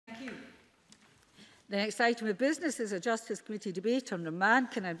The next item of business is a Justice Committee debate on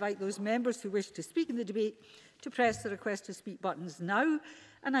remand. Can I invite those members who wish to speak in the debate to press the request to speak buttons now?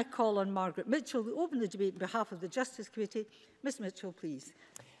 And I call on Margaret Mitchell to open the debate on behalf of the Justice Committee. Ms Mitchell, please.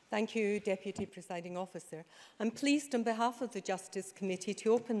 Thank you, Deputy Presiding Officer. I'm pleased on behalf of the Justice Committee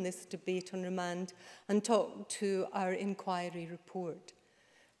to open this debate on remand and talk to our inquiry report.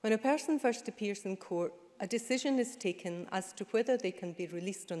 When a person first appears in court, a decision is taken as to whether they can be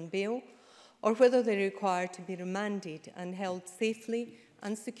released on bail or whether they are required to be remanded and held safely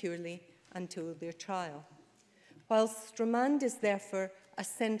and securely until their trial. Whilst remand is therefore a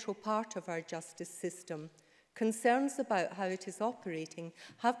central part of our justice system, concerns about how it is operating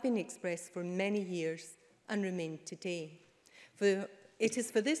have been expressed for many years and remain today. It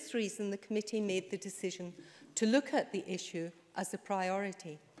is for this reason the committee made the decision to look at the issue as a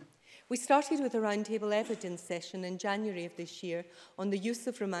priority. We started with a roundtable evidence session in January of this year on the use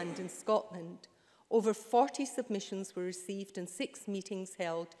of remand in Scotland. Over 40 submissions were received and 6 meetings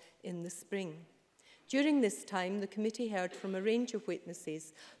held in the spring. During this time, the committee heard from a range of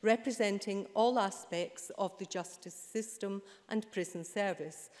witnesses representing all aspects of the justice system and prison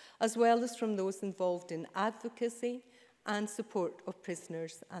service, as well as from those involved in advocacy and support of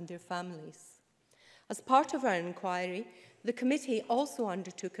prisoners and their families. As part of our inquiry, the committee also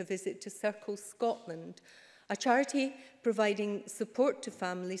undertook a visit to Circle Scotland, a charity providing support to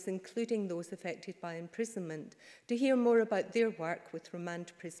families, including those affected by imprisonment, to hear more about their work with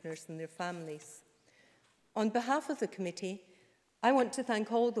remand prisoners and their families. On behalf of the committee, I want to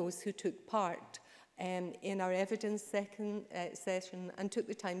thank all those who took part in our evidence session and took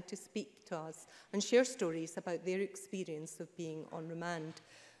the time to speak to us and share stories about their experience of being on remand.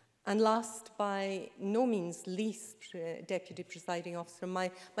 And last, by no means least, Deputy Presiding Officer, my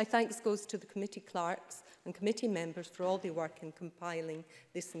thanks goes to the committee clerks and committee members for all their work in compiling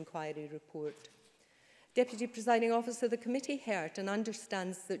this inquiry report. Deputy Presiding Officer, the committee heard and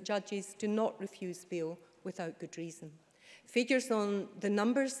understands that judges do not refuse bail without good reason. Figures on the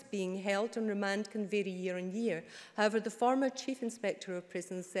numbers being held on remand can vary year on year. However, the former Chief Inspector of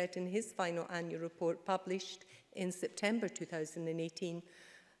Prisons said in his final annual report published in September 2018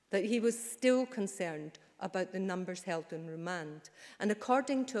 that he was still concerned about the numbers held on remand. And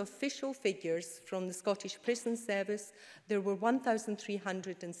according to official figures from the Scottish Prison Service, there were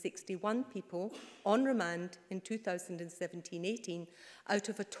 1,361 people on remand in 2017-18 out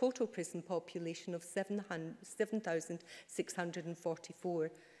of a total prison population of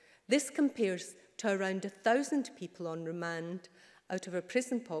 7,644. This compares to around 1,000 people on remand out of a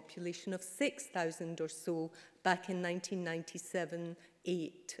prison population of 6,000 or so back in 1997-8,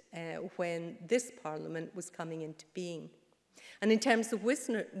 when this Parliament was coming into being. And in terms of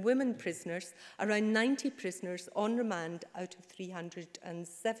women prisoners, around 90 prisoners on remand out of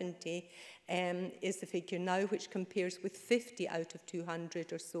 370 is the figure now, which compares with 50 out of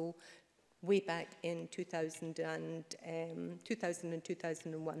 200 or so way back in 2000 and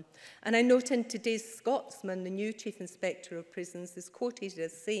 2001. And I note in today's Scotsman, the new Chief Inspector of Prisons is quoted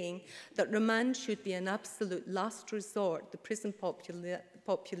as saying that remand should be an absolute last resort. The prison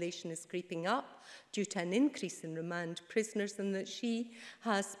population is creeping up due to an increase in remand prisoners, and that she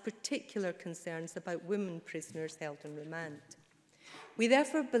has particular concerns about women prisoners held on remand. We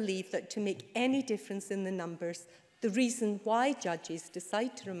therefore believe that to make any difference in the numbers, the reason why judges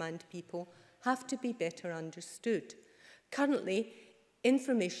decide to remand people have to be better understood. Currently,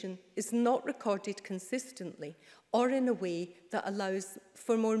 information is not recorded consistently or in a way that allows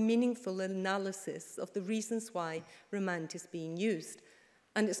for more meaningful analysis of the reasons why remand is being used.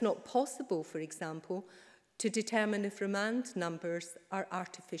 And it's not possible, for example, to determine if remand numbers are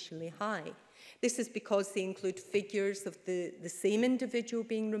artificially high. This is because they include figures of the same individual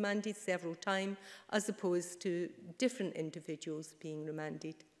being remanded several times, as opposed to different individuals being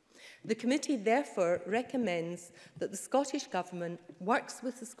remanded. The committee therefore recommends that the Scottish Government works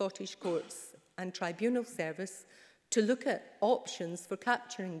with the Scottish Courts and Tribunal Service to look at options for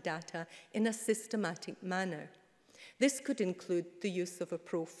capturing data in a systematic manner. This could include the use of a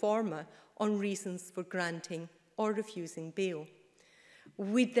pro forma on reasons for granting or refusing bail.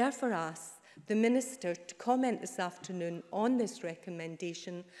 We therefore ask the Minister to comment this afternoon on this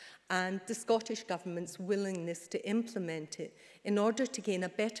recommendation and the Scottish Government's willingness to implement it in order to gain a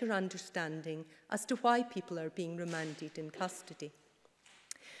better understanding as to why people are being remanded in custody.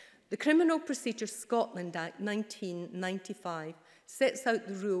 The Criminal Procedure Scotland Act 1995 sets out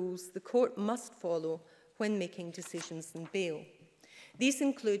the rules the court must follow when making decisions on bail. These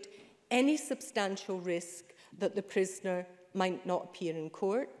include any substantial risk that the prisoner might not appear in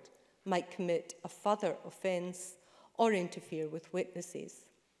court, might commit a further offence, or interfere with witnesses.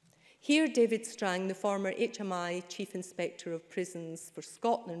 Here, David Strang, the former HMI Chief Inspector of Prisons for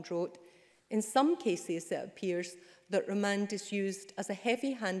Scotland, wrote, "In some cases, it appears that remand is used as a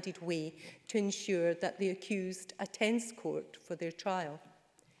heavy-handed way to ensure that the accused attends court for their trial.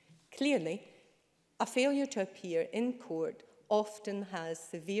 Clearly, a failure to appear in court often has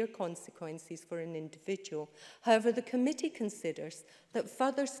severe consequences for an individual. However, the committee considers that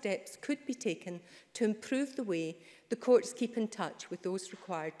further steps could be taken to improve the way the courts keep in touch with those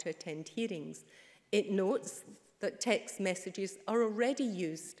required to attend hearings. It notes that text messages are already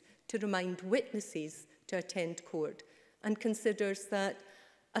used to remind witnesses to attend court and considers that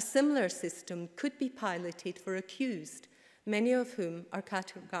a similar system could be piloted for accused, many of whom are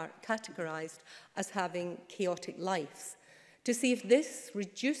categorised as having chaotic lives, to see if this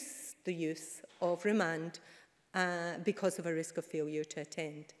reduces the use of remand because of a risk of failure to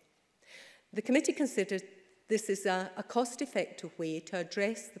attend. The committee considered this is a cost-effective way to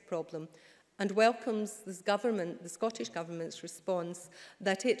address the problem and welcomes the Scottish Government's response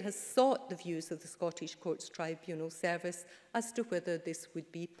that it has sought the views of the Scottish Courts Tribunal Service as to whether this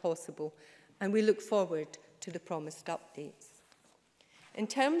would be possible, and we look forward to the promised updates. In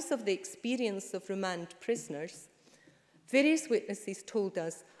terms of the experience of remand prisoners, various witnesses told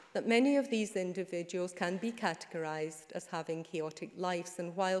us that many of these individuals can be categorised as having chaotic lives,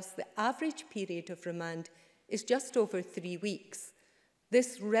 and whilst the average period of remand is just over 3 weeks,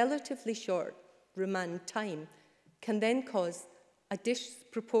 this relatively short remand time can then cause a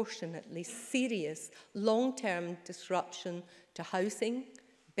disproportionately serious long-term disruption to housing,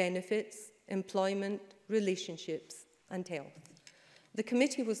 benefits, employment, relationships and health. The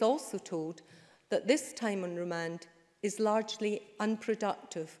committee was also told that this time on remand is largely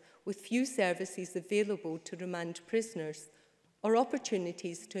unproductive, with few services available to remand prisoners or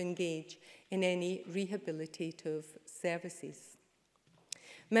opportunities to engage in any rehabilitative services.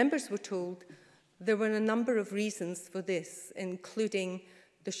 Members were told there were a number of reasons for this, including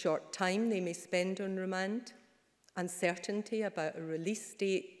the short time they may spend on remand, uncertainty about a release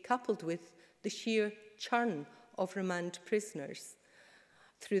date, coupled with the sheer churn of remand prisoners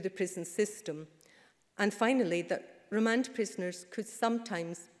through the prison system, and finally that remand prisoners could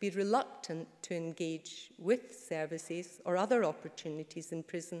sometimes be reluctant to engage with services or other opportunities in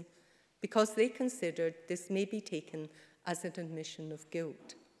prison because they considered this may be taken as an admission of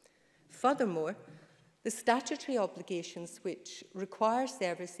guilt. Furthermore, the statutory obligations which require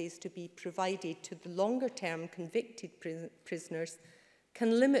services to be provided to the longer-term convicted prisoners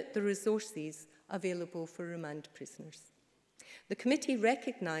can limit the resources available for remand prisoners. The committee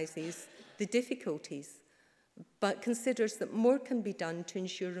recognises the difficulties, but considers that more can be done to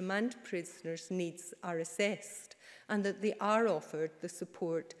ensure remand prisoners' needs are assessed and that they are offered the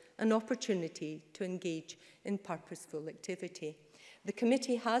support and opportunity to engage in purposeful activity. The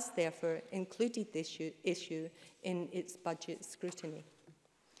committee has therefore included this issue in its budget scrutiny.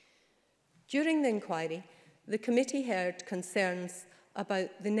 During the inquiry, the committee heard concerns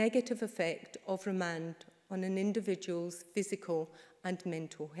about the negative effect of remand on an individual's physical and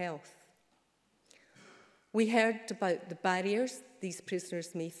mental health. We heard about the barriers these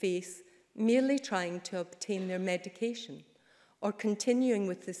prisoners may face merely trying to obtain their medication or continuing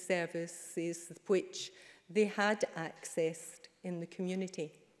with the services which they had accessed in the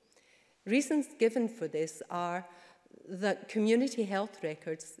community. Reasons given for this are that community health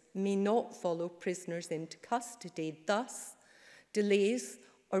records may not follow prisoners into custody. Thus, delays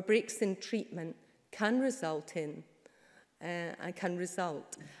or breaks in treatment can result.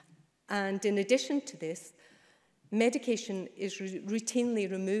 And in addition to this, medication is routinely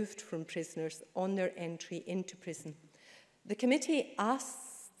removed from prisoners on their entry into prison. The committee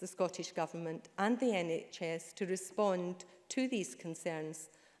asks the Scottish Government and the NHS to respond to these concerns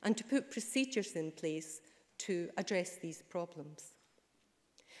and to put procedures in place to address these problems.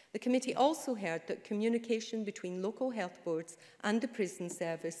 The committee also heard that communication between local health boards and the prison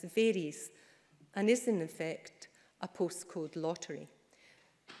service varies and is in effect a postcode lottery.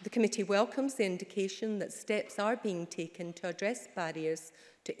 The committee welcomes the indication that steps are being taken to address barriers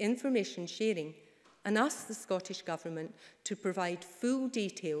to information sharing and asks the Scottish Government to provide full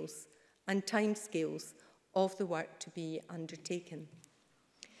details and timescales of the work to be undertaken.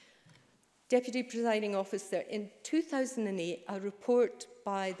 Deputy Presiding Officer, in 2008, a report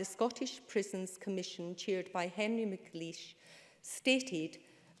by the Scottish Prisons Commission, chaired by Henry McLeish, stated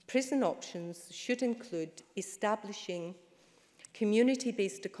prison options should include establishing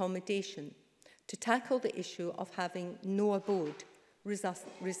community-based accommodation to tackle the issue of having no abode,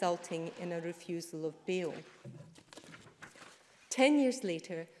 resulting in a refusal of bail. 10 years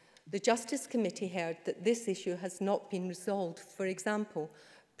later, the Justice Committee heard that this issue has not been resolved. For example,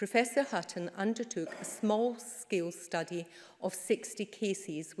 Professor Hutton undertook a small-scale study of 60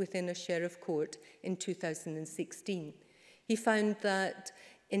 cases within a sheriff court in 2016. He found that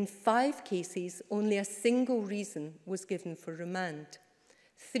in 5 cases, only a single reason was given for remand.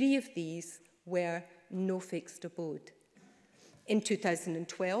 3 of these were no fixed abode. In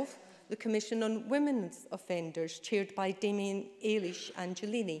 2012, the Commission on Women's Offenders, chaired by Damien Eilish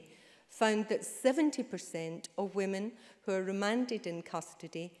Angelini, found that 70% of women who are remanded in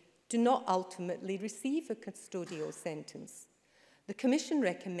custody do not ultimately receive a custodial sentence. The Commission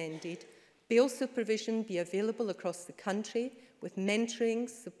recommended bail supervision be available across the country with mentoring,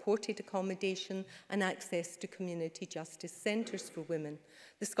 supported accommodation and access to community justice centres for women.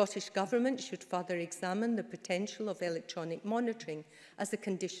 The Scottish Government should further examine the potential of electronic monitoring as a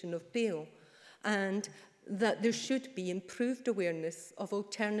condition of bail, and that there should be improved awareness of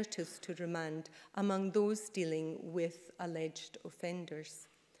alternatives to remand among those dealing with alleged offenders.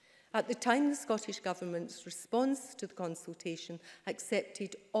 At the time, the Scottish Government's response to the consultation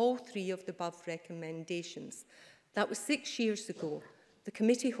accepted all 3 of the above recommendations. That was 6 years ago. The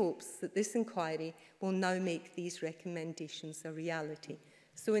committee hopes that this inquiry will now make these recommendations a reality.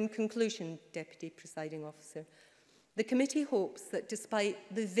 So in conclusion, Deputy Presiding Officer, the committee hopes that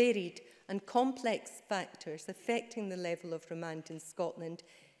despite the varied and complex factors affecting the level of remand in Scotland,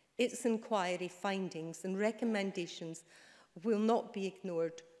 its inquiry findings and recommendations will not be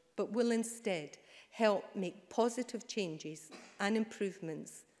ignored, but will instead help make positive changes and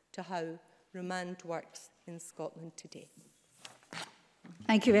improvements to how remand works in Scotland today.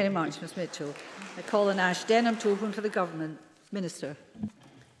 Thank you very much, Ms Mitchell. I call on Ash Denham to open for the Government. Minister.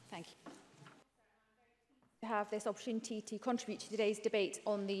 Thank you. To have this opportunity to contribute to today's debate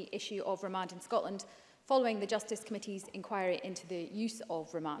on the issue of remand in Scotland following the Justice Committee's inquiry into the use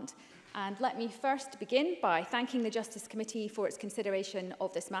of remand. And let me first begin by thanking the Justice Committee for its consideration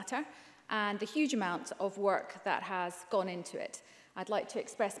of this matter and the huge amount of work that has gone into it. I'd like to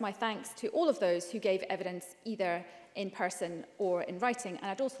express my thanks to all of those who gave evidence either in person or in writing, and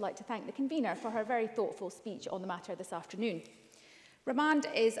I'd also like to thank the convener for her very thoughtful speech on the matter this afternoon. Remand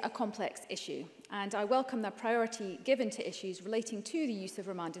is a complex issue, and I welcome the priority given to issues relating to the use of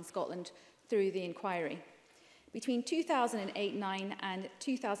remand in Scotland through the inquiry. Between 2008-9 and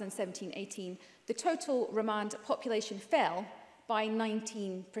 2017-18, the total remand population fell by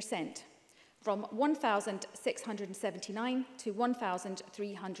 19%, from 1,679 to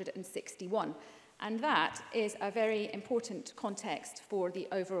 1,361. And that is a very important context for the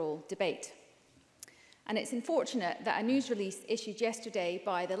overall debate. And it's unfortunate that a news release issued yesterday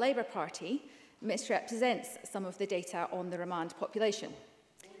by the Labour Party misrepresents some of the data on the remand population.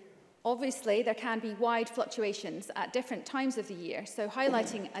 Obviously, there can be wide fluctuations at different times of the year, so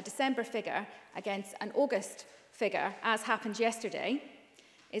highlighting a December figure against an August figure, as happened yesterday,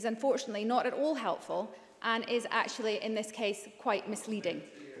 is unfortunately not at all helpful and is actually, in this case, quite misleading.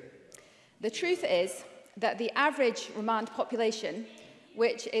 The truth is that the average remand population,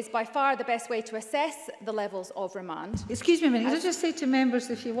 which is by far the best way to assess the levels of remand. Excuse me a minute, could I just say to members,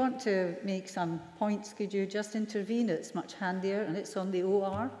 if you want to make some points, could you just intervene? It's much handier and it's on the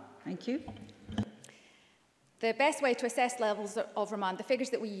OR. Thank you. The best way to assess levels of remand, the figures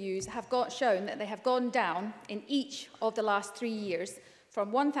that we use, have shown that they have gone down in each of the last 3 years,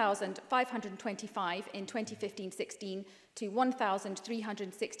 from 1,525 in 2015-16 to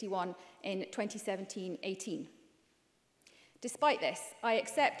 1,361 in 2017-18. Despite this, I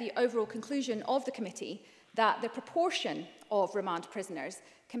accept the overall conclusion of the committee that the proportion of remand prisoners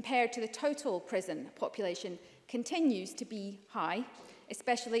compared to the total prison population continues to be high,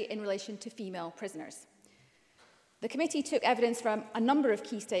 especially in relation to female prisoners. The committee took evidence from a number of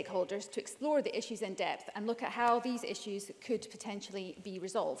key stakeholders to explore the issues in depth and look at how these issues could potentially be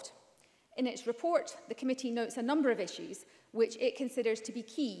resolved. In its report, the committee notes a number of issues which it considers to be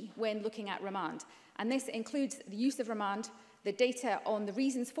key when looking at remand, and this includes the use of remand, the data on the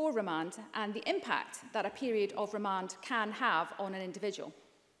reasons for remand, and the impact that a period of remand can have on an individual.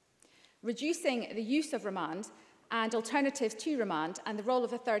 Reducing the use of remand and alternatives to remand and the role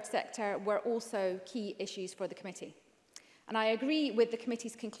of the third sector were also key issues for the committee. And I agree with the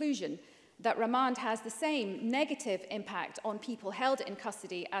committee's conclusion that remand has the same negative impact on people held in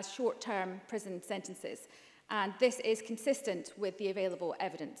custody as short-term prison sentences, and this is consistent with the available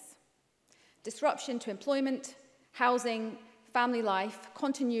evidence. Disruption to employment, housing, family life,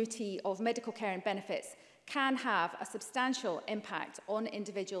 continuity of medical care and benefits can have a substantial impact on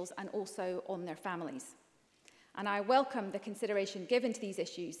individuals and also on their families. And I welcome the consideration given to these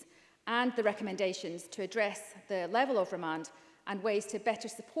issues and the recommendations to address the level of remand and ways to better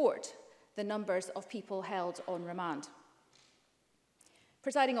support the numbers of people held on remand.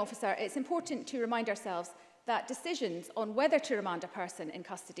 Presiding Officer, it's important to remind ourselves that decisions on whether to remand a person in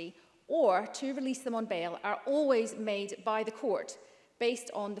custody or to release them on bail are always made by the court based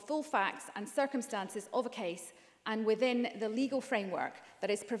on the full facts and circumstances of a case and within the legal framework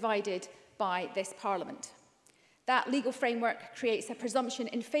that is provided by this Parliament. That legal framework creates a presumption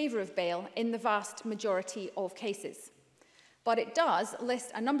in favour of bail in the vast majority of cases. But it does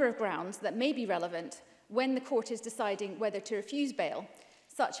list a number of grounds that may be relevant when the court is deciding whether to refuse bail,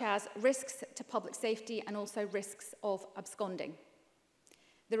 such as risks to public safety and also risks of absconding.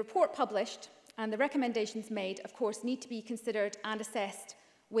 The report published and the recommendations made, of course, need to be considered and assessed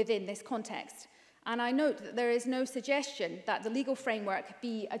within this context. And I note that there is no suggestion that the legal framework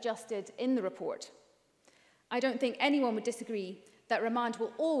be adjusted in the report. I don't think anyone would disagree that remand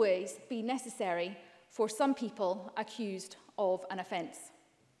will always be necessary for some people accused of an offence.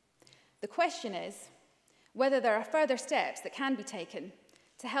 The question is whether there are further steps that can be taken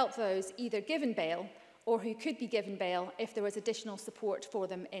to help those either given bail or who could be given bail if there was additional support for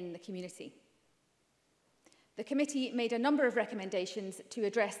them in the community. The committee made a number of recommendations to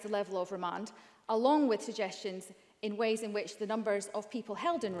address the level of remand, along with suggestions in ways in which the numbers of people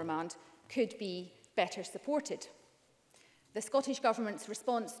held in remand could be better supported. The Scottish Government's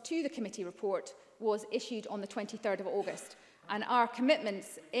response to the committee report was issued on the 23rd of August, and our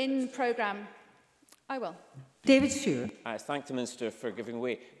commitments in programme... I will. David Stewart. I thank the Minister for giving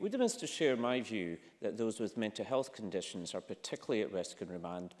way. Would the Minister share my view that those with mental health conditions are particularly at risk in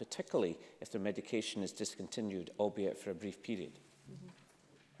remand, particularly if their medication is discontinued, albeit for a brief period?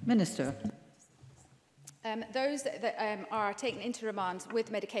 Minister. Those that are taken into remand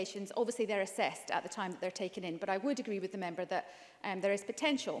with medications, obviously they're assessed at the time that they're taken in, but I would agree with the member that there is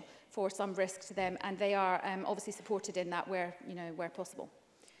potential for some risk to them, and they are obviously supported in that where possible.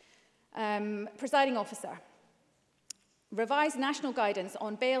 Presiding Officer, revised national guidance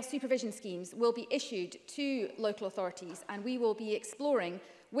on bail supervision schemes will be issued to local authorities, and we will be exploring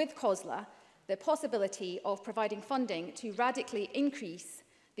with COSLA the possibility of providing funding to radically increase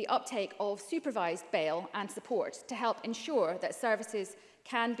the uptake of supervised bail and support to help ensure that services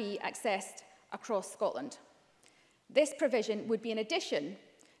can be accessed across Scotland. This provision would be in addition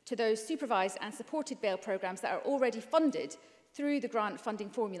to those supervised and supported bail programmes that are already funded through the grant funding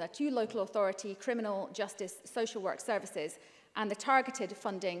formula to local authority, criminal justice, social work services, and the targeted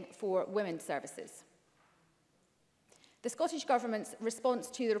funding for women's services. The Scottish Government's response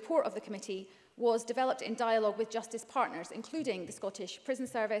to the report of the committee was developed in dialogue with justice partners, including the Scottish Prison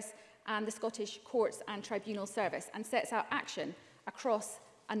Service and the Scottish Courts and Tribunal Service, and sets out action across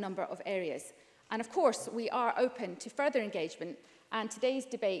a number of areas. And of course, we are open to further engagement, and today's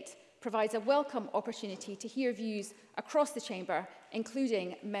debate provides a welcome opportunity to hear views across the Chamber,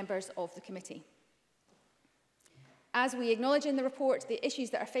 including members of the committee. As we acknowledge in the report, the issues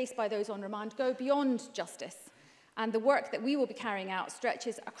that are faced by those on remand go beyond justice, and the work that we will be carrying out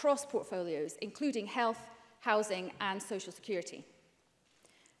stretches across portfolios, including health, housing and social security.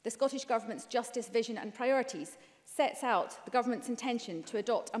 The Scottish Government's Justice Vision and Priorities sets out the Government's intention to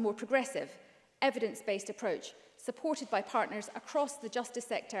adopt a more progressive, evidence-based approach supported by partners across the justice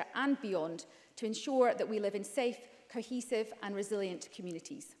sector and beyond to ensure that we live in safe, cohesive and resilient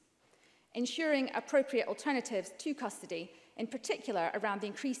communities. Ensuring appropriate alternatives to custody, in particular around the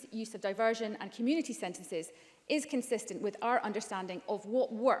increased use of diversion and community sentences, is consistent with our understanding of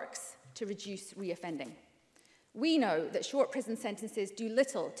what works to reduce reoffending. We know that short prison sentences do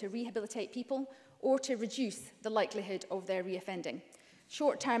little to rehabilitate people or to reduce the likelihood of their reoffending.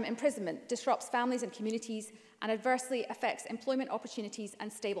 Short-term imprisonment disrupts families and communities and adversely affects employment opportunities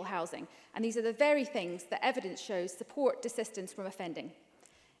and stable housing. And these are the very things that evidence shows support desistance from offending.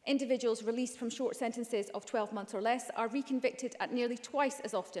 Individuals released from short sentences of 12 months or less are reconvicted at nearly twice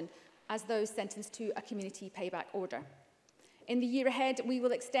as often as those sentenced to a community payback order. In the year ahead, we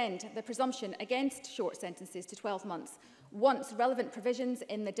will extend the presumption against short sentences to 12 months once relevant provisions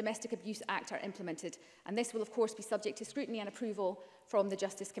in the Domestic Abuse Act are implemented, and this will of course be subject to scrutiny and approval from the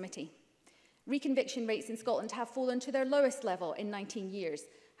Justice Committee. Reconviction rates in Scotland have fallen to their lowest level in 19 years.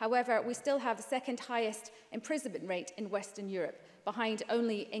 However, we still have the second highest imprisonment rate in Western Europe, behind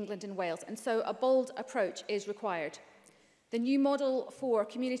only England and Wales, and so a bold approach is required. The new model for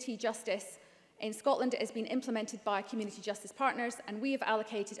community justice in Scotland has been implemented by community justice partners, and we have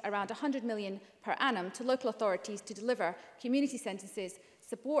allocated around 100 million per annum to local authorities to deliver community sentences,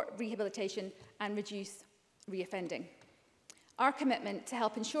 support rehabilitation and reduce reoffending. Our commitment to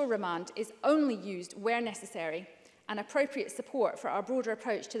help ensure remand is only used where necessary and appropriate support for our broader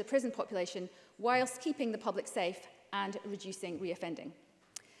approach to the prison population whilst keeping the public safe and reducing reoffending.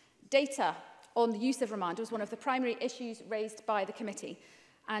 Data on the use of remand was one of the primary issues raised by the committee,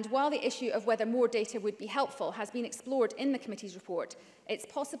 And while the issue of whether more data would be helpful has been explored in the committee's report, it's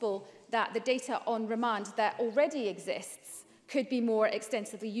possible that the data on remand that already exists could be more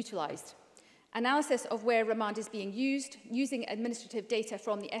extensively utilised. Analysis of where remand is being used, using administrative data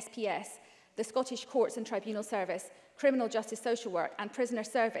from the SPS, the Scottish Courts and Tribunal Service, Criminal Justice Social Work and prisoner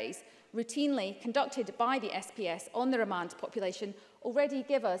surveys routinely conducted by the SPS on the remand population already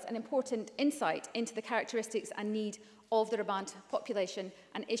give us an important insight into the characteristics and need of the remand population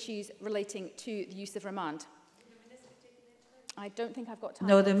and issues relating to the use of remand. I don't think I've got time.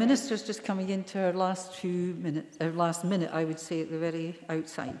 No, the Minister's just coming into her last minute, I would say, at the very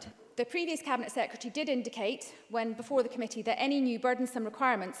outside. The previous Cabinet Secretary did indicate, when before the committee, that any new burdensome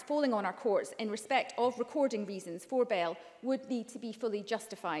requirements falling on our courts in respect of recording reasons for bail would need to be fully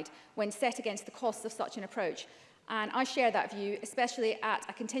justified when set against the costs of such an approach. And I share that view, especially at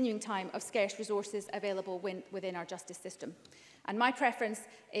a continuing time of scarce resources available within our justice system. And my preference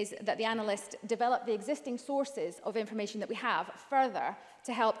is that the analyst develop the existing sources of information that we have further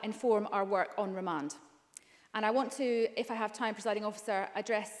to help inform our work on remand. And I want to, if I have time, Presiding Officer,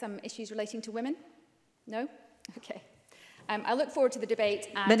 address some issues relating to women. No? Okay. I look forward to the debate.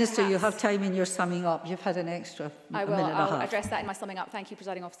 And Minister, you have time in your summing up. You've had an extra minute and a half. I'll address that in my summing up. Thank you,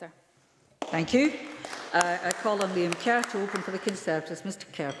 Presiding Officer. Thank you. I call on Liam Kerr to open for the Conservatives. Mr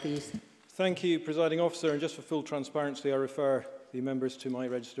Kerr, please. Thank you, Presiding Officer. And just for full transparency, I refer the members to my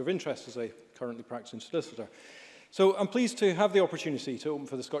register of interest as a currently practising solicitor. So I'm pleased to have the opportunity to open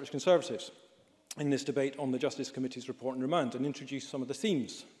for the Scottish Conservatives in this debate on the Justice Committee's report and remand and introduce some of the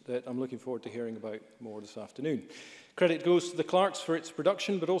themes that I'm looking forward to hearing about more this afternoon. Credit goes to the clerks for its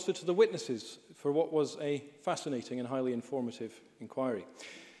production, but also to the witnesses for what was a fascinating and highly informative inquiry.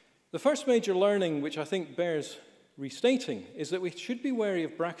 The first major learning, which I think bears restating, is that we should be wary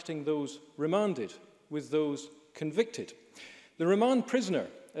of bracketing those remanded with those convicted. The remand prisoner,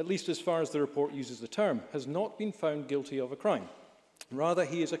 at least as far as the report uses the term, has not been found guilty of a crime. Rather,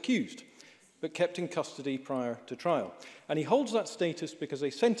 he is accused, but kept in custody prior to trial. And he holds that status because a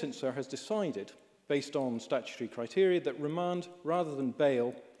sentencer has decided, based on statutory criteria, that remand rather than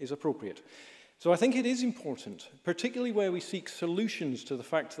bail is appropriate. So I think it is important, particularly where we seek solutions to the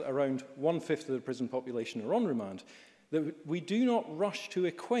fact that around 1/5 of the prison population are on remand, that we do not rush to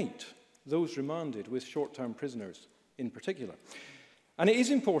equate those remanded with short-term prisoners in particular. And it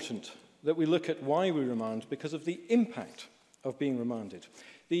is important that we look at why we remand because of the impact of being remanded.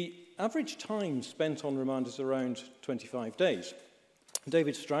 The average time spent on remand is around 25 days.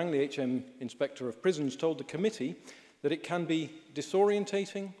 David Strang, the HM Inspector of Prisons, told the committee that it can be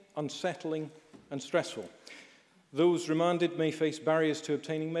disorientating, unsettling and stressful. Those remanded may face barriers to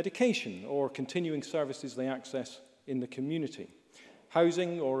obtaining medication or continuing services they access in the community.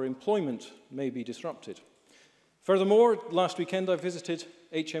 Housing or employment may be disrupted. Furthermore, last weekend I visited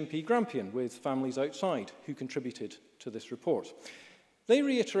HMP Grampian with families outside who contributed to this report. They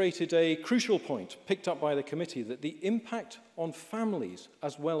reiterated a crucial point picked up by the committee, that the impact on families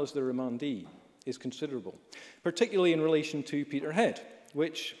as well as the remandee is considerable, particularly in relation to Peterhead,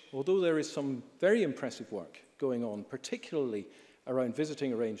 which, although there is some very impressive work going on, particularly around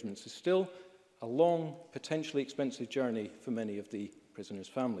visiting arrangements, is still a long, potentially expensive journey for many of the prisoners'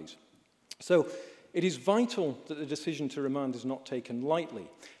 families. So it is vital that the decision to remand is not taken lightly.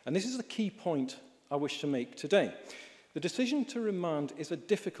 And this is the key point I wish to make today. The decision to remand is a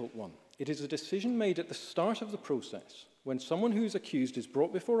difficult one. It is a decision made at the start of the process, when someone who is accused is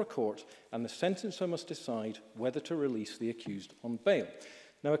brought before a court and the sentencer must decide whether to release the accused on bail.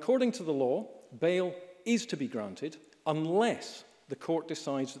 Now, according to the law, bail is to be granted unless the court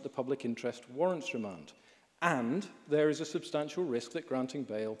decides that the public interest warrants remand, and there is a substantial risk that granting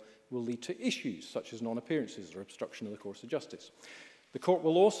bail will lead to issues such as non-appearances or obstruction of the course of justice. The court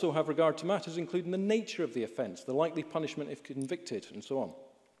will also have regard to matters including the nature of the offence, the likely punishment if convicted, and so on.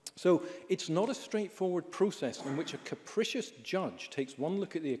 So it's not a straightforward process in which a capricious judge takes one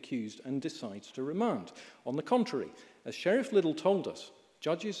look at the accused and decides to remand. On the contrary, as Sheriff Liddle told us,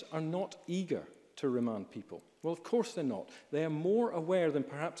 judges are not eager to remand people. Well, of course they're not. They are more aware than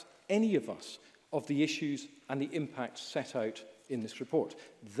perhaps any of us of the issues and the impacts set out in this report.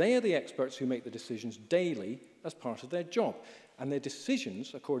 They are the experts who make the decisions daily as part of their job. And their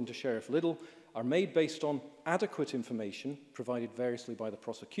decisions, according to Sheriff Liddle, are made based on adequate information provided variously by the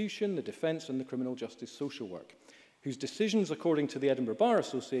prosecution, the defence and the criminal justice social work, whose decisions, according to the Edinburgh Bar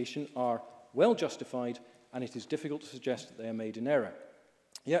Association, are well justified, and it is difficult to suggest that they are made in error.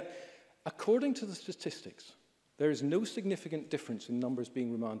 Yet, according to the statistics, there is no significant difference in numbers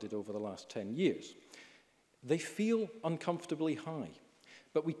being remanded over the last 10 years. They feel uncomfortably high,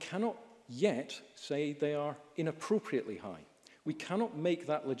 but we cannot yet say they are inappropriately high. We cannot make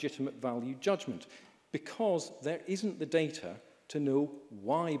that legitimate value judgment because there isn't the data to know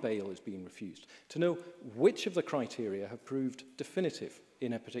why bail is being refused, to know which of the criteria have proved definitive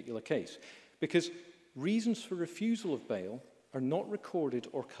in a particular case. Because reasons for refusal of bail are not recorded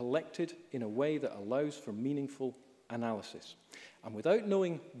or collected in a way that allows for meaningful analysis. And without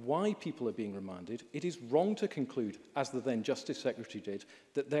knowing why people are being remanded, it is wrong to conclude, as the then Justice Secretary did,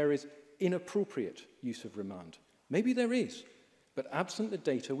 that there is inappropriate use of remand. Maybe there is, but absent the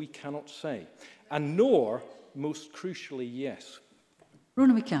data, we cannot say. And nor, most crucially, yes.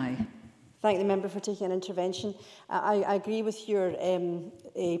 Rona Mackay. Thank the member for taking an intervention. I agree with your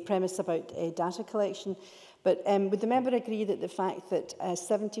premise about data collection, but would the member agree that the fact that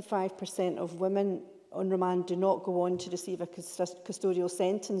 75% of women on remand do not go on to receive a custodial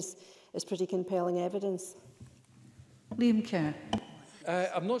sentence is pretty compelling evidence? Liam Kerr.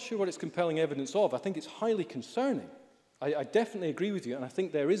 I'm not sure what it's compelling evidence of. I think it's highly concerning. I definitely agree with you, and I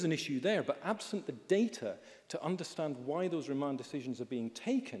think there is an issue there, but absent the data to understand why those remand decisions are being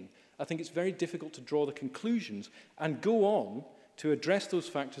taken, I think it's very difficult to draw the conclusions and go on to address those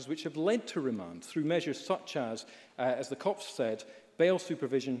factors which have led to remand through measures such as the COPS said, bail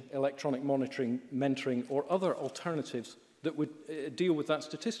supervision, electronic monitoring, mentoring, or other alternatives that would deal with that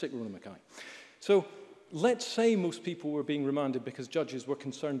statistic, Rona Mackay. So let's say most people were being remanded because judges were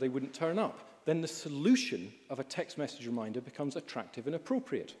concerned they wouldn't turn up. Then the solution of a text message reminder becomes attractive and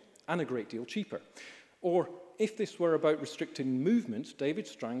appropriate, and a great deal cheaper. Or if this were about restricting movement, David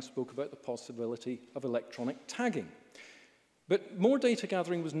Strang spoke about the possibility of electronic tagging. But more data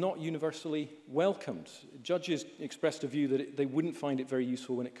gathering was not universally welcomed. Judges expressed a view that they wouldn't find it very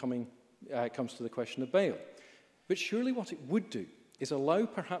useful when it comes to the question of bail. But surely what it would do is allow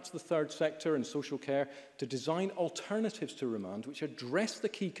perhaps the third sector and social care to design alternatives to remand which address the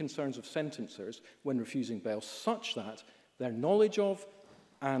key concerns of sentencers when refusing bail, such that their knowledge of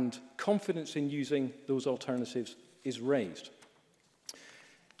and confidence in using those alternatives is raised.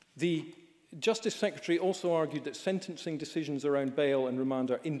 The Justice Secretary also argued that sentencing decisions around bail and remand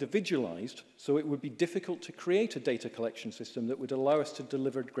are individualised, so it would be difficult to create a data collection system that would allow us to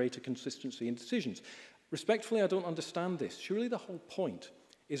deliver greater consistency in decisions. Respectfully, I don't understand this. Surely the whole point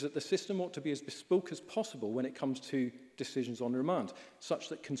is that the system ought to be as bespoke as possible when it comes to decisions on remand, such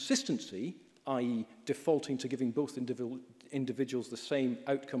that consistency, i.e. defaulting to giving both individuals the same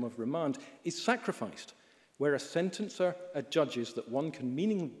outcome of remand, is sacrificed, where a sentencer adjudges that one can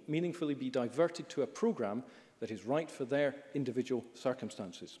meaningfully be diverted to a programme that is right for their individual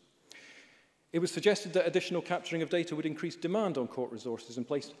circumstances. It was suggested that additional capturing of data would increase demand on court resources and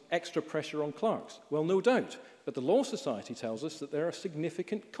place extra pressure on clerks. Well, no doubt, but the Law Society tells us that there are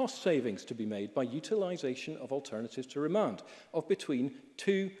significant cost savings to be made by utilisation of alternatives to remand of between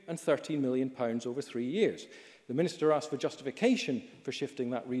 £2 and £13 million over 3 years. The Minister asked for justification for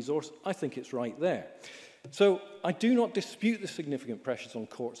shifting that resource. I think it's right there. So I do not dispute the significant pressures on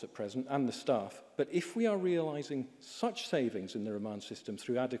courts at present and the staff, but if we are realising such savings in the remand system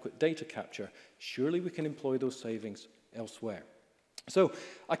through adequate data capture, surely we can employ those savings elsewhere. So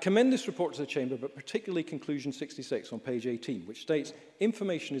I commend this report to the Chamber, but particularly conclusion 66 on page 18, which states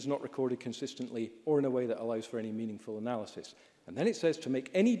information is not recorded consistently or in a way that allows for any meaningful analysis. And then it says to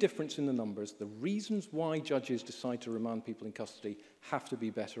make any difference in the numbers, the reasons why judges decide to remand people in custody have to be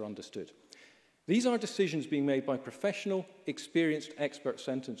better understood. These are decisions being made by professional, experienced expert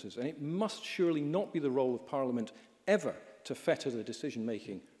sentencers, and it must surely not be the role of Parliament ever to fetter the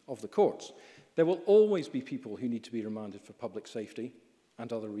decision-making of the courts. There will always be people who need to be remanded for public safety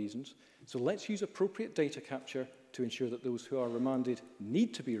and other reasons, so let's use appropriate data capture to ensure that those who are remanded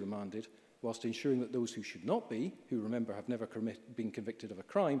need to be remanded, whilst ensuring that those who should not be, who remember have never been convicted of a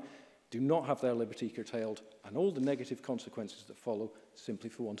crime, do not have their liberty curtailed and all the negative consequences that follow simply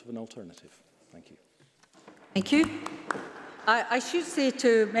for want of an alternative. Thank you. Thank you. I should say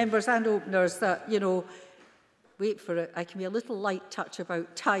to members and openers that, wait for it, I can be a little light touch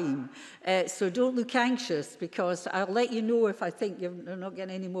about time. So don't look anxious, because I'll let you know if I think you're not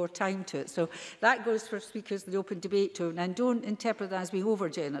getting any more time to it. So that goes for speakers in the open debate tone. And don't interpret that as being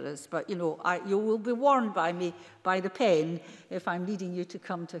over-generous, but, you will be warned by me, by the pen, if I'm needing you to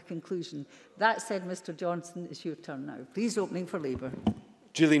come to a conclusion. That said, Mr Johnson, it's your turn now. Please, opening for Labour.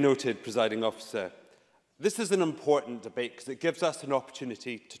 Duly noted, Presiding Officer. This is an important debate because it gives us an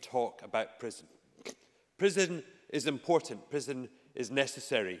opportunity to talk about prison. Prison is important. Prison is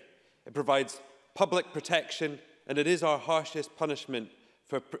necessary. It provides public protection, and it is our harshest punishment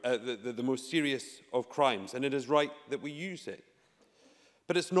for the most serious of crimes, and it is right that we use it.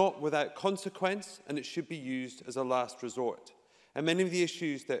 But it's not without consequence, and it should be used as a last resort. And many of the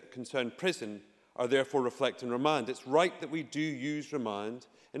issues that concern prison are therefore reflected in remand. It's right that we do use remand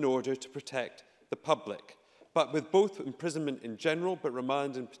in order to protect the public. But with both imprisonment in general, but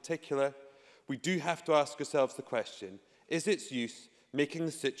remand in particular, we do have to ask ourselves the question, is its use making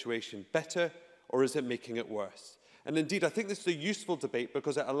the situation better or is it making it worse? And indeed, I think this is a useful debate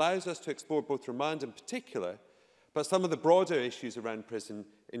because it allows us to explore both remand in particular, but some of the broader issues around prison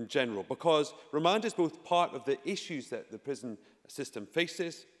in general, because remand is both part of the issues that the prison system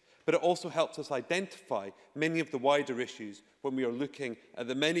faces, but it also helps us identify many of the wider issues when we are looking at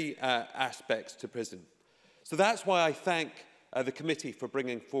the many aspects to prison. So that's why I thank the committee for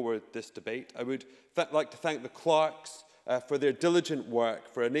bringing forward this debate. I would like to thank the clerks for their diligent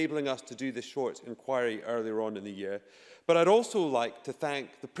work, for enabling us to do this short inquiry earlier on in the year. But I'd also like to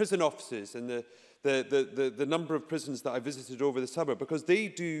thank the prison officers and the number of prisons that I visited over the summer, because they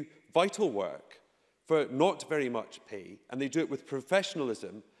do vital work for not very much pay, and they do it with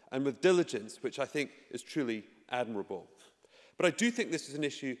professionalism and with diligence, which I think is truly admirable. But I do think this is an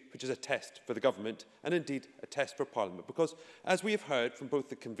issue which is a test for the government and indeed a test for Parliament, because as we have heard from both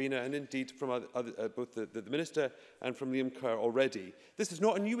the convener and indeed from both the Minister and from Liam Kerr already, this is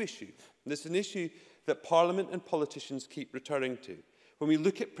not a new issue. This is an issue that Parliament and politicians keep returning to. When we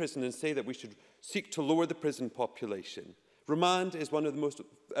look at prison and say that we should seek to lower the prison population, remand is one of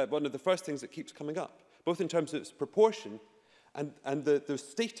the first things that keeps coming up, both in terms of its proportion and the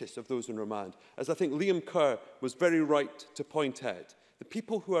status of those in remand. As I think Liam Kerr was very right to point out, the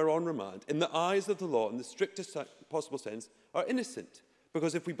people who are on remand, in the eyes of the law, in the strictest possible sense, are innocent.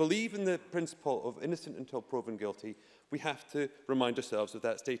 Because if we believe in the principle of innocent until proven guilty, we have to remind ourselves of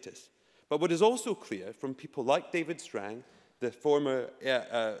that status. But what is also clear from people like David Strang, the former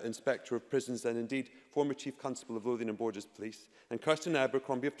Inspector of Prisons and indeed former Chief Constable of Lothian and Borders Police, and Kirsten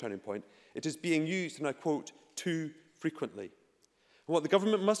Abercrombie of Turning Point, it is being used, and I quote, too frequently. And what the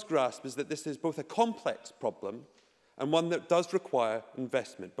government must grasp is that this is both a complex problem and one that does require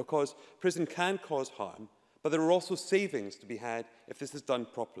investment, because prison can cause harm, but there are also savings to be had if this is done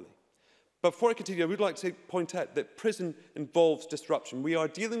properly. But before I continue, I would like to point out that prison involves disruption. We are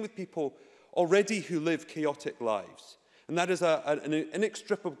dealing with people already who live chaotic lives, and that is an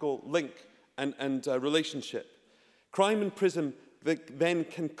inextricable link and relationship. Crime in prison then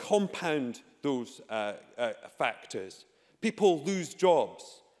can compound those factors. People lose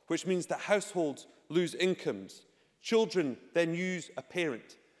jobs, which means that households lose incomes. Children then use a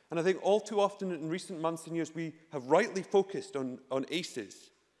parent. And I think all too often in recent months and years, we have rightly focused on ACEs.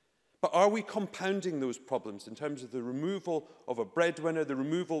 But are we compounding those problems in terms of the removal of a breadwinner, the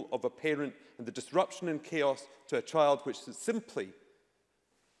removal of a parent, and the disruption and chaos to a child, which simply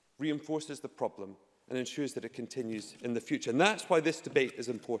reinforces the problem and ensures that it continues in the future? And that's why this debate is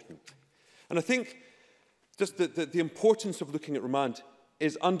important. And I think just the importance of looking at remand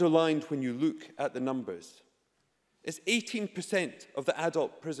is underlined when you look at the numbers. It's 18% of the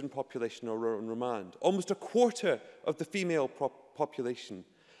adult prison population are on remand, almost a quarter of the female population.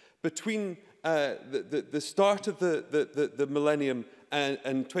 Between the start of the millennium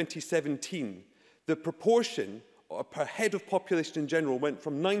and 2017, the proportion per head of population in general went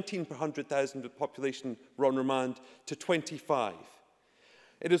from 19 per 100,000 of population were on remand to 25.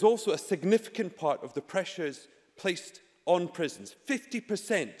 It is also a significant part of the pressures placed on prisons.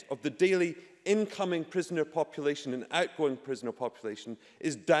 50% of the daily incoming prisoner population and outgoing prisoner population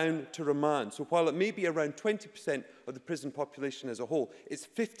is down to remand. So while it may be around 20% of the prison population as a whole, it's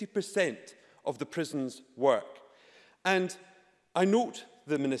 50% of the prison's work. And I note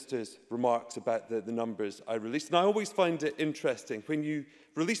the Minister's remarks about the numbers I released, and I always find it interesting when you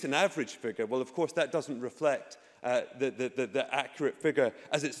release an average figure. Well, of course, that doesn't reflect the accurate figure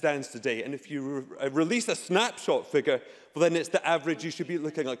as it stands today. And if you release a snapshot figure, well, then it's the average you should be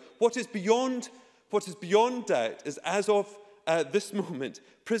looking like. What is beyond doubt is, as of this moment,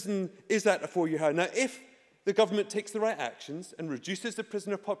 prison is at a 4-year high. Now, if the government takes the right actions and reduces the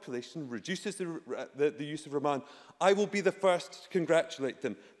prisoner population, reduces the use of remand, I will be the first to congratulate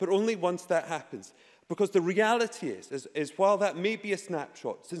them, but only once that happens. Because the reality is while that may be a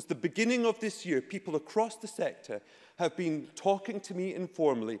snapshot, since the beginning of this year, people across the sector have been talking to me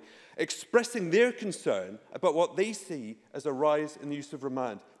informally, expressing their concern about what they see as a rise in the use of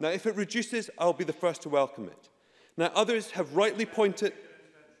remand. Now, if it reduces, I'll be the first to welcome it. Now, others have rightly pointed...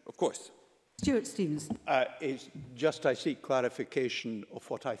 Of course. Stuart Stevens. It's just I seek clarification of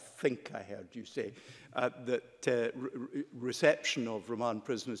what I think I heard you say, that reception of remand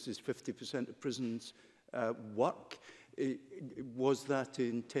prisoners is 50% of prisons' work. Was that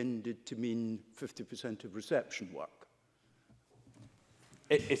intended to mean 50% of reception work?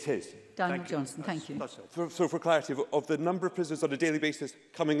 It is. Daniel Johnson, thank you. So for clarity, of the number of prisoners on a daily basis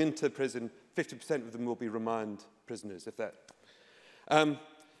coming into prison, 50% of them will be remand prisoners, if that. And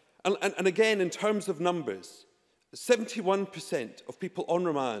again, in terms of numbers, 71% of people on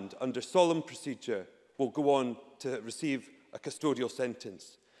remand under solemn procedure will go on to receive a custodial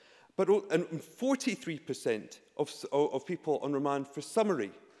sentence. But 43% of people on remand for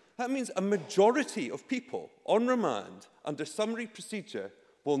summary. That means a majority of people on remand under summary procedure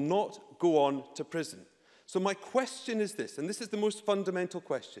will not go on to prison. So my question is this, and this is the most fundamental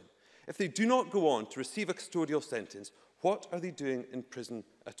question. If they do not go on to receive a custodial sentence, what are they doing in prison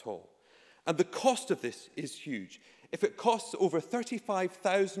at all? And the cost of this is huge. If it costs over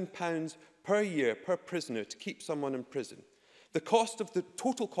 £35,000 per year per prisoner to keep someone in prison, the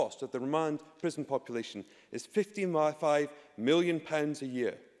total cost of the remand prison population is £55 million a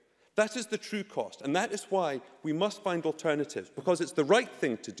year. That is the true cost, and that is why we must find alternatives, because it's the right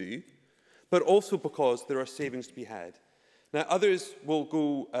thing to do, but also because there are savings to be had. Now, others will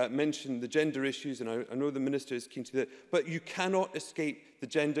go mention the gender issues, and I know the Minister is keen to that, but you cannot escape the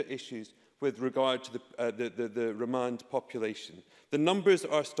gender issues with regard to the remand population. The numbers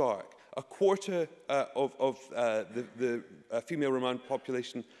are stark. A quarter of the female remand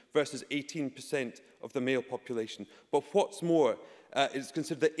population versus 18% of the male population. But what's more, it's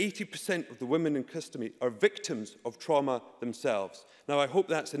considered that 80% of the women in custody are victims of trauma themselves. Now, I hope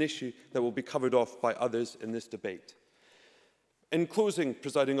that's an issue that will be covered off by others in this debate. In closing,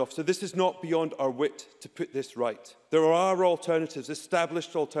 Presiding Officer, this is not beyond our wit to put this right. There are alternatives,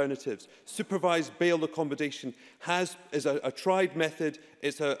 established alternatives. Supervised bail accommodation is a tried method.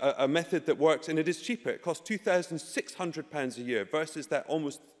 It's a method that works, and it is cheaper. It costs £2,600 a year versus that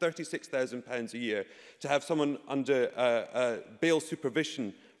almost £36,000 a year to have someone under bail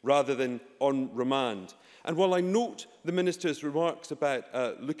supervision rather than on remand. And while I note the Minister's remarks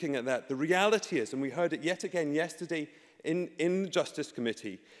about looking at that, the reality is, and we heard it yet again yesterday in the Justice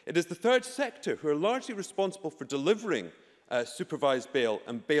Committee, it is the third sector who are largely responsible for delivering supervised bail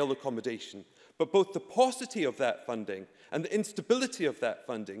and bail accommodation. But both the paucity of that funding and the instability of that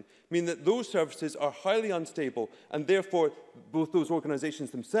funding mean that those services are highly unstable, and therefore both those organisations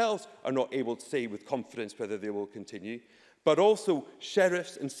themselves are not able to say with confidence whether they will continue. But also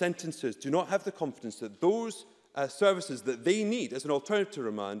sheriffs and sentencers do not have the confidence that those services that they need as an alternative to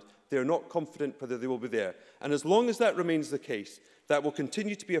remand, they are not confident whether they will be there. And as long as that remains the case, that will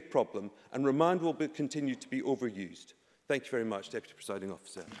continue to be a problem, and remand will continue to be overused. Thank you very much, Deputy Presiding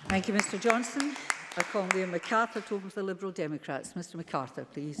Officer. Thank you, Mr Johnson. I call Liam MacArthur to open for the Liberal Democrats. Mr MacArthur,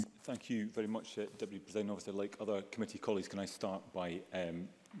 please. Thank you very much, Deputy Presiding Officer. Like other committee colleagues, can I start by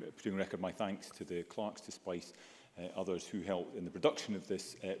putting on record my thanks to the clerks, to Spice, others who helped in the production of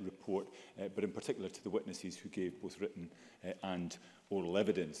this report, but in particular to the witnesses who gave both written and oral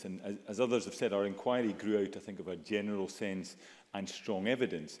evidence. And as others have said, our inquiry grew out, I think, of a general sense and strong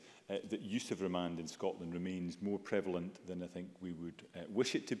evidence that use of remand in Scotland remains more prevalent than I think we would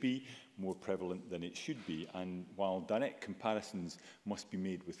wish it to be, more prevalent than it should be, and while direct comparisons must be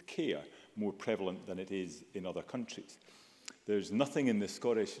made with care, more prevalent than it is in other countries. There's nothing in the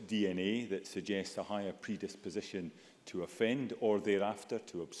Scottish DNA that suggests a higher predisposition to offend or thereafter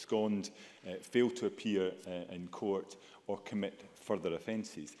to abscond, fail to appear in court or commit further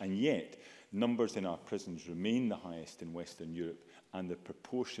offences. And yet, numbers in our prisons remain the highest in Western Europe, and the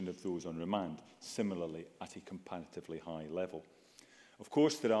proportion of those on remand similarly at a comparatively high level. Of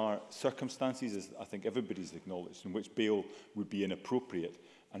course, there are circumstances, as I think everybody's acknowledged, in which bail would be inappropriate,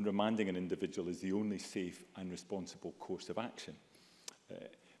 and remanding an individual is the only safe and responsible course of action.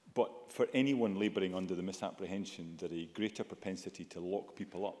 But for anyone labouring under the misapprehension that a greater propensity to lock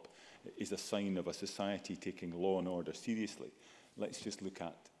people up is a sign of a society taking law and order seriously, let's just look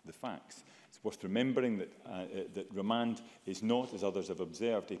at the facts. It's worth remembering that remand is not, as others have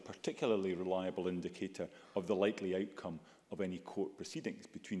observed, a particularly reliable indicator of the likely outcome of any court proceedings.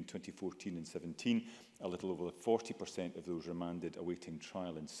 Between 2014 and 2017, a little over 40% of those remanded awaiting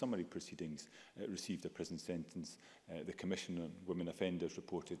trial in summary proceedings received a prison sentence. The Commission on Women Offenders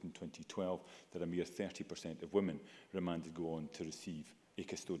reported in 2012 that a mere 30% of women remanded go on to receive a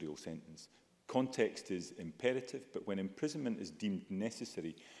custodial sentence. Context is imperative, but when imprisonment is deemed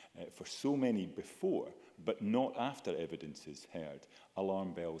necessary for so many before, but not after evidence is heard,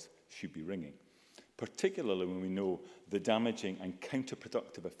 alarm bells should be ringing, particularly when we know the damaging and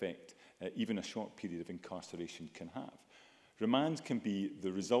counterproductive effect even a short period of incarceration can have. Remand can be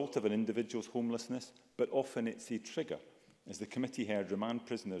the result of an individual's homelessness, but often it's a trigger. As the committee heard, remand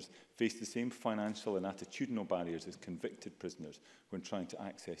prisoners face the same financial and attitudinal barriers as convicted prisoners when trying to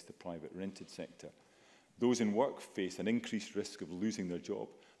access the private rented sector. Those in work face an increased risk of losing their job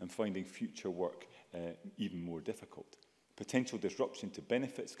and finding future work even more difficult. Potential disruption to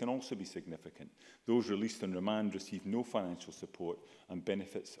benefits can also be significant. Those released on remand receive no financial support, and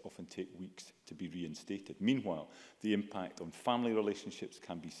benefits often take weeks to be reinstated. Meanwhile, the impact on family relationships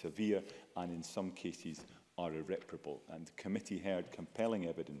can be severe and in some cases are irreparable. And the committee heard compelling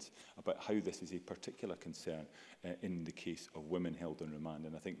evidence about how this is a particular concern in the case of women held on remand.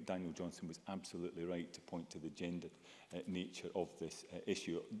 And I think Daniel Johnson was absolutely right to point to the gendered nature of this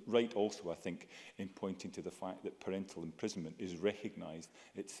issue. Right also, I think, in pointing to the fact that parental imprisonment is recognised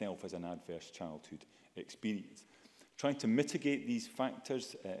itself as an adverse childhood experience. Trying to mitigate these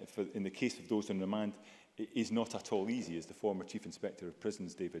factors in the case of those on remand is not at all easy, as the former Chief Inspector of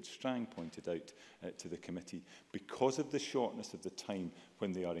Prisons, David Strang, pointed out to the committee. Because of the shortness of the time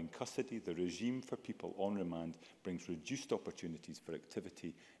when they are in custody, the regime for people on remand brings reduced opportunities for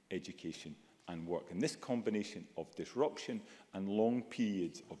activity, education and work. And this combination of disruption and long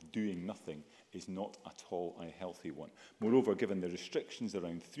periods of doing nothing is not at all a healthy one. Moreover, given the restrictions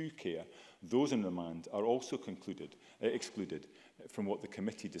around through care, those on remand are also excluded from what the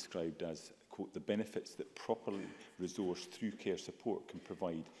committee described as, quote, the benefits that properly resourced through care support can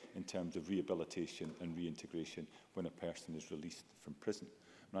provide in terms of rehabilitation and reintegration when a person is released from prison.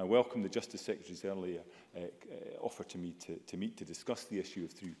 And I welcome the Justice Secretary's earlier offer to me to meet to discuss the issue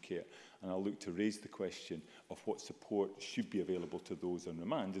of through care, and I'll look to raise the question of what support should be available to those on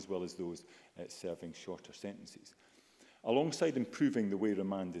remand as well as those serving shorter sentences. Alongside improving the way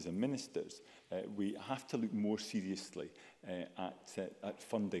remand is administered, we have to look more seriously at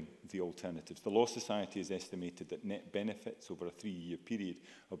funding the alternatives. The Law Society has estimated that net benefits over a 3-year period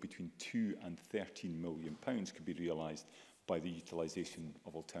of between £2 and £13 million could be realised by the utilisation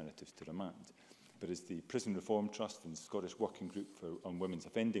of alternatives to remand. But as the Prison Reform Trust and Scottish Working Group on Women's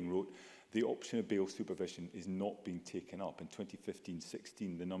Offending wrote, the option of bail supervision is not being taken up. In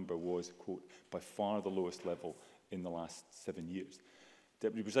 2015-16, the number was, quote, by far the lowest level in the last 7 years.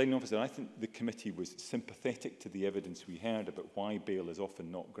 Deputy Presiding Officer, I think the committee was sympathetic to the evidence we heard about why bail is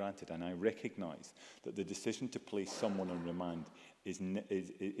often not granted, and I recognise that the decision to place someone on remand is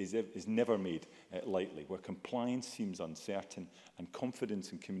never made lightly, where compliance seems uncertain and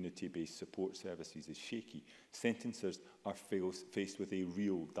confidence in community-based support services is shaky. Sentencers are faced with a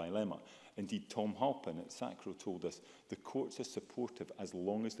real dilemma. Indeed, Tom Halpin at SACRO told us the courts are supportive as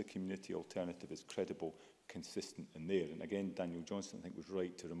long as the community alternative is credible, consistent and there. And again, Daniel Johnson, I think, was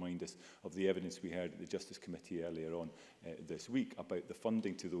right to remind us of the evidence we heard at the Justice Committee earlier on this week about the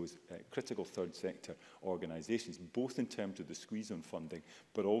funding to those critical third sector organisations, both in terms of the squeeze on funding,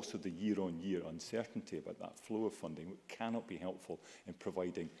 but also the year-on-year uncertainty about that flow of funding, which cannot be helpful in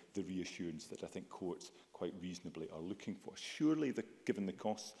providing the reassurance that I think courts quite reasonably are looking for. Surely, given the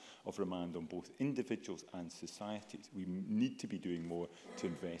costs of remand on both individuals and societies, we need to be doing more to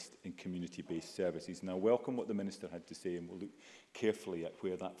invest in community-based services. And I welcome what the Minister had to say, and we'll look carefully at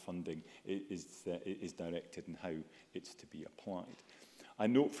where that funding is directed and how it's to be applied. I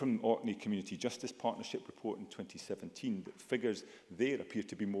note from Orkney Community Justice Partnership report in 2017 that figures there appear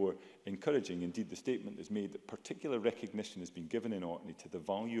to be more encouraging. Indeed, the statement is made that particular recognition has been given in Orkney to the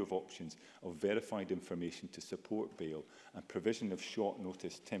value of options of verified information to support bail and provision of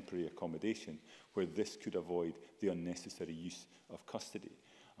short-notice temporary accommodation where this could avoid the unnecessary use of custody.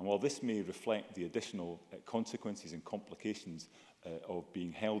 And while this may reflect the additional consequences and complications of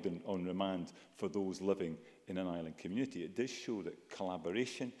being held on remand for those living in an island community, it does show that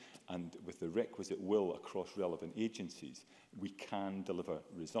collaboration and with the requisite will across relevant agencies, we can deliver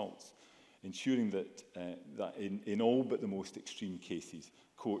results, ensuring that, in all but the most extreme cases,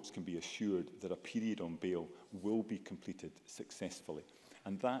 courts can be assured that a period on bail will be completed successfully.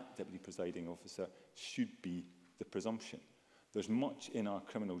 And that, Deputy Presiding Officer, should be the presumption. There's much in our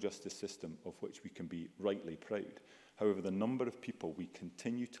criminal justice system of which we can be rightly proud. However, the number of people we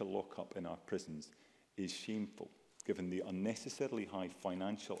continue to lock up in our prisons is shameful. Given the unnecessarily high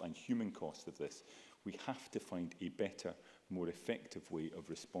financial and human cost of this, we have to find a better, more effective way of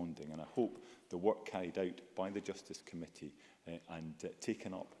responding. And I hope the work carried out by the Justice Committee and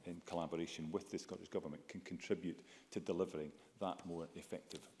taken up in collaboration with the Scottish Government can contribute to delivering that more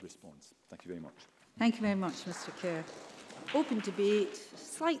effective response. Thank you very much. Thank you very much, Mr Kerr. Open debate,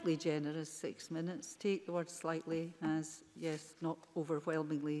 slightly generous, 6 minutes. Take the word slightly as, yes, not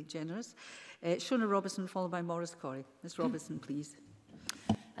overwhelmingly generous. Shona Robertson, followed by Maurice Corrie. Ms Robertson, please.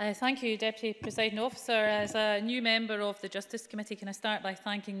 Thank you, Deputy Presiding Officer. As a new member of the Justice Committee, can I start by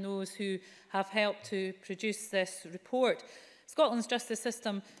thanking those who have helped to produce this report. Scotland's justice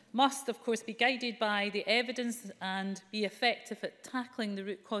system must, of course, be guided by the evidence and be effective at tackling the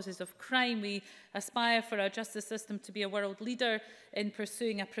root causes of crime. We aspire for our justice system to be a world leader in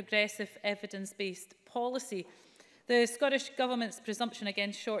pursuing a progressive, evidence-based policy. The Scottish Government's presumption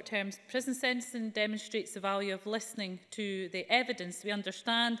against short-term prison sentencing demonstrates the value of listening to the evidence. We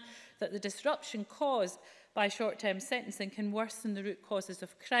understand that the disruption caused by short-term sentencing can worsen the root causes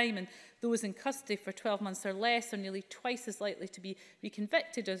of crime, and those in custody for 12 months or less are nearly twice as likely to be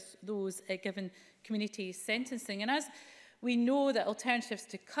reconvicted as those given community sentencing. And as we know that alternatives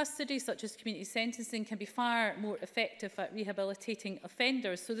to custody, such as community sentencing, can be far more effective at rehabilitating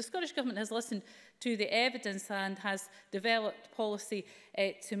offenders. So the Scottish Government has listened to the evidence and has developed policy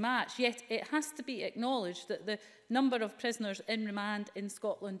to match. Yet it has to be acknowledged that the number of prisoners in remand in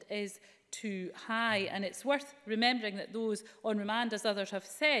Scotland is too high. And it's worth remembering that those on remand, as others have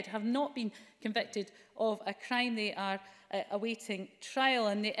said, have not been convicted of a crime. They are awaiting trial,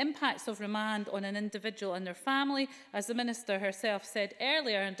 and the impacts of remand on an individual and their family, as the Minister herself said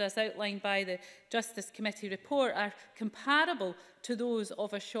earlier and as outlined by the Justice Committee report, are comparable to those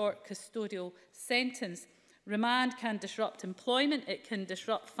of a short custodial sentence. Remand can disrupt employment, it can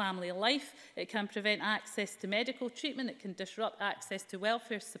disrupt family life, it can prevent access to medical treatment, it can disrupt access to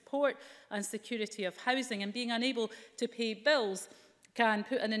welfare support and security of housing, and being unable to pay bills can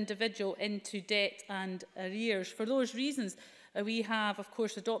put an individual into debt and arrears. For those reasons, we have, of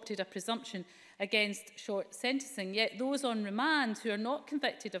course, adopted a presumption against short sentencing. Yet those on remand who are not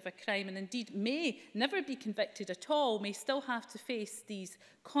convicted of a crime, and indeed may never be convicted at all, may still have to face these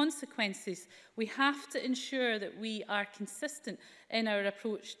consequences. We have to ensure that we are consistent in our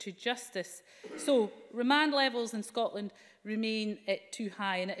approach to justice. So, remand levels in Scotland remain too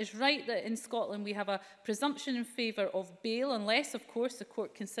high, and it is right that in Scotland we have a presumption in favour of bail, unless, of course, the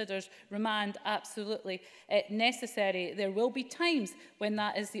court considers remand absolutely necessary. There will be times when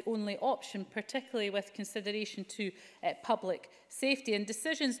that is the only option, particularly with consideration to public safety, and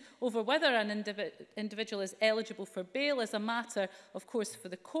decisions over whether an individual is eligible for bail is a matter, of course, for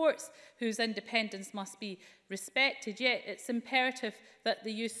the courts, whose independence must be respected. Yet it's imperative that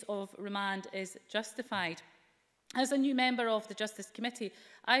the use of remand is justified. As a new member of the Justice Committee,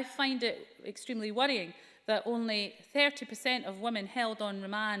 I find it extremely worrying that only 30% of women held on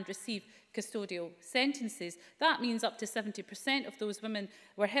remand receive custodial sentences. That means up to 70% of those women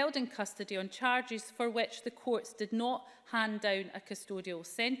were held in custody on charges for which the courts did not hand down a custodial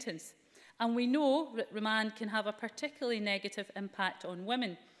sentence. And we know that remand can have a particularly negative impact on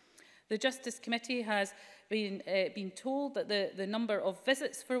women. The Justice Committee has been told that the number of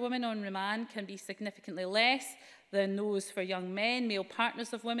visits for women on remand can be significantly less than those for young men. Male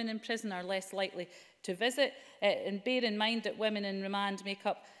partners of women in prison are less likely to visit. And bear in mind that women in remand make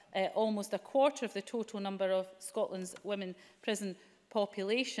up almost a quarter of the total number of Scotland's women prison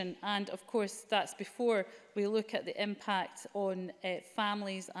population. And of course, that's before we look at the impact on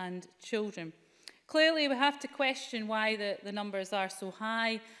families and children. Clearly, we have to question why the numbers are so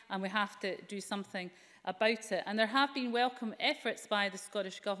high, and we have to do something about it. And there have been welcome efforts by the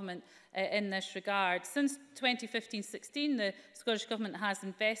Scottish Government in this regard. Since 2015-16, the Scottish Government has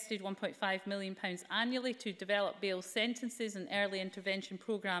invested £1.5 million annually to develop bail sentences and early intervention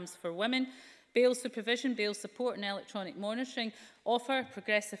programmes for women. Bail supervision, bail support and electronic monitoring offer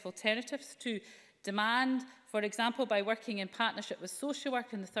progressive alternatives to demand. For example, by working in partnership with social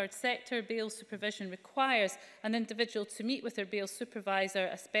work in the third sector, bail supervision requires an individual to meet with their bail supervisor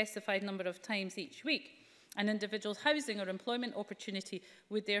a specified number of times each week. An individual's housing or employment opportunity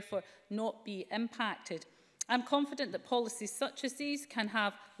would therefore not be impacted. I'm confident that policies such as these can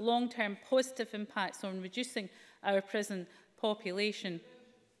have long-term positive impacts on reducing our prison population.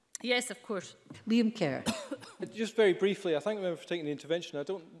 Yes, of course. Liam Kerr. Just very briefly, I thank the member for taking the intervention. I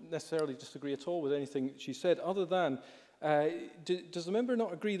don't necessarily disagree at all with anything she said, other than, does the member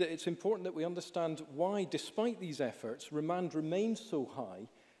not agree that it's important that we understand why, despite these efforts, remand remains so high?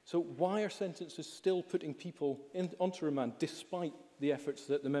 So why are sentences still putting people onto remand, despite the efforts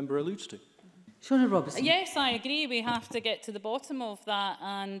that the member alludes to? Shona Robertson. Yes, I agree. We have to get to the bottom of that,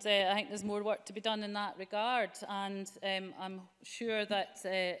 and I think there's more work to be done in that regard. And I'm sure that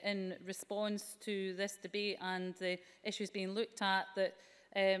in response to this debate and the issues being looked at, that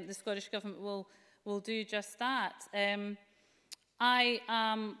the Scottish Government will do just that. I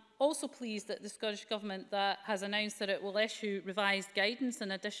am also pleased that the Scottish Government has announced that it will issue revised guidance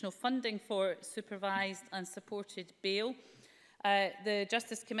and additional funding for supervised and supported bail. The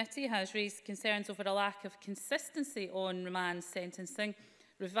Justice Committee has raised concerns over a lack of consistency on remand sentencing.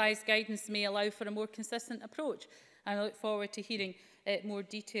 Revised guidance may allow for a more consistent approach, and I look forward to hearing more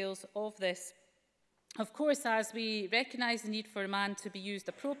details of this. Of course, as we recognise the need for remand to be used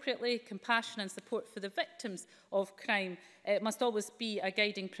appropriately, compassion and support for the victims of crime must always be a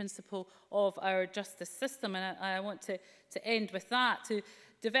guiding principle of our justice system. And I want to end with that,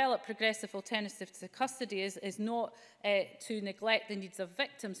 develop progressive alternatives to custody is not to neglect the needs of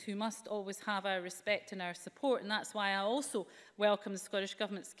victims, who must always have our respect and our support. And that's why I also welcome the Scottish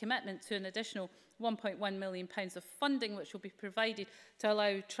Government's commitment to an additional £1.1 million of funding, which will be provided to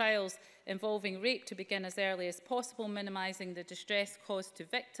allow trials involving rape to begin as early as possible, minimising the distress caused to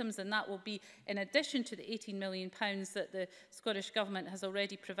victims. And that will be in addition to the £18 million that the Scottish Government has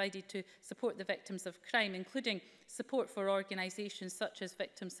already provided to support the victims of crime, including support for organisations such as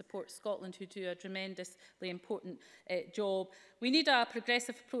Victim Support Scotland, who do a tremendously important job. We need a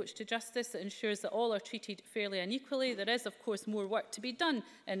progressive approach to justice that ensures that all are treated fairly and equally. There is, of course, more work to be done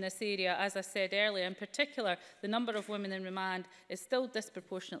in this area. As I said earlier, in particular, the number of women in remand is still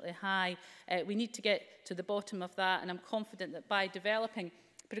disproportionately high. We need to get to the bottom of that, and I'm confident that by developing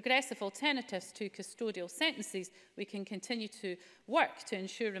progressive alternatives to custodial sentences, we can continue to work to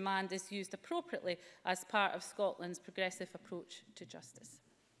ensure remand is used appropriately as part of Scotland's progressive approach to justice.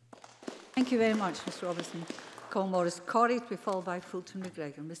 Thank you very much, Mr Robertson. Call Maurice Corrie to be followed by Fulton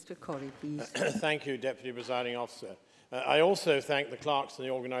McGregor. Mr Corrie, please. Thank you, Deputy Presiding Officer. I also thank the clerks and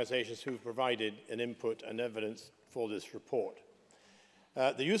the organisations who have provided an input and evidence for this report.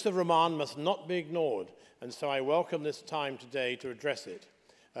 The use of remand must not be ignored, and so I welcome this time today to address it.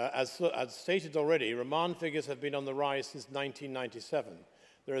 As stated already, remand figures have been on the rise since 1997.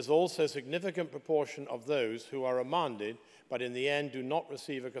 There is also a significant proportion of those who are remanded but in the end do not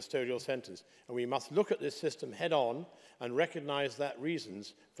receive a custodial sentence. And we must look at this system head-on and recognise that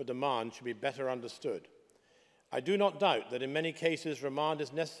reasons for demand should be better understood. I do not doubt that in many cases remand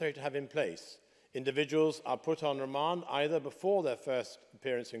is necessary to have in place. Individuals are put on remand either before their first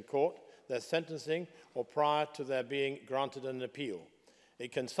appearance in court, their sentencing, or prior to their being granted an appeal.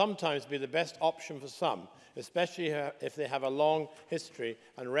 It can sometimes be the best option for some, especially if they have a long history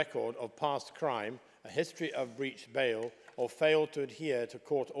and record of past crime, a history of breached bail, or failed to adhere to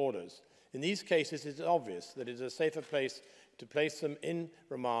court orders. In these cases, it is obvious that it is a safer place to place them in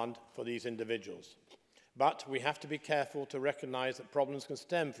remand for these individuals. But we have to be careful to recognise that problems can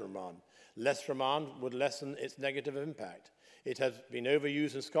stem from remand. Less remand would lessen its negative impact. It has been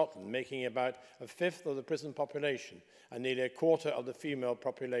overused in Scotland, making about a fifth of the prison population and nearly a quarter of the female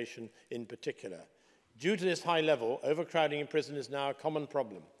population in particular. Due to this high level, overcrowding in prison is now a common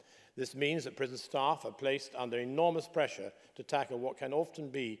problem. This means that prison staff are placed under enormous pressure to tackle what can often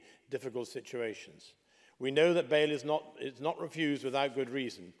be difficult situations. We know that bail is not refused without good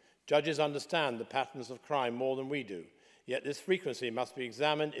reason. Judges understand the patterns of crime more than we do, yet this frequency must be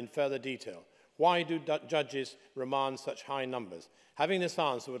examined in further detail. Why do judges remand such high numbers? Having this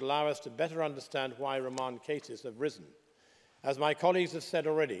answer would allow us to better understand why remand cases have risen. As my colleagues have said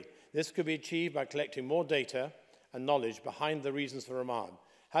already, this could be achieved by collecting more data and knowledge behind the reasons for remand.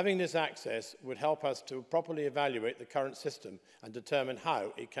 Having this access would help us to properly evaluate the current system and determine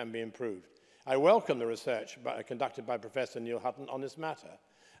how it can be improved. I welcome the research conducted by Professor Neil Hutton on this matter.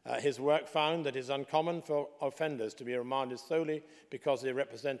 His work found that it is uncommon for offenders to be remanded solely because they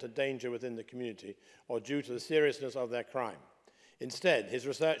represent a danger within the community or due to the seriousness of their crime. Instead, his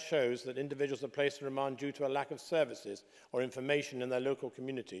research shows that individuals are placed in remand due to a lack of services or information in their local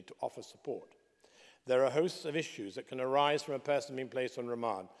community to offer support. There are hosts of issues that can arise from a person being placed on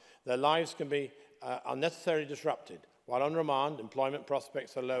remand. Their lives can be unnecessarily disrupted. While on remand, employment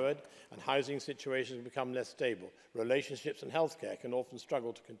prospects are lowered and housing situations become less stable. Relationships and healthcare can often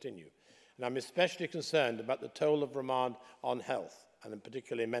struggle to continue. And I'm especially concerned about the toll of remand on health, and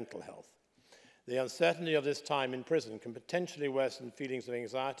particularly mental health. The uncertainty of this time in prison can potentially worsen feelings of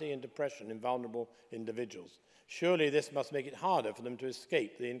anxiety and depression in vulnerable individuals. Surely this must make it harder for them to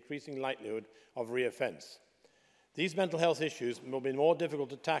escape the increasing likelihood of reoffence. These mental health issues will be more difficult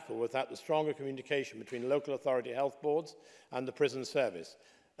to tackle without the stronger communication between local authority health boards and the prison service.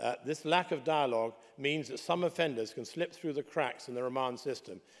 This lack of dialogue means that some offenders can slip through the cracks in the remand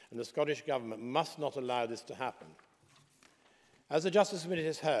system, and the Scottish Government must not allow this to happen. As the Justice Committee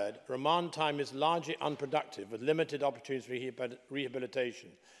has heard, remand time is largely unproductive with limited opportunities for rehabilitation.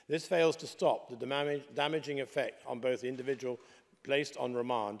 This fails to stop the damaging effect on both the individual placed on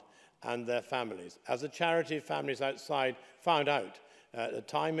remand and their families. As the charity Families Outside found out, the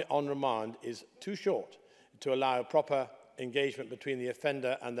time on remand is too short to allow proper engagement between the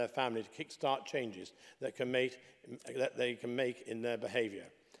offender and their family to kickstart changes that they can make in their behaviour.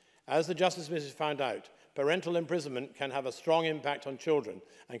 As the Justice Minister found out, parental imprisonment can have a strong impact on children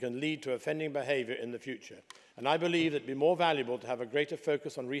and can lead to offending behaviour in the future. And I believe it would be more valuable to have a greater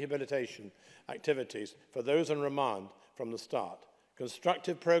focus on rehabilitation activities for those on remand from the start.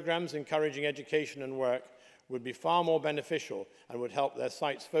 Constructive programmes encouraging education and work would be far more beneficial and would help their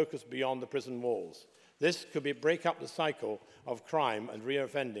sights focus beyond the prison walls. This could break up the cycle of crime and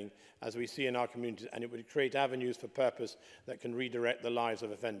reoffending as we see in our communities, and it would create avenues for purpose that can redirect the lives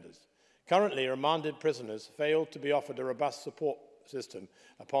of offenders. Currently, remanded prisoners fail to be offered a robust support system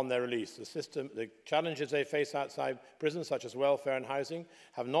upon their release. The challenges they face outside prison, such as welfare and housing,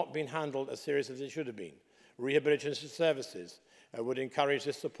 have not been handled as seriously as they should have been. Rehabilitation services would encourage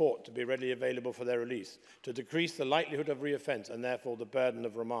this support to be readily available for their release, to decrease the likelihood of reoffence and therefore the burden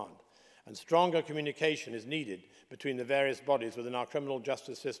of remand. And stronger communication is needed between the various bodies within our criminal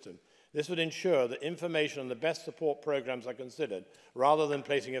justice system. This would ensure that information on the best support programs are considered rather than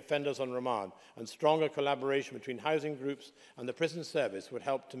placing offenders on remand, and stronger collaboration between housing groups and the prison service would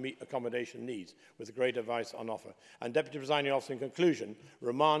help to meet accommodation needs with great advice on offer. And Deputy Presiding Officer, in conclusion,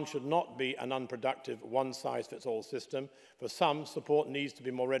 remand should not be an unproductive one-size-fits-all system. For some, support needs to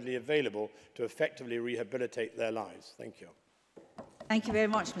be more readily available to effectively rehabilitate their lives. Thank you. Thank you very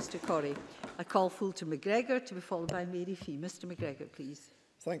much, Mr Corrie. I call Fulton McGregor to be followed by Mary Fee. Mr McGregor, please.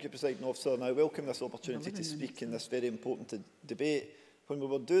 Thank you, Presiding Officer, and I welcome this opportunity to speak in this very important debate. When we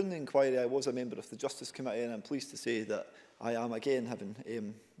were doing the inquiry, I was a member of the Justice Committee, and I'm pleased to say that I am again, having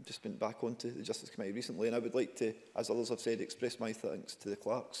just been back onto the Justice Committee recently, and I would like to, as others have said, express my thanks to the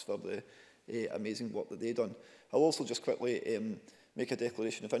clerks for the amazing work that they've done. I'll also just quickly make a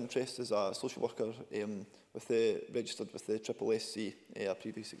declaration of interest as a social worker registered with the SSSC, a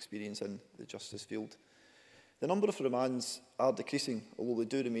previous experience in the justice field. The number of remands are decreasing, although they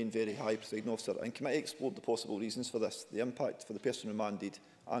do remain very high, Presiding Officer, and committee explored the possible reasons for this, the impact for the person remanded,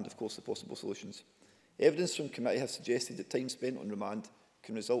 and of course the possible solutions. Evidence from committee has suggested that time spent on remand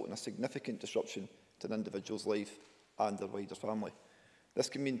can result in a significant disruption to an individual's life and their wider family. This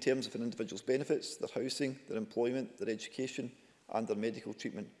can mean in terms of an individual's benefits, their housing, their employment, their education and their medical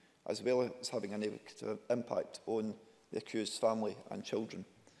treatment, as well as having a negative impact on the accused's family and children.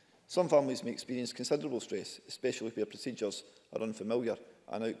 Some families may experience considerable stress, especially where procedures are unfamiliar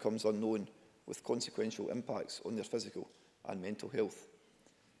and outcomes unknown, with consequential impacts on their physical and mental health.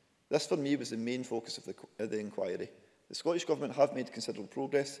 This, for me, was the main focus of the inquiry. The Scottish Government have made considerable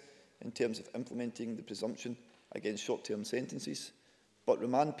progress in terms of implementing the presumption against short-term sentences, but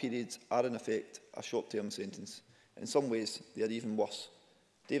remand periods are in effect a short-term sentence. In some ways, they are even worse.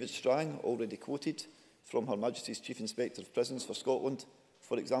 David Strang, already quoted from Her Majesty's Chief Inspector of Prisons for Scotland,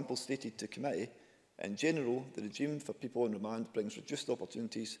 for example, stated to committee, in general, the regime for people on remand brings reduced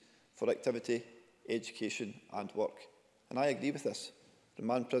opportunities for activity, education and work. And I agree with this.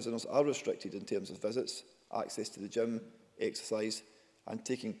 Remand prisoners are restricted in terms of visits, access to the gym, exercise and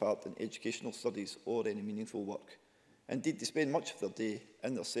taking part in educational studies or any meaningful work. Indeed, they spend much of their day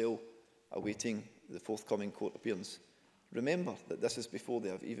in their cell awaiting the forthcoming court appearance. Remember that this is before they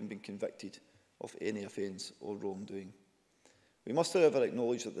have even been convicted of any offence or wrongdoing. We must, however,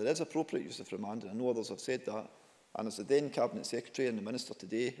 acknowledge that there is appropriate use of remand, and I know others have said that, and as the then Cabinet Secretary and the Minister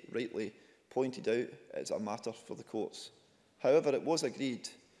today rightly pointed out, it is a matter for the courts. However, it was agreed,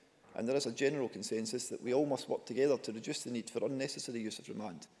 and there is a general consensus, that we all must work together to reduce the need for unnecessary use of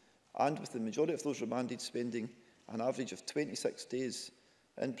remand, and with the majority of those remanded spending an average of 26 days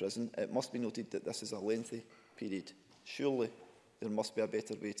in prison, it must be noted that this is a lengthy period. Surely there must be a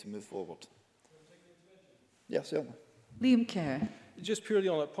better way to move forward. Yes, certainly. Liam Kerr. Just purely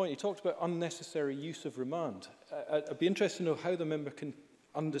on that point, you talked about unnecessary use of remand. I'd be interested to know how the member can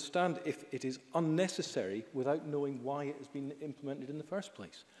understand if it is unnecessary without knowing why it has been implemented in the first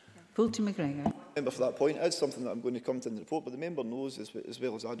place. Fulton McGregor. Member, for that point, it is something that I'm going to come to in the report, but the member knows as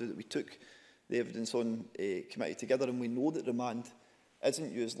well as I do that we took the evidence on committee together, and we know that remand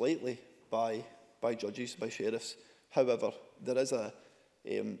isn't used lightly by judges, by sheriffs. However, there is an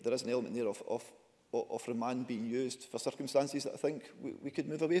element there of remand being used for circumstances that I think we could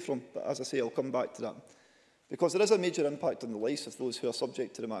move away from. But as I say, I'll come back to that. Because there is a major impact on the lives of those who are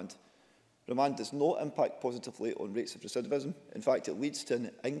subject to remand. Remand does not impact positively on rates of recidivism. In fact, it leads to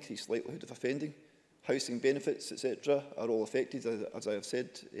an increased likelihood of offending. Housing benefits, etc. are all affected, as I have said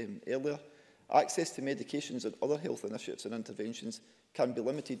earlier. Access to medications and other health initiatives and interventions can be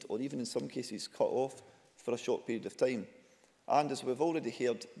limited or even in some cases cut off for a short period of time. And as we've already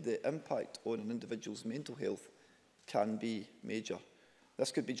heard, the impact on an individual's mental health can be major.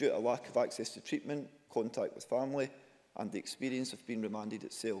 This could be due to a lack of access to treatment, contact with family, and the experience of being remanded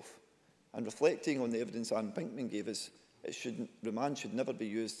itself. And reflecting on the evidence Anne Pinkman gave us, remand should never be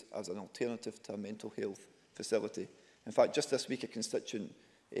used as an alternative to a mental health facility. In fact, just this week, a constituent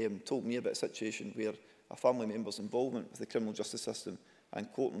told me about a situation where a family member's involvement with the criminal justice system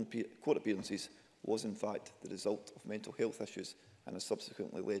and court appearances was in fact the result of mental health issues and has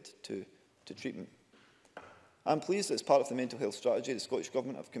subsequently led to treatment. I'm pleased that as part of the mental health strategy, the Scottish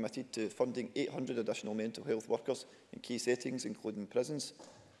Government have committed to funding 800 additional mental health workers in key settings, including prisons.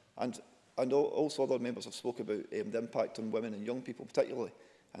 And also other members have spoken about the impact on women and young people particularly,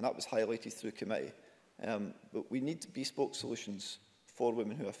 and that was highlighted through committee. But we need bespoke solutions for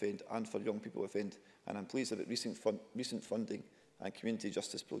women who offend and for young people who offend, and I'm pleased about recent funding and community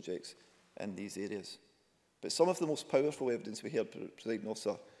justice projects in these areas. But some of the most powerful evidence we heard, Presiding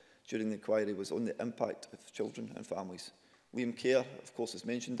Officer, during the inquiry was on the impact of children and families. Liam Kerr, of course, has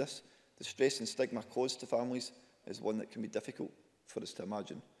mentioned this. The stress and stigma caused to families is one that can be difficult for us to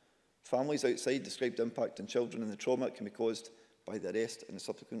imagine. Families outside described impact on children and the trauma it can be caused by the arrest and the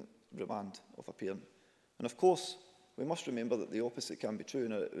subsequent remand of a parent. And of course, we must remember that the opposite can be true.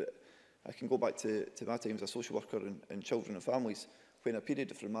 And I can go back to my time as a social worker in children and families, when a period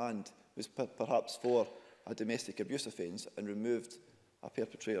of remand was perhaps for a domestic abuse offence and removed a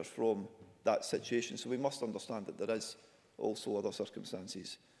perpetrator from that situation. So we must understand that there is also other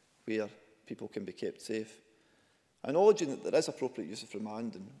circumstances where people can be kept safe. Acknowledging that there is appropriate use of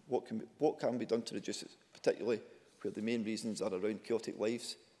remand and what can be done to reduce it, particularly where the main reasons are around chaotic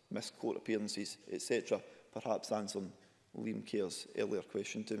lives, missed court appearances, etc., perhaps answering Liam Kerr's earlier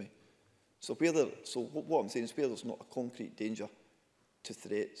question to me. So what I'm saying is where there's not a concrete danger to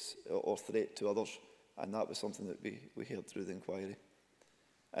threats or threat to others, and that was something that we heard through the inquiry.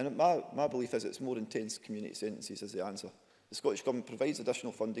 And my belief is it's more intense community sentences is the answer. The Scottish Government provides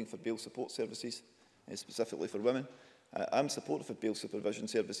additional funding for bail support services, specifically for women. I'm supportive of bail supervision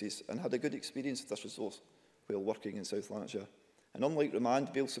services and had a good experience with this resource while working in South Lanarkshire. And unlike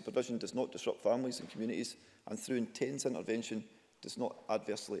remand, bail supervision does not disrupt families and communities, and through intense intervention does not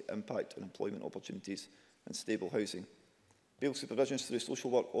adversely impact on employment opportunities and stable housing. Bail supervision through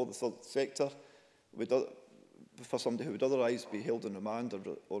social work or the third sector for somebody who would otherwise be held on remand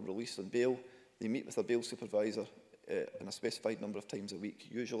or released on bail. They meet with a bail supervisor in a specified number of times a week.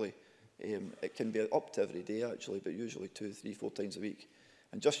 Usually, it can be up to every day actually, but usually 2, 3, 4 times a week.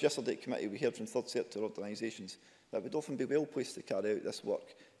 And just yesterday at committee, we heard from third sector organisations that would often be well placed to carry out this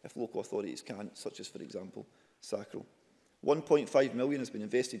work if local authorities can't, such as, for example, Sacral. 1.5 million has been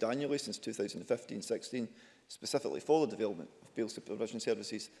invested annually since 2015-16, specifically for the development of bail supervision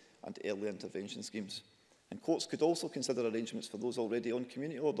services and early intervention schemes. And courts could also consider arrangements for those already on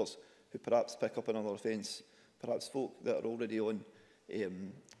community orders who perhaps pick up another offence, perhaps folk that are already on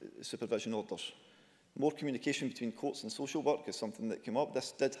supervision orders. More communication between courts and social work is something that came up.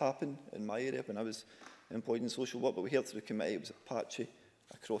 This did happen in my area when I was employed in social work, but we heard through the committee it was patchy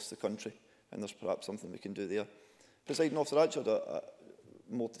across the country, and there's perhaps something we can do there. Presiding Officer, I actually had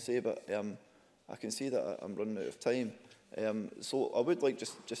more to say, but I can see that I'm running out of time. So I would like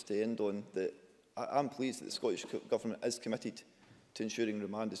just to end on that I'm pleased that the Scottish Government is committed to ensuring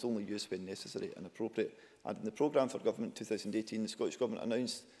remand is only used when necessary and appropriate. And in the programme for Government 2018, the Scottish Government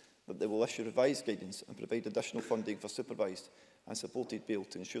announced that they will issue revised guidance and provide additional funding for supervised and supported bail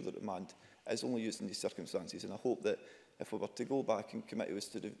to ensure that remand is only used in these circumstances. And I hope that if we were to go back and committee was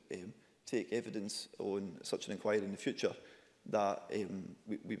to take evidence on such an inquiry in the future, that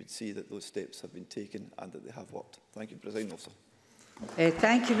we would see that those steps have been taken and that they have worked. Thank you, Presiding Officer.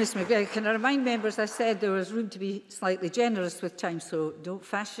 Thank you, Mr McGregor. Can I remind members, I said there was room to be slightly generous with time, so don't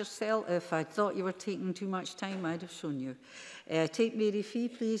fash yourself. If I thought you were taking too much time, I'd have shown you. Take Mary Fee,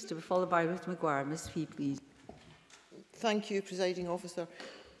 please, to be followed by Ruth Maguire. Ms Fee, please. Thank you, Presiding Officer.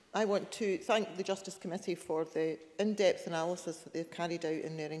 I want to thank the Justice Committee for the in-depth analysis that they've carried out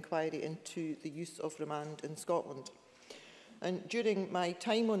in their inquiry into the use of remand in Scotland. And during my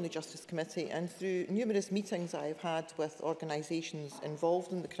time on the Justice Committee and through numerous meetings I have had with organisations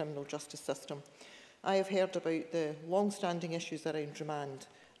involved in the criminal justice system, I have heard about the long-standing issues around remand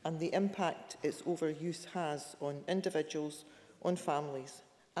and the impact its overuse has on individuals, on families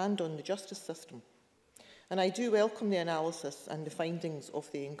and on the justice system. And I do welcome the analysis and the findings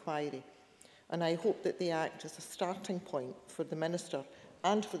of the inquiry, and I hope that they act as a starting point for the Minister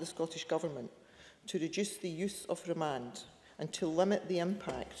and for the Scottish Government to reduce the use of remand and to limit the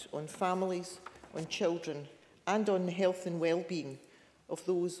impact on families, on children and on the health and well-being of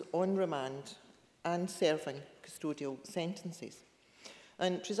those on remand and serving custodial sentences.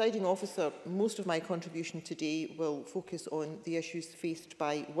 And, Presiding Officer, most of my contribution today will focus on the issues faced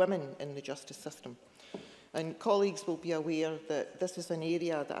by women in the justice system. And colleagues will be aware that this is an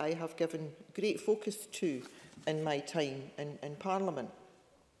area that I have given great focus to in my time in Parliament.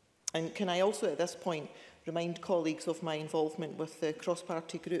 And can I also at this point remind colleagues of my involvement with the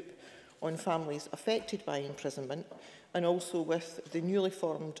cross-party group on families affected by imprisonment and also with the newly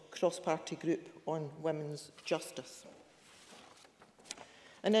formed cross-party group on women's justice.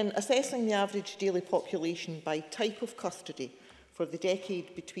 And in assessing the average daily population by type of custody for the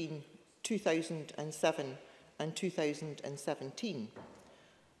decade between 2007 and 2017,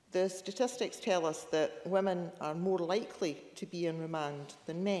 the statistics tell us that women are more likely to be in remand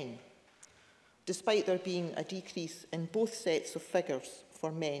than men, despite there being a decrease in both sets of figures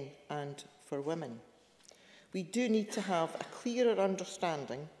for men and for women. We do need to have a clearer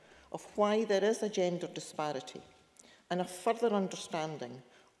understanding of why there is a gender disparity and a further understanding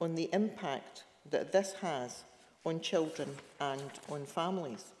on the impact that this has on children and on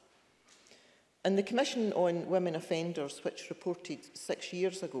families. And the Commission on Women Offenders, which reported 6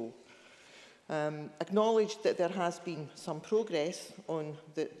 years ago, acknowledged that there has been some progress on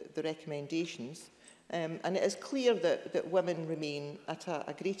the recommendations, and it is clear that women remain at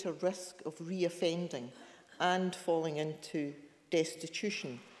a greater risk of reoffending and falling into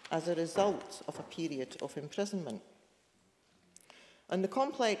destitution as a result of a period of imprisonment. And the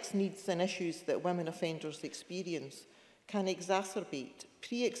complex needs and issues that women offenders experience can exacerbate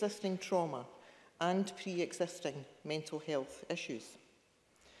pre-existing trauma and pre-existing mental health issues.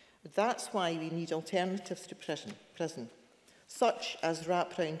 That's why we need alternatives to prison, such as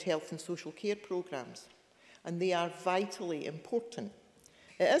wraparound health and social care programmes, and they are vitally important.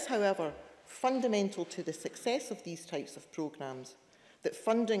 It is, however, fundamental to the success of these types of programmes that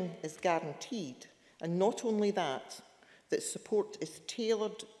funding is guaranteed, and not only that, that support is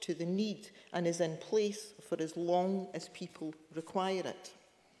tailored to the need and is in place for as long as people require it.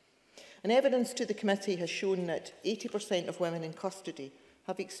 And evidence to the committee has shown that 80% of women in custody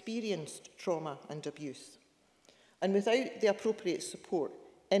have experienced trauma and abuse. And without the appropriate support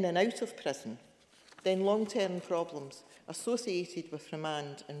in and out of prison, then long-term problems associated with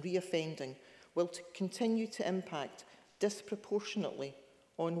remand and reoffending will continue to impact disproportionately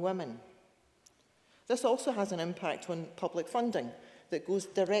on women. This also has an impact on public funding that goes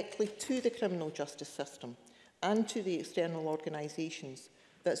directly to the criminal justice system and to the external organisations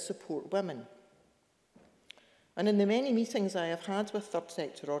that support women. And in the many meetings I have had with third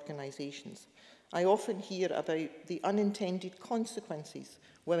sector organisations, I often hear about the unintended consequences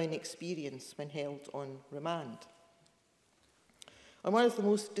women experience when held on remand. And one of the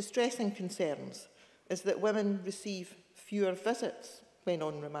most distressing concerns is that women receive fewer visits when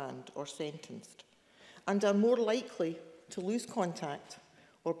on remand or sentenced, and are more likely to lose contact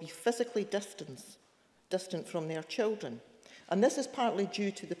or be physically distant from their children. And this is partly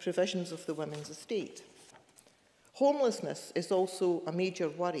due to the provisions of the Women's Estate. Homelessness is also a major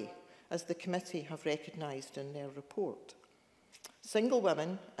worry, as the committee have recognised in their report. Single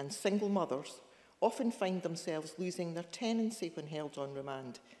women and single mothers often find themselves losing their tenancy when held on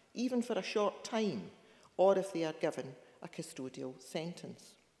remand, even for a short time, or if they are given a custodial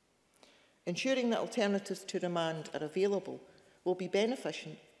sentence. Ensuring that alternatives to remand are available will be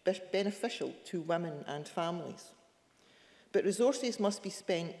beneficial to women and families. But resources must be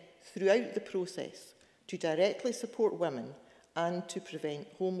spent throughout the process to directly support women and to prevent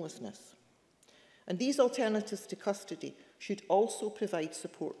homelessness. And these alternatives to custody should also provide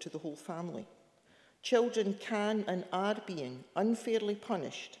support to the whole family. Children can and are being unfairly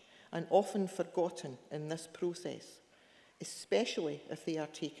punished and often forgotten in this process, especially if they are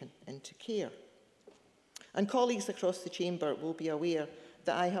taken into care. And colleagues across the chamber will be aware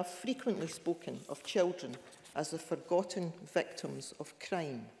that I have frequently spoken of children as the forgotten victims of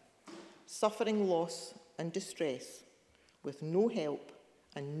crime, suffering loss and distress with no help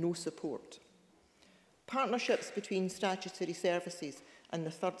and no support. Partnerships between statutory services and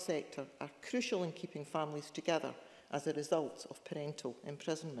the third sector are crucial in keeping families together as a result of parental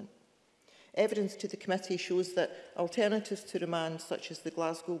imprisonment. Evidence to the committee shows that alternatives to remand, such as the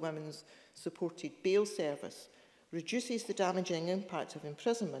Glasgow Women's Supported Bail Service, reduces the damaging impact of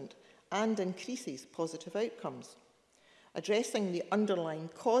imprisonment and increases positive outcomes. Addressing the underlying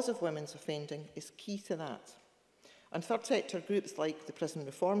cause of women's offending is key to that. And third sector groups like the Prison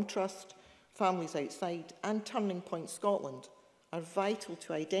Reform Trust, Families Outside and Turning Point Scotland are vital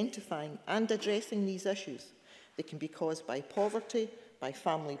to identifying and addressing these issues. They can be caused by poverty, by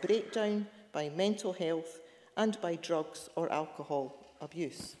family breakdown, by mental health and by drugs or alcohol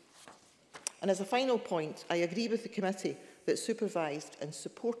abuse. And as a final point, I agree with the committee that supervised and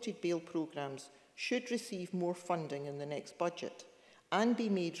supported bail programmes should receive more funding in the next budget and be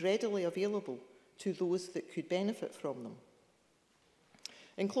made readily available to those that could benefit from them.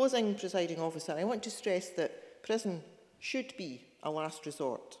 In closing, Presiding Officer, I want to stress that prison should be a last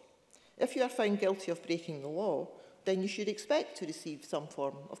resort. If you are found guilty of breaking the law, then you should expect to receive some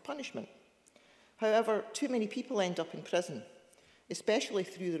form of punishment. However, too many people end up in prison, especially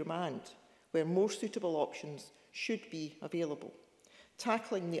through the remand, where more suitable options should be available.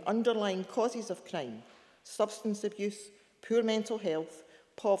 tackling the underlying causes of crime, substance abuse, poor mental health,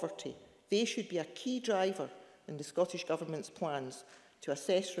 poverty. They should be a key driver in the Scottish Government's plans to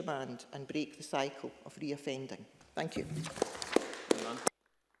assess remand and break the cycle of reoffending. Thank you.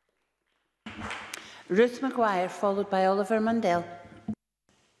 Ruth Maguire, followed by Oliver Mundell.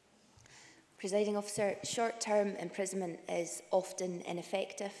 Presiding Officer, short-term imprisonment is often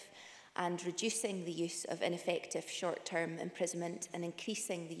ineffective, and reducing the use of ineffective short-term imprisonment and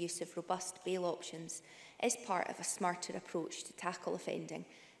increasing the use of robust bail options is part of a smarter approach to tackle offending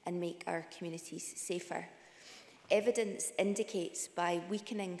and make our communities safer. Evidence indicates by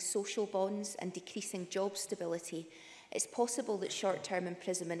weakening social bonds and decreasing job stability, it's possible that short-term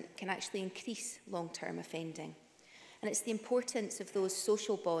imprisonment can actually increase long-term offending. And it's the importance of those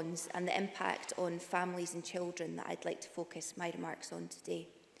social bonds and the impact on families and children that I'd like to focus my remarks on today.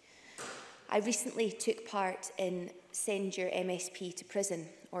 I recently took part in Send Your MSP to Prison,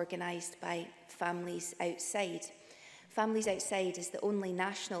 organised by Families Outside. Families Outside is the only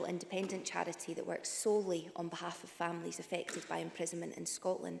national independent charity that works solely on behalf of families affected by imprisonment in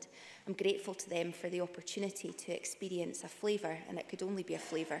Scotland. I'm grateful to them for the opportunity to experience a flavour, and it could only be a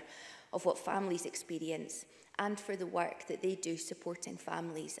flavour, of what families experience, and for the work that they do supporting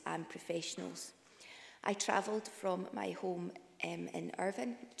families and professionals. I travelled from my home in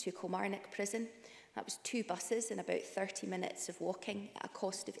Irvine to Kilmarnock Prison. That was 2 buses and about 30 minutes of walking at a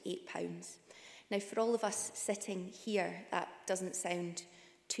cost of £8. Now, for all of us sitting here, that doesn't sound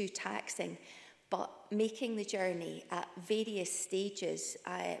too taxing, but making the journey at various stages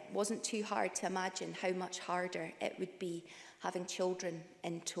wasn't too hard to imagine how much harder it would be having children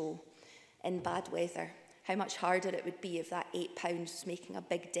in tow in bad weather, how much harder it would be if that £8 was making a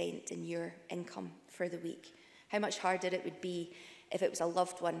big dent in your income for the week, how much harder it would be if it was a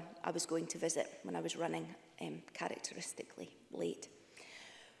loved one I was going to visit when I was running characteristically late.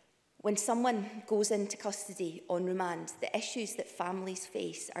 When someone goes into custody on remand, the issues that families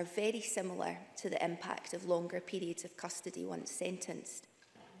face are very similar to the impact of longer periods of custody once sentenced.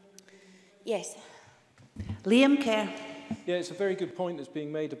 Yes. Liam Kerr. Yeah, it's a very good point that's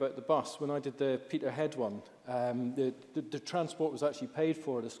being made about the bus. When I did the Peterhead one, the transport was actually paid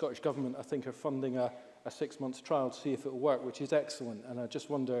for. The Scottish Government, I think, are funding a 6-month trial to see if it will work, which is excellent. And I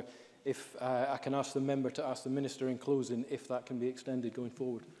just wonder if I can ask the member to ask the Minister in closing if that can be extended going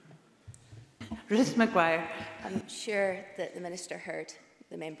forward. Ruth Maguire. I'm sure that the Minister heard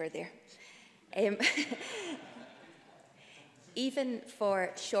the member there. Even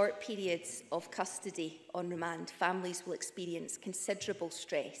for short periods of custody on remand, families will experience considerable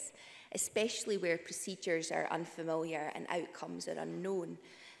stress, especially where procedures are unfamiliar and outcomes are unknown.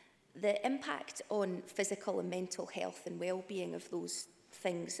 The impact on physical and mental health and well-being of those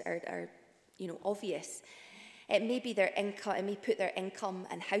things are obvious. It may be their income, it may put their income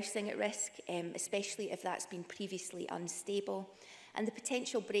and housing at risk, especially if that's been previously unstable. And the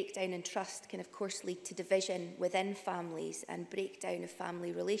potential breakdown in trust can, of course, lead to division within families and breakdown of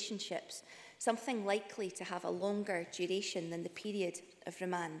family relationships, something likely to have a longer duration than the period of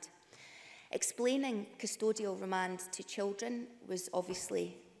remand. Explaining custodial remand to children was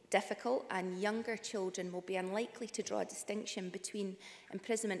obviously difficult, and younger children will be unlikely to draw a distinction between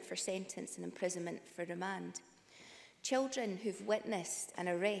imprisonment for sentence and imprisonment for remand. Children who've witnessed an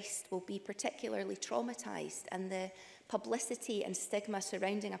arrest will be particularly traumatised, and the publicity and stigma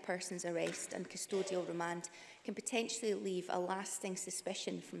surrounding a person's arrest and custodial remand can potentially leave a lasting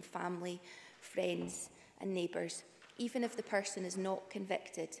suspicion from family, friends and neighbours, even if the person is not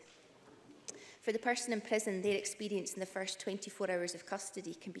convicted. For the person in prison, their experience in the first 24 hours of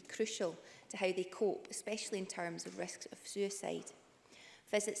custody can be crucial to how they cope, especially in terms of risks of suicide.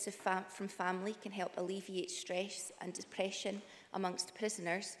 Visits from family can help alleviate stress and depression amongst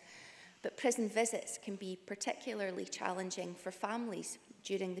prisoners, but prison visits can be particularly challenging for families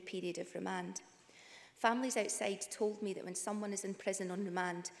during the period of remand. Families Outside told me that when someone is in prison on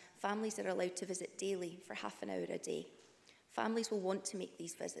remand, families are allowed to visit daily for half an hour a day. Families will want to make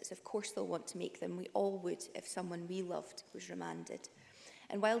these visits. Of course they'll want to make them. We all would if someone we loved was remanded.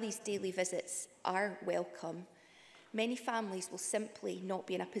 And while these daily visits are welcome, many families will simply not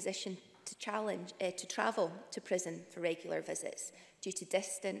be in a position to travel to prison for regular visits due to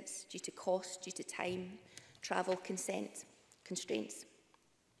distance, due to cost, due to time, travel constraints.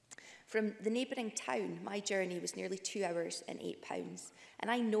 From the neighbouring town, my journey was nearly 2 hours and £8. And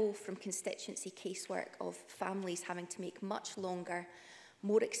I know from constituency casework of families having to make much longer,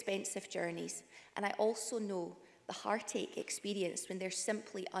 more expensive journeys. And I also know the heartache experienced when they're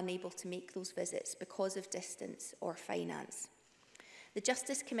simply unable to make those visits because of distance or finance. The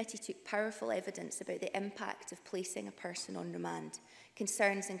Justice Committee took powerful evidence about the impact of placing a person on remand.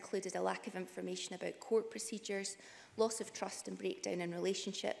 Concerns included a lack of information about court procedures, loss of trust and breakdown in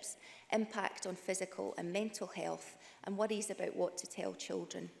relationships, impact on physical and mental health, and worries about what to tell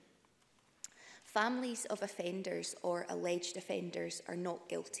children. Families of offenders or alleged offenders are not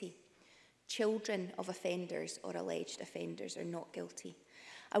guilty. Children of offenders or alleged offenders are not guilty.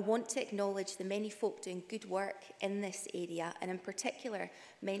 I want to acknowledge the many folk doing good work in this area, and in particular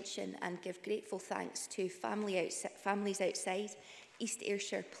mention and give grateful thanks to Families Outside, East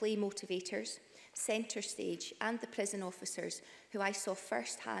Ayrshire Play Motivators, Centre Stage and the prison officers who I saw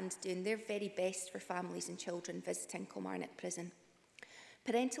firsthand doing their very best for families and children visiting Kilmarnock Prison.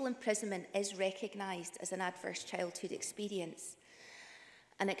 Parental imprisonment is recognised as an adverse childhood experience,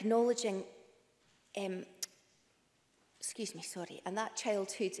 and acknowledging and that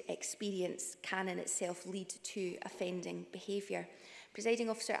childhood experience can in itself lead to offending behaviour. Presiding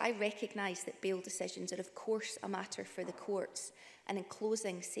Officer, I recognise that bail decisions are of course a matter for the courts, and in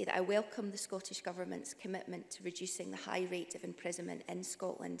closing say that I welcome the Scottish Government's commitment to reducing the high rate of imprisonment in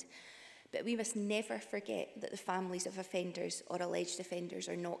Scotland. But we must never forget that the families of offenders or alleged offenders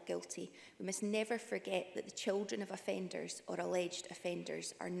are not guilty. We must never forget that the children of offenders or alleged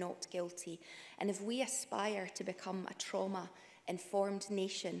offenders are not guilty. And if we aspire to become a trauma-informed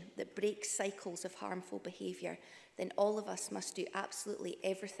nation that breaks cycles of harmful behaviour, then all of us must do absolutely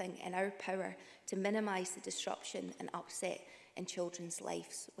everything in our power to minimise the disruption and upset in children's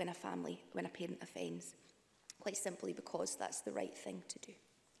lives when a parent offends, quite simply because that's the right thing to do.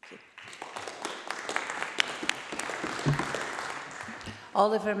 Thank you.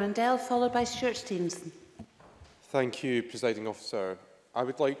 Oliver Mundell, followed by Stuart Stevenson. Thank you, Presiding Officer. I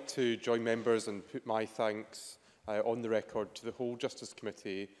would like to join members and put my thanks on the record to the whole Justice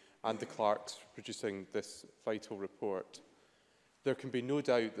Committee and the clerks for producing this vital report. There can be no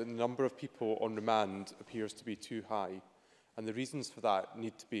doubt that the number of people on remand appears to be too high, and the reasons for that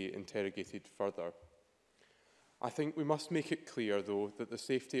need to be interrogated further. I think we must make it clear, though, that the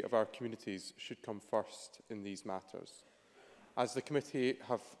safety of our communities should come first in these matters. As the committee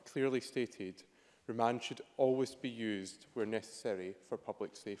have clearly stated, remand should always be used where necessary for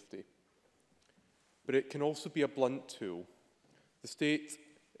public safety. But it can also be a blunt tool. The state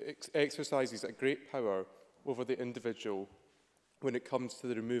exercises a great power over the individual when it comes to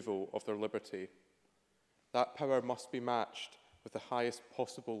the removal of their liberty. That power must be matched with the highest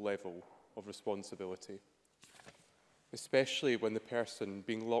possible level of responsibility, especially when the person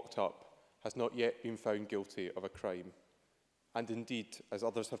being locked up has not yet been found guilty of a crime, and indeed, as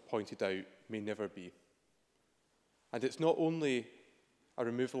others have pointed out, may never be. And it's not only a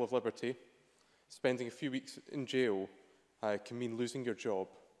removal of liberty. Spending a few weeks in jail can mean losing your job,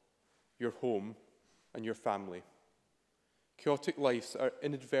 your home, and your family. Chaotic lives are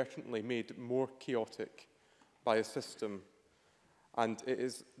inadvertently made more chaotic by a system, and it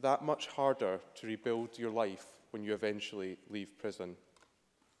is that much harder to rebuild your life when you eventually leave prison.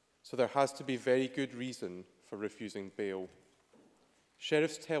 So there has to be very good reason for refusing bail.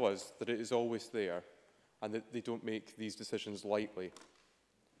 Sheriffs tell us that it is always there and that they don't make these decisions lightly.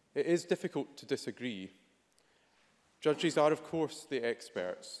 It is difficult to disagree. Judges are, of course, the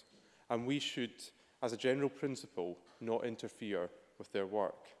experts, and we should, as a general principle, not interfere with their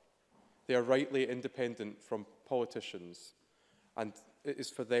work. They are rightly independent from politicians, and it is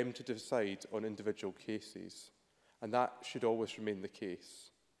for them to decide on individual cases, and that should always remain the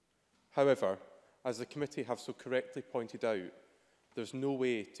case. However, as the committee have so correctly pointed out, there's no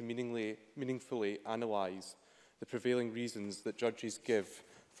way to meaningfully analyse the prevailing reasons that judges give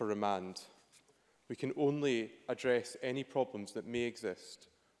for remand. We can only address any problems that may exist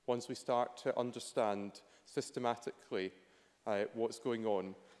once we start to understand systematically what's going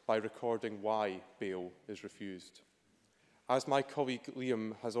on by recording why bail is refused. As my colleague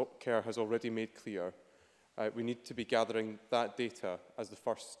Liam Kerr has already made clear, we need to be gathering that data as the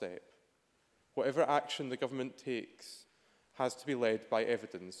first step. Whatever action the government takes has to be led by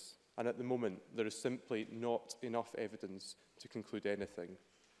evidence, and at the moment there is simply not enough evidence to conclude anything.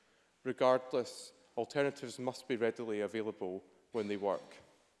 Regardless, alternatives must be readily available when they work.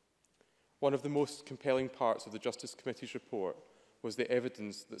 One of the most compelling parts of the Justice Committee's report was the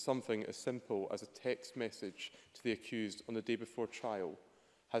evidence that something as simple as a text message to the accused on the day before trial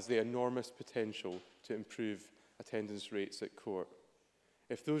has the enormous potential to improve attendance rates at court.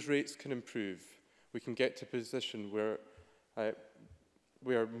 If those rates can improve, we can get to a position where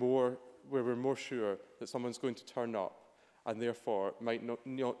we're more sure that someone's going to turn up and therefore might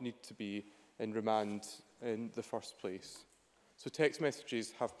not need to be in remand in the first place. So text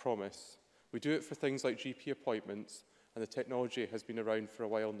messages have promise. We do it for things like GP appointments, and the technology has been around for a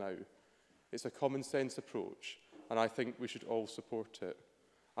while now. It's a common sense approach, and I think we should all support it.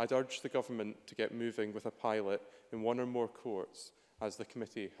 I'd urge the Government to get moving with a pilot in one or more courts, as the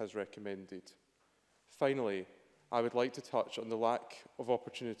committee has recommended. Finally, I would like to touch on the lack of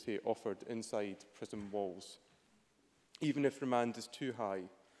opportunity offered inside prison walls. Even if remand is too high,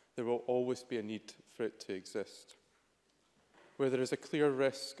 there will always be a need for it to exist. Where there is a clear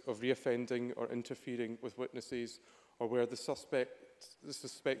risk of reoffending or interfering with witnesses, or where the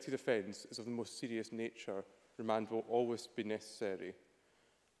suspected offence is of the most serious nature, remand will always be necessary.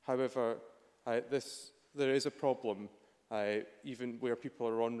 However, there is a problem, even where people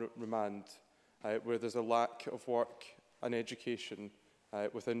are on remand, where there's a lack of work and education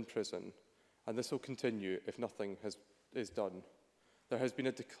within prison, and this will continue if nothing is done. There has been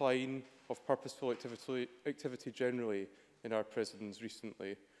a decline of purposeful activity generally in our prisons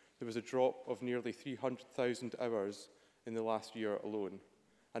recently. There was a drop of nearly 300,000 hours in the last year alone,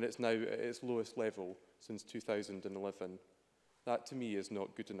 and it's now at its lowest level since 2011. That, to me, is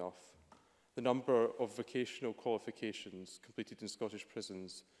not good enough. The number of vocational qualifications completed in Scottish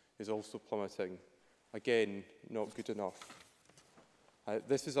prisons is also plummeting. Again, not good enough.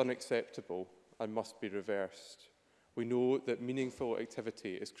 This is unacceptable and must be reversed. We know that meaningful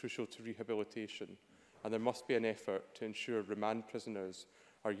activity is crucial to rehabilitation, and there must be an effort to ensure remand prisoners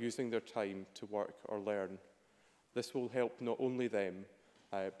are using their time to work or learn. This will help not only them,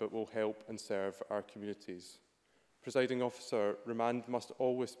 but will help and serve our communities. Presiding Officer, remand must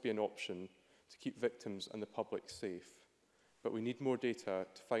always be an option to keep victims and the public safe, but we need more data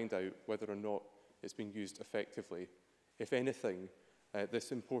to find out whether or not it's being used effectively. If anything,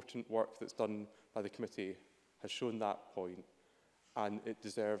 this important work that's done by the committee has shown that point, and it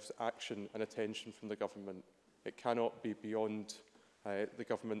deserves action and attention from the government. It cannot be beyond the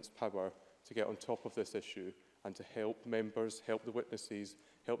government's power to get on top of this issue and to help members, help the witnesses,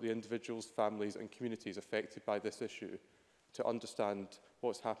 help the individuals, families and communities affected by this issue to understand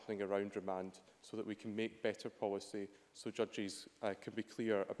what's happening around remand so that we can make better policy, so judges can be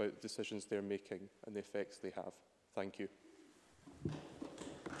clear about the decisions they're making and the effects they have. Thank you.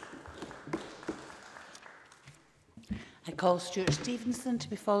 I call Stuart Stevenson to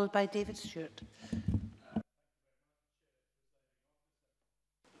be followed by David Stewart.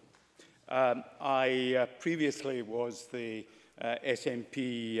 I previously was the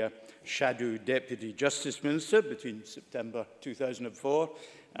SNP Shadow Deputy Justice Minister between September 2004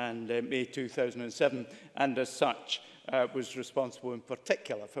 and May 2007, and as such was responsible in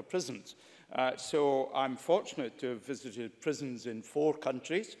particular for prisons. So I'm fortunate to have visited prisons in 4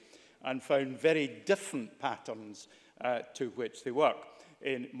 countries and found very different patterns to which they work.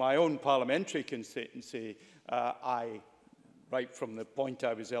 In my own parliamentary constituency, right from the point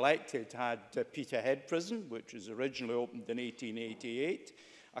I was elected, had Peterhead Prison, which was originally opened in 1888,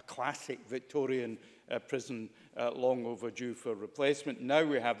 a classic Victorian prison long overdue for replacement. Now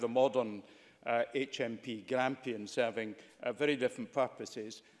we have the modern HMP Grampian serving very different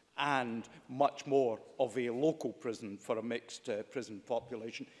purposes and much more of a local prison for a mixed prison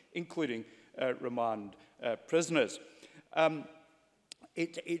population, including remand prisoners.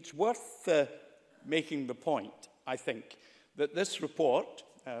 It's worth making the point, I think, that this report,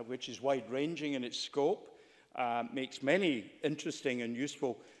 which is wide-ranging in its scope, makes many interesting and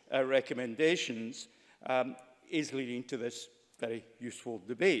useful recommendations, is leading to this very useful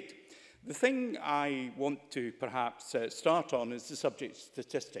debate. The thing I want to perhaps start on is the subject of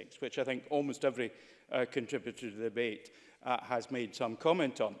statistics, which I think almost every contributor to the debate has made some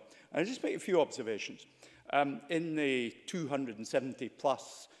comment on. I'll just make a few observations. In the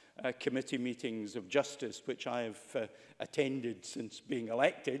 270-plus committee meetings of justice, which I have attended since being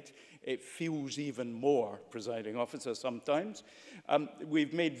elected, it feels even more, presiding officer, sometimes.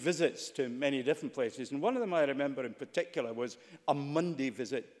 We've made visits to many different places, and one of them I remember in particular was a Monday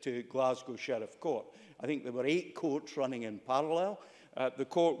visit to Glasgow Sheriff Court. I think there were 8 courts running in parallel. The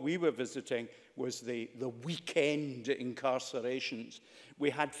court we were visiting was the weekend incarcerations. We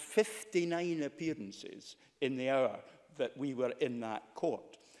had 59 appearances in the hour that we were in that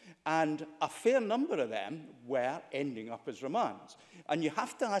court. And a fair number of them were ending up as remands. And you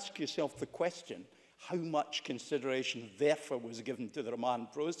have to ask yourself the question, how much consideration therefore was given to the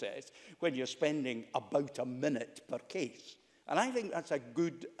remand process when you're spending about a minute per case? And I think that's a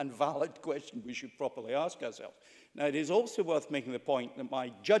good and valid question we should properly ask ourselves. Now, it is also worth making the point that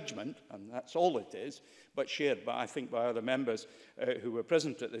my judgment, and that's all it is, but shared by, I think, by other members who were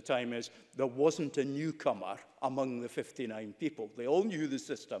present at the time, is there wasn't a newcomer among the 59 people. They all knew the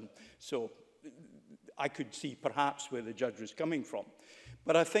system, so I could see perhaps where the judge was coming from.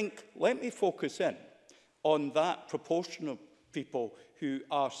 But I think, let me focus in on that proportion of people who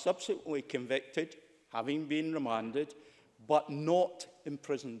are subsequently convicted, having been remanded, but not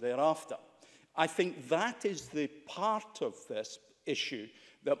imprisoned thereafter. I think that is the part of this issue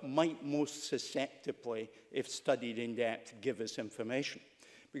that might most susceptibly, if studied in depth, give us information.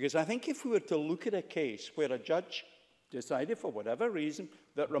 Because I think if we were to look at a case where a judge decided for whatever reason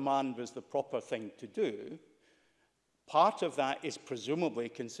that remand was the proper thing to do, part of that is presumably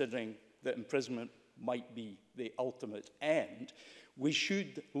considering that imprisonment might be the ultimate end. We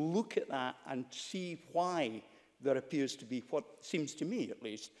should look at that and see why there appears to be what seems to me, at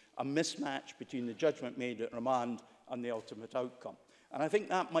least, a mismatch between the judgment made at remand and the ultimate outcome. And I think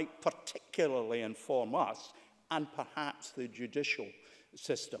that might particularly inform us and perhaps the judicial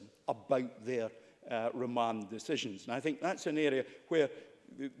system about their remand decisions. And I think that's an area where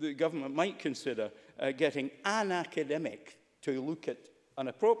the government might consider getting an academic to look at an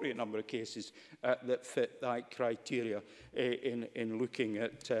appropriate number of cases that fit that criteria in looking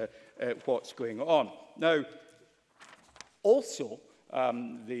at what's going on. Now, also,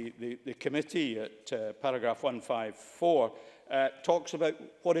 the committee at paragraph 154 talks about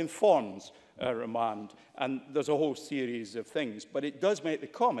what informs remand, and there's a whole series of things, but it does make the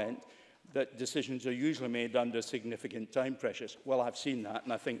comment that decisions are usually made under significant time pressures. Well, I've seen that,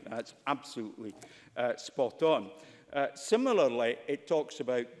 and I think that's absolutely spot on. Similarly, it talks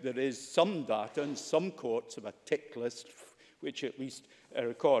about there is some data in some courts of a tick list which at least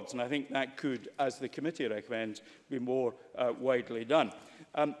records, and I think that could, as the committee recommends, be more widely done.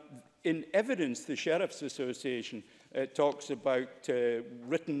 In evidence, the Sheriff's Association talks about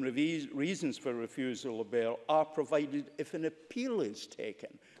written reasons for refusal of bail are provided if an appeal is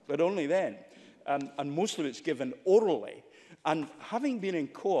taken, but only then. And most of it's given orally. And having been in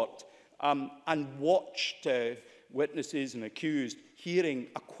court and watched witnesses and accused hearing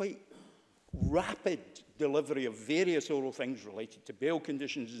a quite rapid delivery of various oral things related to bail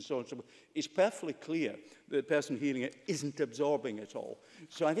conditions and so on, it's perfectly clear that the person hearing it isn't absorbing it all.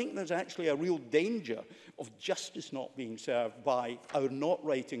 So I think there's actually a real danger of justice not being served by our not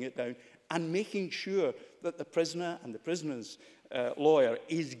writing it down and making sure that the prisoner and the prisoner's lawyer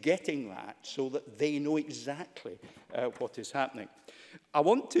is getting that so that they know exactly what is happening. I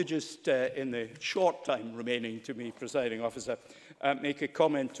want to just, in the short time remaining to me, Presiding Officer, make a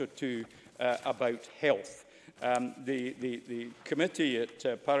comment or two about health. The committee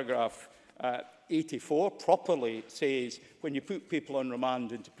at paragraph 84 properly says when you put people on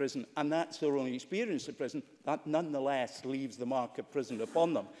remand into prison and that's their only experience of prison, that nonetheless leaves the mark of prison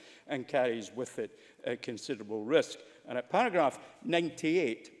upon them and carries with it a considerable risk. And at paragraph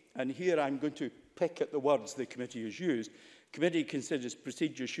 98, and here I'm going to pick at the words the committee has used, committee considers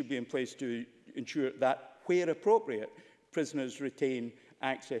procedures should be in place to ensure that, where appropriate, prisoners retain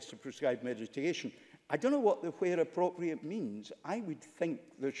access to prescribed medication. I don't know what the where appropriate means. I would think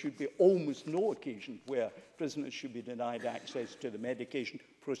there should be almost no occasion where prisoners should be denied access to the medication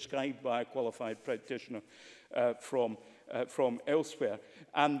prescribed by a qualified practitioner from elsewhere.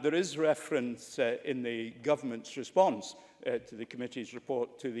 And there is reference in the government's response to the committee's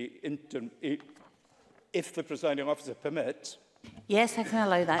report to the if the presiding officer permits. Yes, I can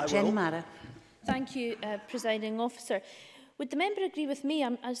allow that. Jenny Mara. Thank you, Presiding Officer. Would the member agree with me?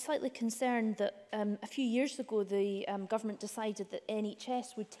 I'm slightly concerned that a few years ago the government decided that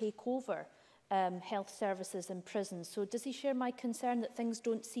NHS would take over health services in prisons. So does he share my concern that things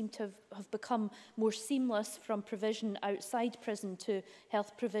don't seem to have become more seamless from provision outside prison to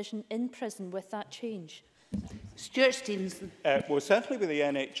health provision in prison with that change? Stuart Stevenson. Well, certainly with the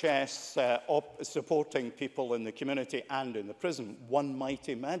NHS supporting people in the community and in the prison, one might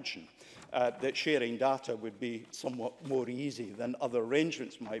imagine that sharing data would be somewhat more easy than other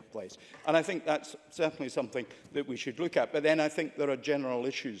arrangements might place. And I think that's certainly something that we should look at. But then I think there are general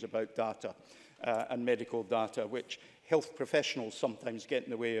issues about data and medical data, which health professionals sometimes get in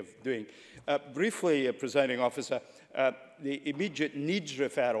the way of doing. Briefly, Presiding Officer, the immediate needs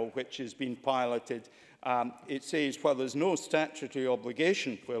referral, which has been piloted, it says, while there's no statutory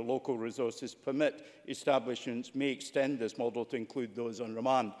obligation where local resources permit, establishments may extend this model to include those on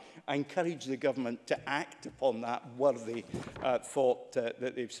remand. I encourage the government to act upon that worthy thought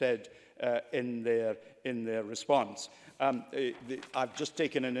that they've said in their response. I've just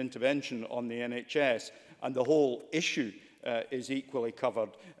taken an intervention on the NHS, and the whole issue is equally covered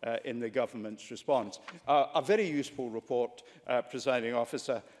in the government's response. A very useful report, Presiding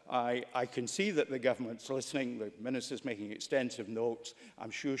Officer. I can see that the government's listening. The Minister's making extensive notes. I'm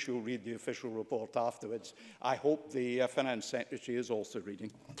sure she'll read the official report afterwards. I hope the Finance Secretary is also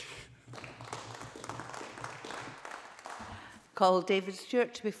reading. Call David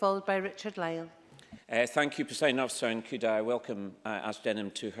Stewart to be followed by Richard Lyle. Thank you, Presiding Officer, and could I welcome Ash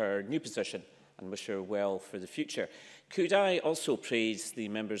Denham to her new position and wish her well for the future. Could I also praise the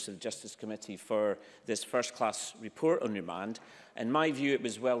members of the Justice Committee for this first-class report on remand? In my view, it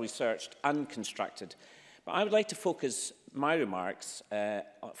was well-researched and constructed. But I would like to focus my remarks,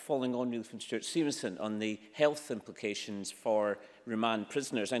 following on really from Stuart Stevenson, on the health implications for remand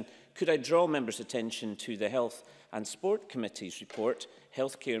prisoners. And could I draw members' attention to the Health and Sport Committee's report,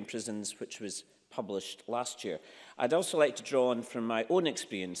 Healthcare in Prisons, which was published last year. I'd also like to draw on from my own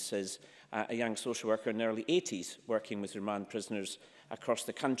experience as a young social worker in the early 80s, working with remand prisoners across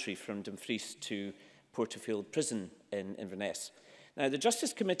the country, from Dumfries to Porterfield Prison in Inverness. Now, the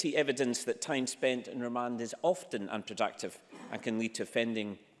Justice Committee evidenced that time spent in remand is often unproductive and can lead to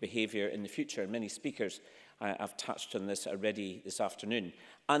offending behaviour in the future. Many speakers have touched on this already this afternoon,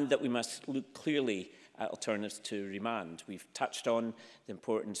 and that we must look clearly at alternatives to remand. We've touched on the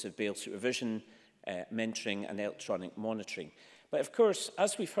importance of bail supervision, mentoring and electronic monitoring. But of course,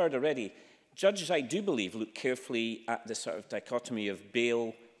 as we've heard already, judges, I do believe, look carefully at the sort of dichotomy of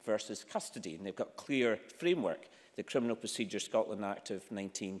bail versus custody, and they've got a clear framework, the Criminal Procedure Scotland Act of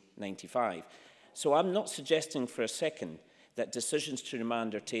 1995. So I'm not suggesting for a second that decisions to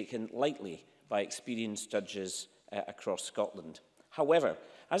remand are taken lightly by experienced judges across Scotland. However,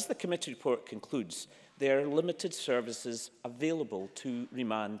 as the committee report concludes, there are limited services available to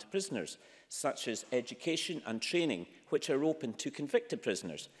remand prisoners, such as education and training, which are open to convicted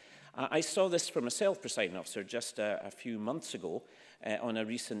prisoners. I saw this for myself, Presiding Officer, just a few months ago on a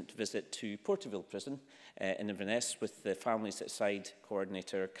recent visit to Porterfield Prison in Inverness with the Families Outside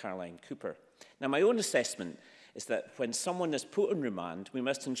coordinator Caroline Cooper. Now, my own assessment is that when someone is put on remand, we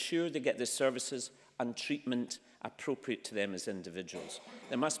must ensure they get the services and treatment appropriate to them as individuals.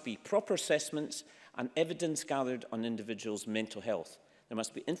 There must be proper assessments and evidence gathered on individuals' mental health. There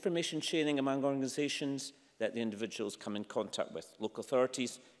must be information sharing among organisations that the individuals come in contact with, local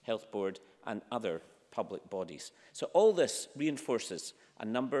authorities, health board and other public bodies. So all this reinforces a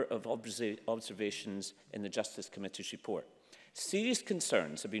number of observations in the Justice Committee's report. Serious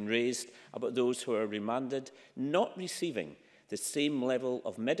concerns have been raised about those who are remanded not receiving the same level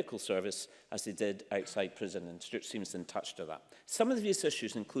of medical service as they did outside prison, and Stuart Stevenson touched on that. Some of these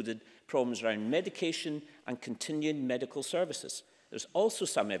issues included problems around medication and continuing medical services. There's also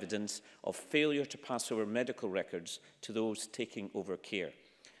some evidence of failure to pass over medical records to those taking over care.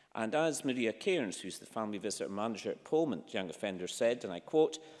 And as Maria Cairns, who's the family visitor manager at Polmont Young Offenders, said, and I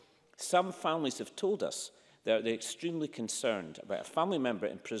quote, "Some families have told us that they're extremely concerned about a family member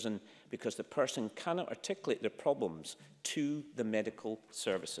in prison because the person cannot articulate their problems to the medical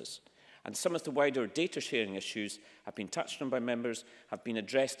services." And some of the wider data sharing issues have been touched on by members, have been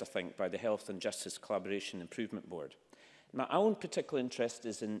addressed, I think, by the Health and Justice Collaboration Improvement Board. My own particular interest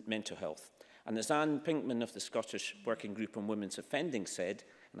is in mental health. And as Anne Pinkman of the Scottish Working Group on Women's Offending said,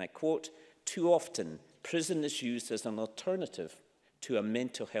 and I quote, "Too often, prison is used as an alternative to a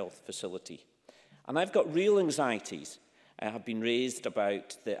mental health facility." And I've got real anxieties have been raised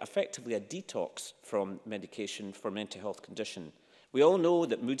about effectively a detox from medication for mental health condition. We all know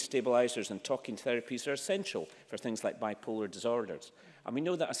that mood stabilisers and talking therapies are essential for things like bipolar disorders. And we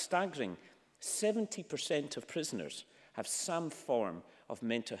know that a staggering 70% of prisoners have some form of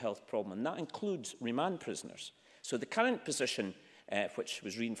mental health problem, and that includes remand prisoners. So the current position, which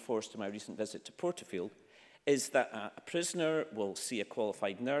was reinforced in my recent visit to Porterfield, is that a prisoner will see a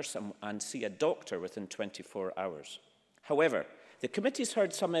qualified nurse and see a doctor within 24 hours. However, the committee's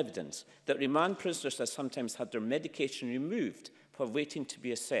heard some evidence that remand prisoners have sometimes had their medication removed while waiting to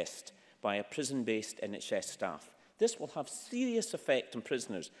be assessed by a prison-based NHS staff. This will have serious effect on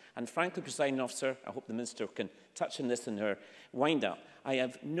prisoners. And frankly, Presiding Officer, I hope the Minister can touch on this in her wind-up. I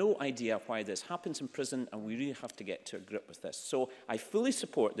have no idea why this happens in prison, and we really have to get to a grip with this. So I fully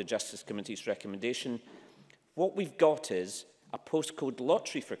support the Justice Committee's recommendation. What we've got is a postcode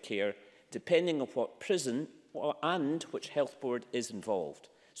lottery for care, depending on what prison and which health board is involved.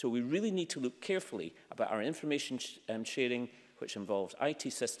 So we really need to look carefully about our information sharing, which involves IT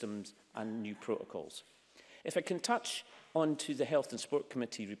systems and new protocols. If I can touch on to the Health and Sport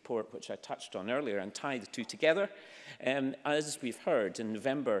Committee report, which I touched on earlier, and tie the two together, as we've heard, in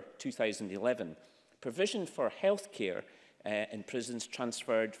November 2011, provision for health care in prisons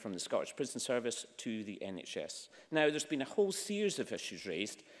transferred from the Scottish Prison Service to the NHS. Now, there's been a whole series of issues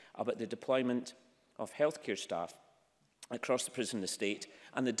raised about the deployment of healthcare staff across the prison estate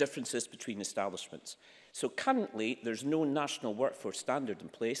and the differences between establishments. So currently, there's no national workforce standard in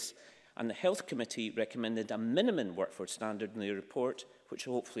place, and the Health Committee recommended a minimum workforce standard in their report, which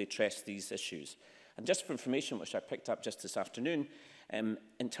will hopefully address these issues. And just for information, which I picked up just this afternoon,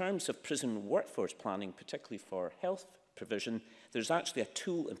 In terms of prison workforce planning, particularly for health provision, there's actually a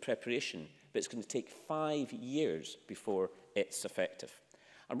tool in preparation, but it's going to take 5 years before it's effective.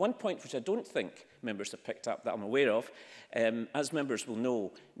 And one point which I don't think members have picked up that I'm aware of, as members will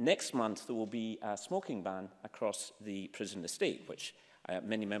know, next month there will be a smoking ban across the prison estate, which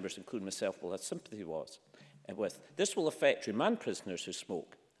many members, including myself, will have sympathy with. This will affect remand prisoners who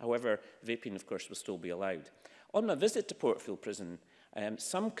smoke. However, vaping, of course, will still be allowed. On my visit to Portfield Prison,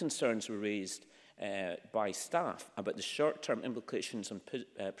 some concerns were raised by staff about the short-term implications on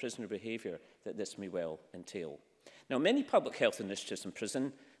prisoner behaviour that this may well entail. Now, many public health initiatives in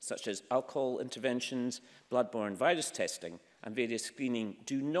prison, such as alcohol interventions, bloodborne virus testing and various screening,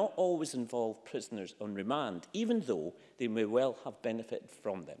 do not always involve prisoners on remand, even though they may well have benefited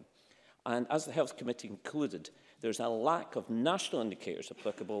from them. And as the Health Committee concluded, there's a lack of national indicators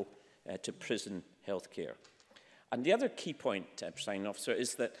applicable to prison healthcare. And the other key point, Presiding Officer,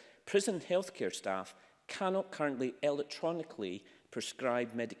 is that prison healthcare staff cannot currently electronically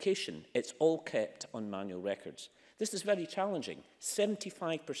prescribe medication. It's all kept on manual records. This is very challenging.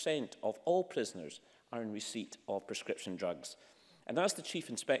 75% of all prisoners are in receipt of prescription drugs. And as the Chief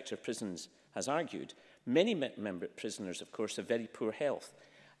Inspector of Prisons has argued, many member prisoners, of course, have very poor health.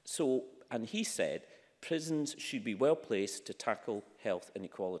 So, and he said, prisons should be well placed to tackle health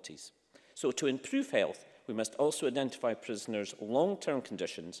inequalities. So to improve health, we must also identify prisoners' long-term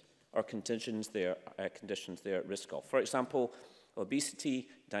conditions or conditions they're at risk of. For example, obesity,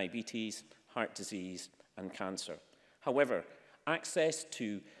 diabetes, heart disease and cancer. However, access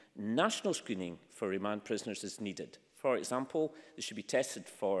to national screening for remand prisoners is needed. For example, they should be tested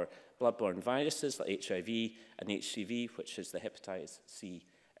for bloodborne viruses like HIV and HCV, which is the hepatitis C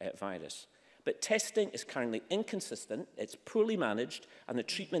virus. But testing is currently inconsistent, it's poorly managed, and the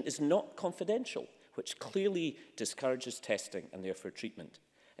treatment is not confidential, which clearly discourages testing and therefore treatment.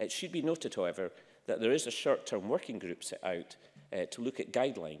 It should be noted, however, that there is a short-term working group set out to look at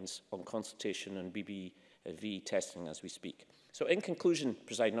guidelines on consultation and BBV testing as we speak. So in conclusion,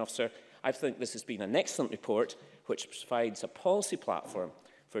 Presiding Officer, I think this has been an excellent report which provides a policy platform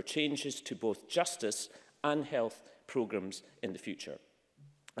for changes to both justice and health programmes in the future.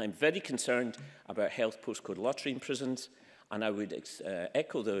 I'm very concerned about health postcode lottery in prisons, and I would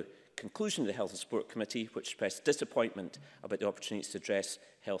echo the conclusion of the Health and Sport Committee, which expressed disappointment about the opportunities to address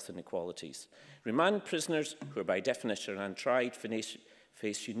health inequalities. Remand prisoners, who are by definition untried,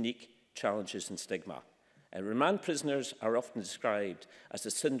 face unique challenges and stigma. Remand prisoners are often described as the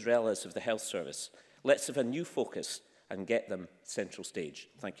Cinderellas of the health service. Let's have a new focus and get them central stage.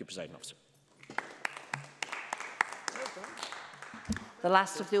 Thank you, Presiding Officer. The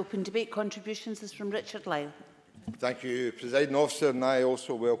last of the open debate contributions is from Richard Lyle. Thank you, Presiding Officer, and I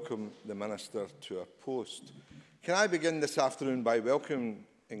also welcome the Minister to her post. Can I begin this afternoon by welcoming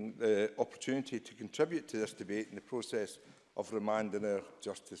the opportunity to contribute to this debate in the process of remand in our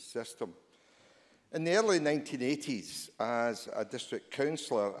justice system. In the early 1980s, as a district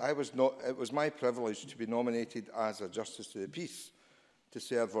councillor, it was my privilege to be nominated as a Justice of the Peace to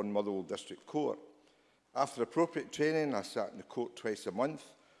serve on Motherwell District Court. After appropriate training, I sat in the court twice a month.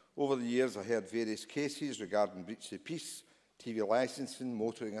 Over the years, I heard various cases regarding breach of peace, TV licensing,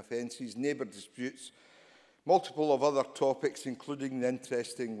 motoring offences, neighbour disputes, multiple of other topics, including the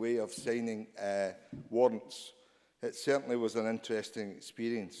interesting way of signing warrants. It certainly was an interesting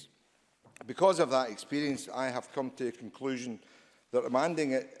experience. Because of that experience, I have come to the conclusion that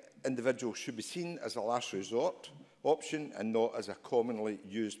remanding individuals should be seen as a last resort option and not as a commonly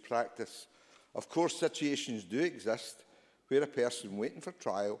used practice. Of course, situations do exist where a person waiting for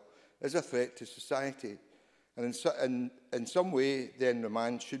trial is a threat to society, and in some way, then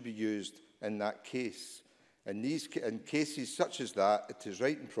remand should be used in that case. In cases such as that, it is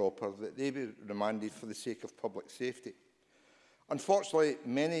right and proper that they be remanded for the sake of public safety. Unfortunately,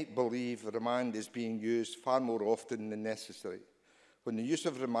 many believe remand is being used far more often than necessary. When the use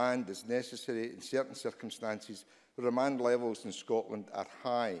of remand is necessary in certain circumstances, the remand levels in Scotland are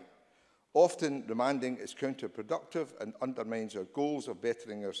high. Often, remanding is counterproductive and undermines our goals of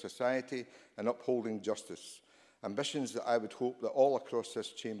bettering our society and upholding justice, ambitions that I would hope that all across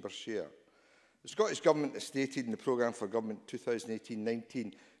this chamber share. The Scottish Government has stated in the Programme for Government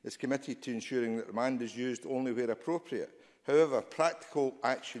 2018-19 is committed to ensuring that remand is used only where appropriate. However, practical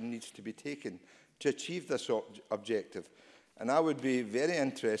action needs to be taken to achieve this objective, and I would be very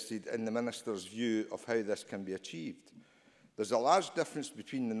interested in the Minister's view of how this can be achieved. There's a large difference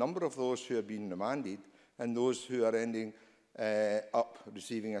between the number of those who are being remanded and those who are ending up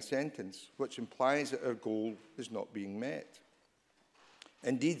receiving a sentence, which implies that our goal is not being met.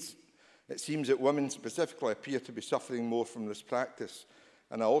 Indeed, It seems that women specifically appear to be suffering more from this practice,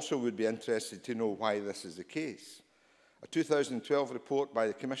 and I also would be interested to know why this is the case. A 2012 report by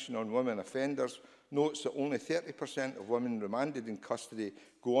the Commission on Women Offenders notes that only 30% of women remanded in custody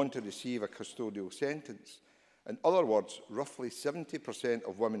go on to receive a custodial sentence. In other words, roughly 70%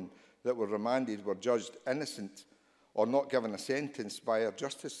 of women that were remanded were judged innocent or not given a sentence by our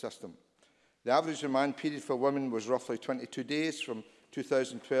justice system. The average remand period for women was roughly 22 days from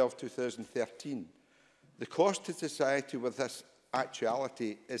 2012-2013. The cost to society with this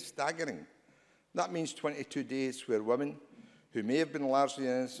actuality is staggering. That means 22 days where women, who may have been largely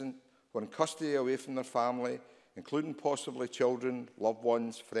innocent, were in custody away from their family, including possibly children, loved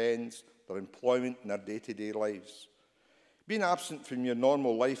ones, friends, their employment and their day-to-day lives. Being absent from your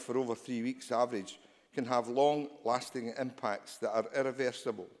normal life for over 3 weeks average can have long-lasting impacts that are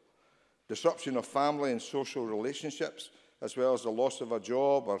irreversible. Disruption of family and social relationships, as well as the loss of a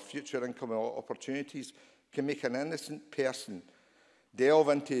job or future income opportunities, can make an innocent person delve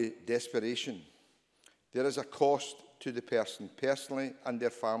into desperation. There is a cost to the person, personally and their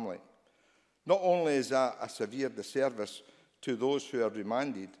family. Not only is that a severe disservice to those who are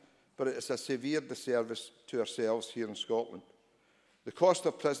remanded, but it is a severe disservice to ourselves here in Scotland. The cost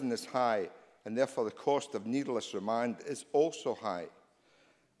of prison is high, and therefore the cost of needless remand is also high.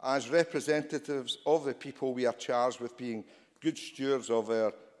 As representatives of the people, we are charged with being good stewards of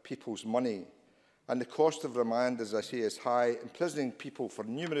our people's money. And the cost of remand, as I say, is high. Imprisoning people for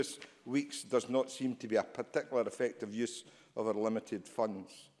numerous weeks does not seem to be a particularly effective use of our limited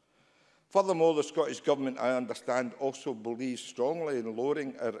funds. Furthermore, the Scottish Government, I understand, also believes strongly in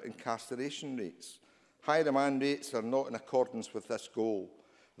lowering our incarceration rates. High remand rates are not in accordance with this goal.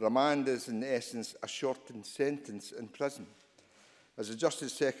 Remand is, in essence, a shortened sentence in prison. As the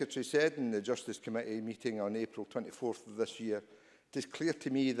Justice Secretary said in the Justice Committee meeting on April 24th of this year, it is clear to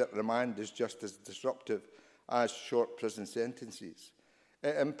me that remand is just as disruptive as short prison sentences.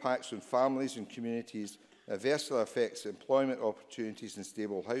 It impacts on families and communities, adversely affects employment opportunities and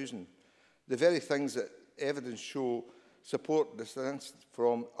stable housing. The very things that evidence show support distance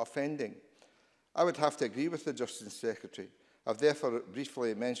from offending. I would have to agree with the Justice Secretary. I've therefore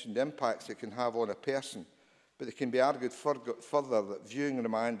briefly mentioned the impacts it can have on a person, but it can be argued further that viewing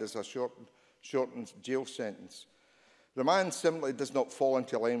remand as a shortened jail sentence. Remand simply does not fall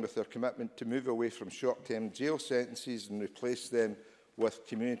into line with their commitment to move away from short-term jail sentences and replace them with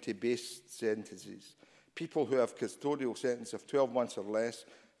community-based sentences. People who have custodial sentences of 12 months or less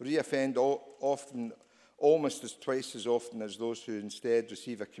reoffend often almost twice as often as those who instead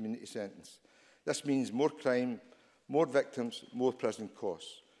receive a community sentence. This means more crime, more victims, more prison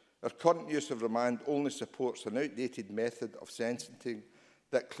costs. Our current use of remand only supports an outdated method of sentencing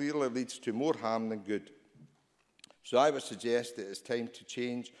that clearly leads to more harm than good. So I would suggest that it is time to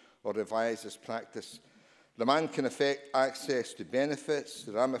change or revise this practice. Remand can affect access to benefits.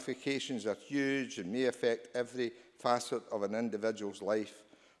 The ramifications are huge and may affect every facet of an individual's life.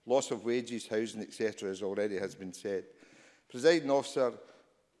 Loss of wages, housing, etc., as already has been said. Presiding Officer,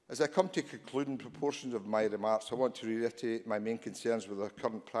 as I come to concluding proportions of my remarks, I want to reiterate my main concerns with the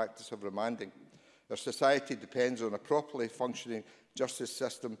current practice of remanding. Our society depends on a properly functioning justice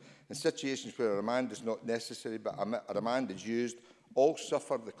system. In situations where a remand is not necessary but a remand is used, all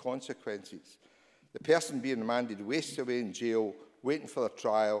suffer the consequences. The person being remanded wastes away in jail, waiting for their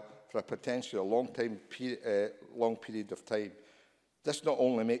trial for a potentially long period of time. This not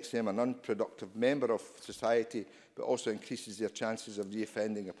only makes them an unproductive member of society, but also increases their chances of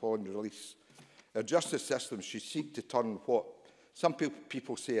reoffending upon release. Our justice system should seek to turn what some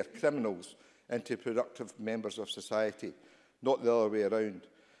people say are criminals into productive members of society, not the other way around.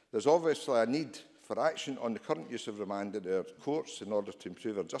 There's obviously a need for action on the current use of remand in our courts in order to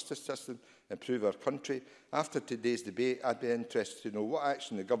improve our justice system, improve our country. After today's debate, I'd be interested to know what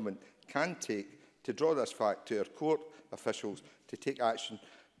action the Government can take to draw this fact to our court officials to take action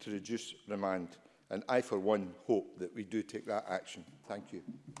to reduce remand. And I, for one, hope that we do take that action. Thank you.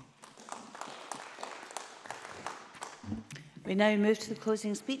 We now move to the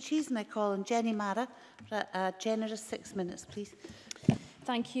closing speeches, and I call on Jenny Mara for a generous 6 minutes, please.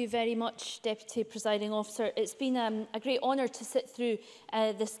 Thank you very much, Deputy Presiding Officer. It's been a great honour to sit through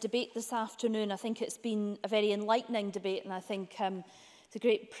this debate this afternoon. I think it's been a very enlightening debate, and I think it's a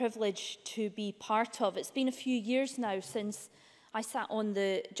great privilege to be part of. It's been a few years now since I sat on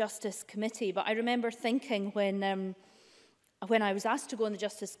the Justice Committee, but I remember thinking when I was asked to go on the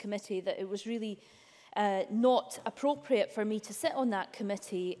Justice Committee that it was really not appropriate for me to sit on that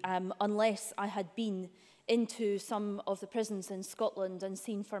committee unless I had been into some of the prisons in Scotland and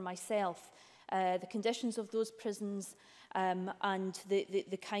seen for myself the conditions of those prisons, and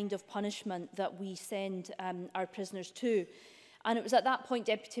the kind of punishment that we send our prisoners to. And it was at that point,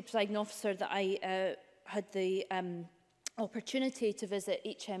 Deputy Presiding Officer, that I had the opportunity to visit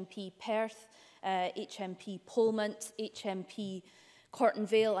HMP Perth, HMP Polmont, HMP Corton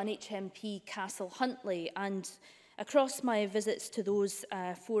Vale and HMP Castle Huntly. And across my visits to those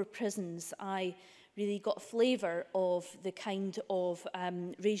 4 prisons, I really got a flavour of the kind of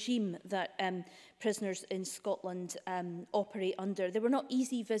regime that prisoners in Scotland operate under. They were not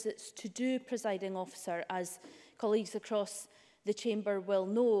easy visits to do, Presiding Officer, as colleagues across the chamber will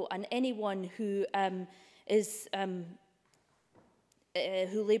know, and anyone who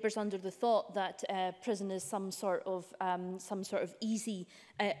who labours under the thought that prison is some sort of easy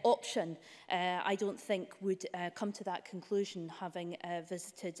option, I don't think would come to that conclusion, having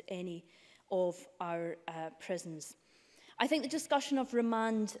visited any of our prisons. I think the discussion of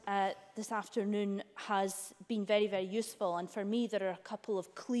remand this afternoon has been very, very useful, and for me there are a couple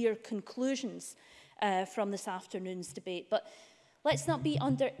of clear conclusions from this afternoon's debate. But let's not be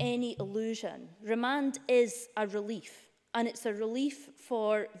under any illusion. Remand is a relief, and it's a relief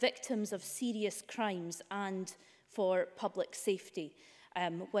for victims of serious crimes and for public safety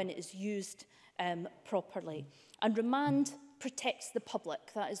when it is used properly. And remand protects the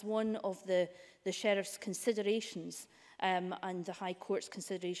public. That is one of the Sheriff's considerations and the High Court's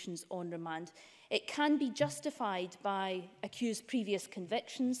considerations on remand. It can be justified by accused previous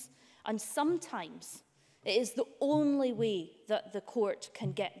convictions, and sometimes it is the only way that the court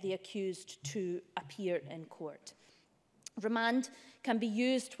can get the accused to appear in court. Remand can be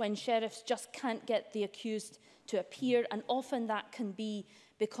used when sheriffs just can't get the accused to appear, and often that can be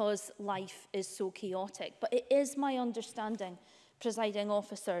because life is so chaotic. But it is my understanding, Presiding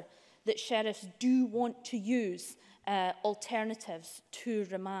Officer, that sheriffs do want to use alternatives to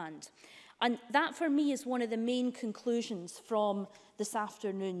remand. And that, for me, is one of the main conclusions from this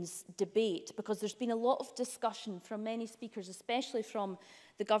afternoon's debate, because there's been a lot of discussion from many speakers, especially from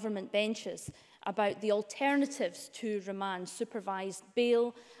the government benches, about the alternatives to remand, supervised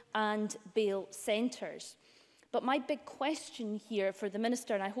bail and bail centres. But my big question here for the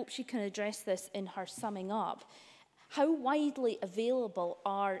Minister, and I hope she can address this in her summing up, how widely available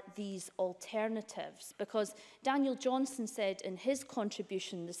are these alternatives? Because Daniel Johnson said in his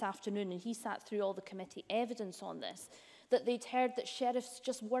contribution this afternoon, and he sat through all the committee evidence on this, that they'd heard that sheriffs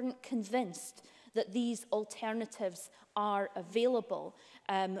just weren't convinced that these alternatives are available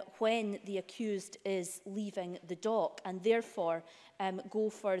when the accused is leaving the dock, and therefore go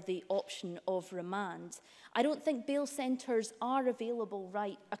for the option of remand. I don't think bail centres are available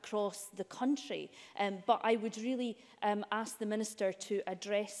right across the country, but I would really ask the Minister to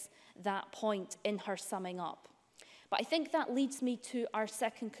address that point in her summing up. But I think that leads me to our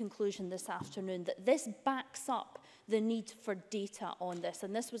second conclusion this afternoon, that this backs up the need for data on this.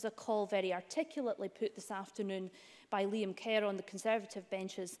 And this was a call very articulately put this afternoon by Liam Kerr on the Conservative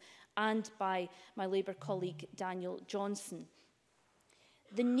benches and by my Labour colleague Daniel Johnson.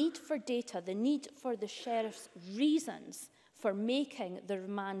 The need for data, the need for the Sheriff's reasons for making the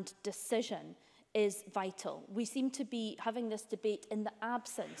remand decision is vital. We seem to be having this debate in the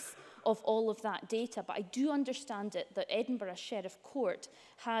absence of all of that data, but I do understand it that Edinburgh Sheriff Court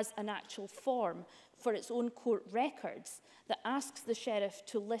has an actual form for its own court records that asks the Sheriff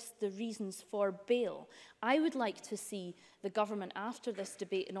to list the reasons for bail. I would like to see the government, after this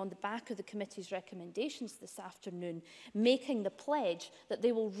debate and on the back of the committee's recommendations this afternoon, making the pledge that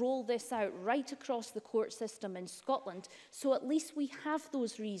they will roll this out right across the court system in Scotland, so at least we have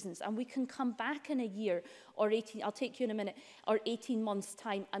those reasons and we can come back in a year or 18, I'll take you in a minute, or 18 months'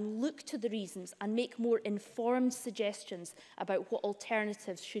 time and look to the reasons and make more informed suggestions about what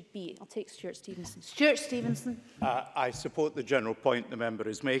alternatives should be. I'll take Stuart Stevenson. Stuart Stevenson. I support the general point the member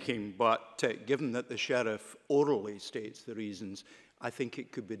is making, but given that the Sheriff orally states the reasons, I think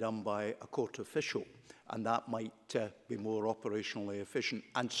it could be done by a court official, and that might be more operationally efficient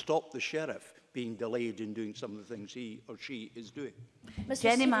and stop the Sheriff being delayed in doing some of the things he or she is doing.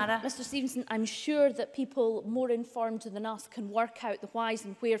 Mr. Stevenson, I'm sure that people more informed than us can work out the whys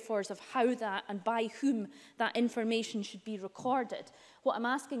and wherefores of how that and by whom that information should be recorded. What I'm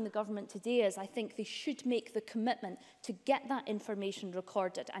asking the government today is I think they should make the commitment to get that information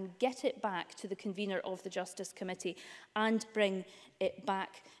recorded and get it back to the convener of the Justice Committee and bring it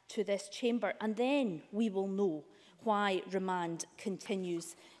back to this chamber. And then we will know why remand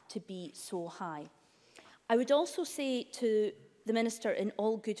continues to be so high. I would also say to the Minister, in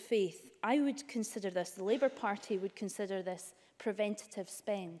all good faith, I would consider this, the Labour Party would consider this preventative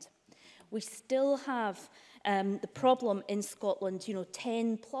spend. We still have the problem in Scotland,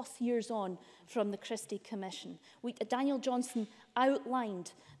 10 plus years on from the Christie Commission. Daniel Johnson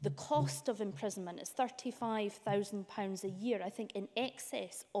outlined the cost of imprisonment is £35,000 a year, I think in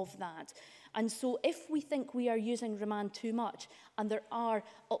excess of that. And so if we think we are using remand too much and there are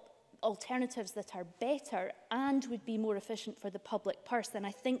alternatives that are better and would be more efficient for the public purse, then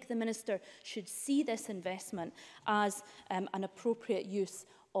I think the Minister should see this investment as an appropriate use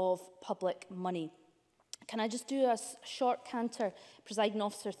of public money. Can I just do a short canter, Presiding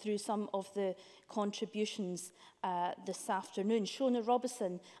Officer, through some of the contributions this afternoon? Shona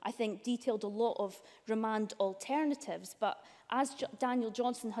Robison, I think, detailed a lot of remand alternatives, but as Daniel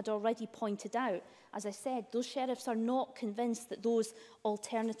Johnson had already pointed out, as I said, those sheriffs are not convinced that those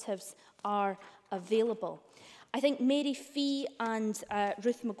alternatives are available. I think Mary Fee and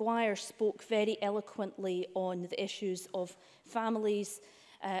Ruth Maguire spoke very eloquently on the issues of families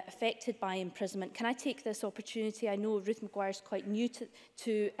affected by imprisonment. Can I take this opportunity? I know Ruth Maguire is quite new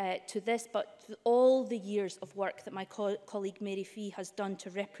to this, but all the years of work that my colleague Mary Fee has done to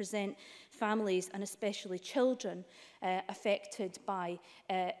represent families and especially children affected by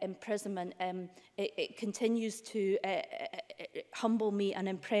imprisonment, it continues to humble me and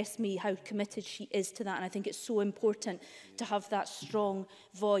impress me how committed she is to that. And I think it's so important to have that strong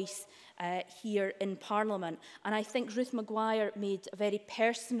voice here in Parliament. And I think Ruth Maguire made a very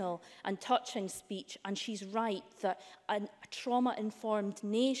personal and touching speech, and she's right that a trauma-informed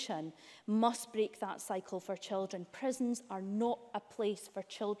nation must break that cycle for children. Prisons are not a place for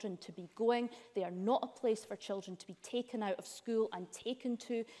children to be going. They are not a place for children to be taken out of school and taken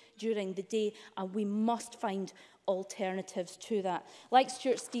to during the day, and we must find alternatives to that. Like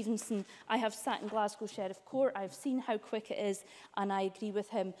Stuart Stevenson, I have sat in Glasgow Sheriff Court. I've seen how quick it is, and I agree with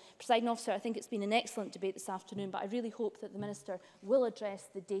him. Presiding Officer, I think it's been an excellent debate this afternoon, but I really hope that the Minister will address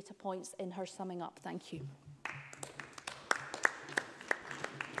the data points in her summing up. Thank you.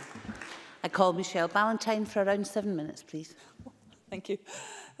 I call Michelle Ballantyne for around 7 minutes, please. Thank you.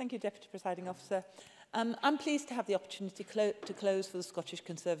 Thank you, Deputy Presiding Officer. I'm pleased to have the opportunity to close for the Scottish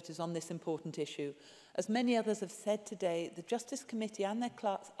Conservatives on this important issue. As many others have said today, the Justice Committee and their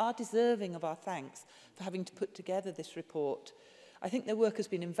clerks are deserving of our thanks for having to put together this report. I think their work has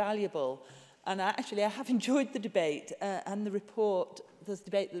been invaluable, and I have enjoyed the debate and the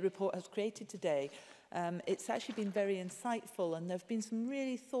debate the report has created today. It's actually been very insightful, and there have been some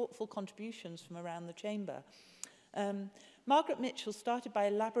really thoughtful contributions from around the chamber. Margaret Mitchell started by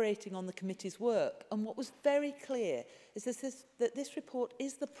elaborating on the committee's work, and what was very clear is that this report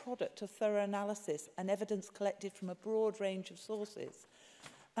is the product of thorough analysis and evidence collected from a broad range of sources.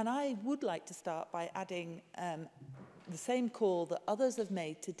 And I would like to start by adding the same call that others have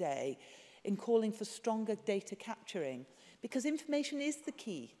made today in calling for stronger data capturing, because information is the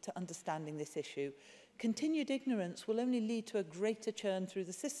key to understanding this issue. Continued ignorance will only lead to a greater churn through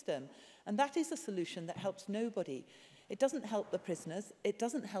the system, and that is a solution that helps nobody. It doesn't help the prisoners, it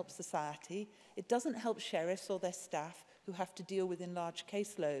doesn't help society, it doesn't help sheriffs or their staff who have to deal with enlarged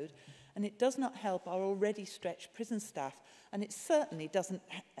caseload, and it does not help our already stretched prison staff, and it certainly doesn't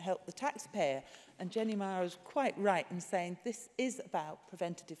help the taxpayer. And Jenny Mara is quite right in saying this is about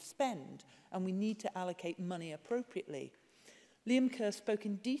preventative spend, and we need to allocate money appropriately. Liam Kerr spoke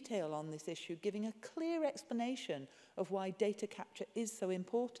in detail on this issue, giving a clear explanation of why data capture is so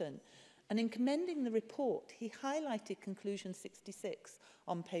important. And in commending the report, he highlighted conclusion 66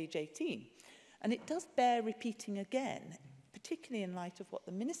 on page 18. And it does bear repeating again, particularly in light of what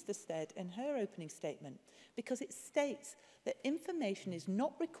the Minister said in her opening statement, because it states that information is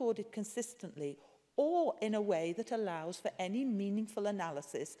not recorded consistently or in a way that allows for any meaningful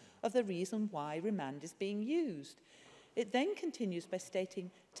analysis of the reason why remand is being used. It then continues by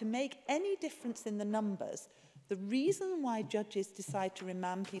stating, to make any difference in the numbers, the reason why judges decide to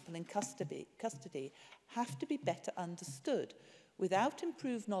remand people in custody have to be better understood. Without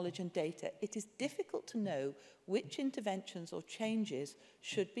improved knowledge and data, it is difficult to know which interventions or changes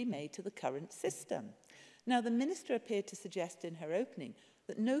should be made to the current system. Now, the Minister appeared to suggest in her opening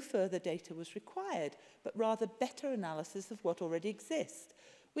that no further data was required, but rather better analysis of what already exists,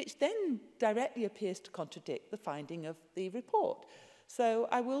 which then directly appears to contradict the finding of the report. So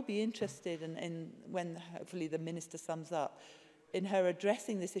I will be interested in when hopefully the Minister sums up, in her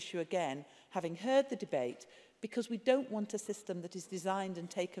addressing this issue again, having heard the debate, because we don't want a system that is designed and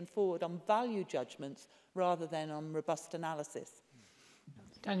taken forward on value judgments rather than on robust analysis.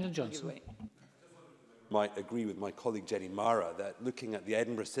 Daniel Johnson. Might agree with my colleague Jenny Mara that looking at the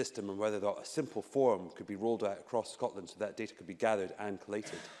Edinburgh system and whether a simple form could be rolled out across Scotland so that data could be gathered and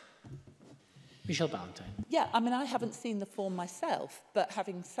collated. Michelle Ballantyne. Yeah, I mean, I haven't seen the form myself, but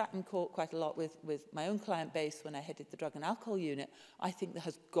having sat in court quite a lot with my own client base when I headed the drug and alcohol unit, I think there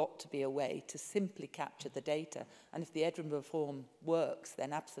has got to be a way to simply capture the data. And if the Edinburgh form works,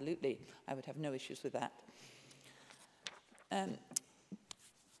 then absolutely, I would have no issues with that.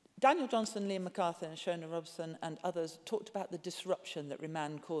 Daniel Johnson, Liam MacArthur and Shona Robson and others talked about the disruption that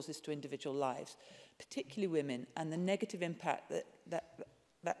remand causes to individual lives, particularly women, and the negative impact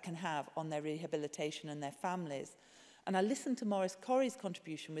that can have on their rehabilitation and their families. And I listened to Maurice Corrie's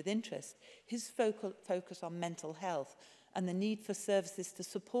contribution with interest, his focus on mental health and the need for services to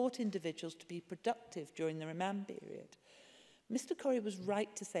support individuals to be productive during the remand period. Mr. Corrie was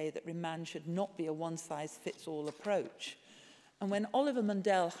right to say that remand should not be a one-size-fits-all approach. And when Oliver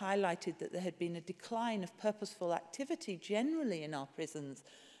Mundell highlighted that there had been a decline of purposeful activity generally in our prisons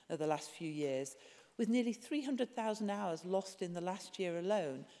over the last few years, with nearly 300,000 hours lost in the last year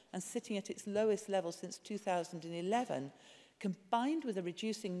alone and sitting at its lowest level since 2011, combined with a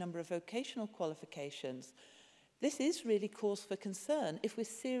reducing number of vocational qualifications, this is really cause for concern if we're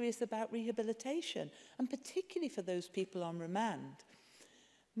serious about rehabilitation, and particularly for those people on remand.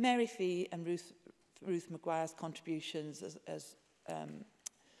 Mary Fee and Ruth Maguire's contributions, as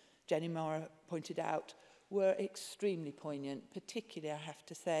Jenny Mara pointed out, were extremely poignant, particularly, I have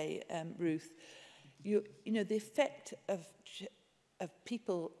to say, Ruth. You know, the effect of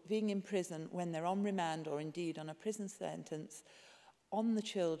people being in prison when they're on remand or indeed on a prison sentence on the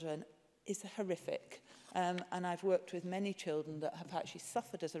children is horrific. And I've worked with many children that have actually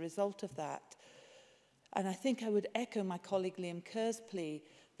suffered as a result of that. And I think I would echo my colleague Liam Kerr's plea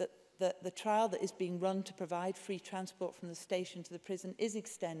that the trial that is being run to provide free transport from the station to the prison is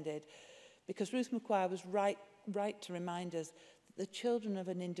extended, because Ruth Maguire was right to remind us that the children of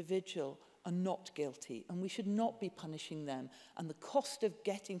an individual are not guilty and we should not be punishing them. And the cost of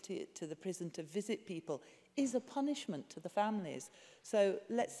getting to the prison to visit people is a punishment to the families. So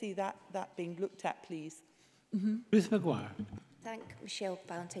let's see that being looked at, please. Ruth Maguire. Thank Michelle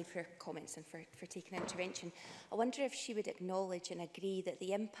Ballantyne for her comments and for taking intervention. I wonder if she would acknowledge and agree that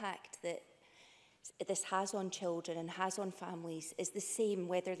the impact that this has on children and has on families is the same,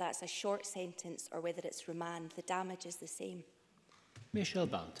 whether that's a short sentence or whether it's remand. The damage is the same. Michelle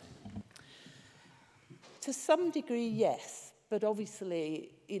Ballantyne. To some degree, yes. But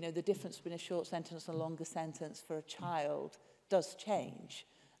obviously, you know, the difference between a short sentence and a longer sentence for a child does change.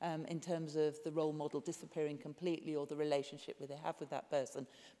 In terms of the role model disappearing completely or the relationship they have with that person.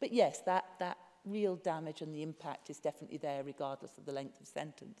 But yes, that real damage and the impact is definitely there regardless of the length of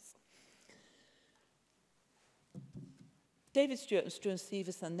sentence. David Stewart and Struan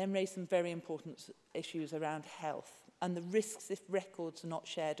Stevenson then raised some very important issues around health and the risks if records are not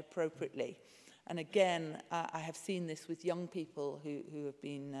shared appropriately. And again, I have seen this with young people who have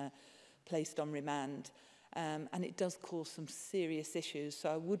been placed on remand. And it does cause some serious issues. So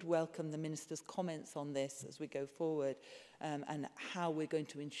I would welcome the Minister's comments on this as we go forward and how we're going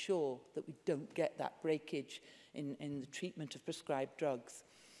to ensure that we don't get that breakage in the treatment of prescribed drugs.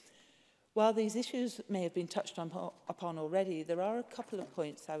 While these issues may have been touched upon already, there are a couple of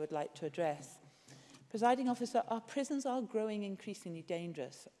points I would like to address. Presiding Officer, our prisons are growing increasingly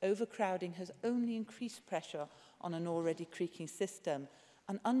dangerous. Overcrowding has only increased pressure on an already creaking system,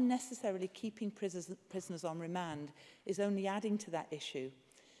 and unnecessarily keeping prisoners on remand is only adding to that issue.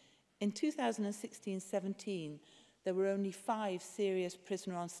 In 2016-17, there were only 5 serious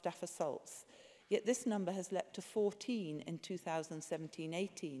prisoner on staff assaults, yet this number has leapt to 14 in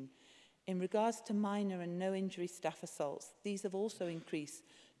 2017-18. In regards to minor and no injury staff assaults, these have also increased,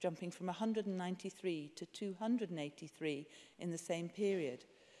 jumping from 193 to 283 in the same period.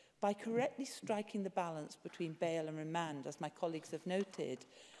 By correctly striking the balance between bail and remand, as my colleagues have noted,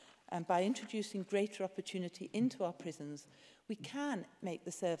 and by introducing greater opportunity into our prisons, we can make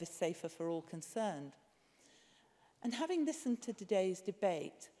the service safer for all concerned. And having listened to today's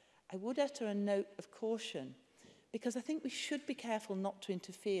debate, I would utter a note of caution, because I think we should be careful not to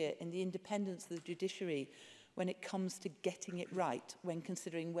interfere in the independence of the judiciary when it comes to getting it right when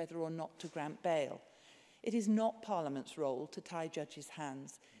considering whether or not to grant bail. It is not Parliament's role to tie judges'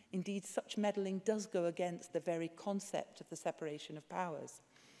 hands. Indeed, such meddling does go against the very concept of the separation of powers.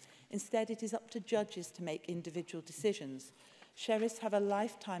 Instead, it is up to judges to make individual decisions. Sheriffs have a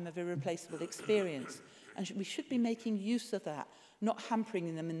lifetime of irreplaceable experience, and we should be making use of that, not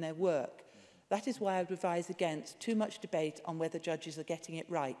hampering them in their work. That is why I would advise against too much debate on whether judges are getting it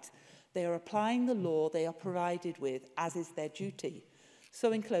right. They are applying the law they are provided with, as is their duty.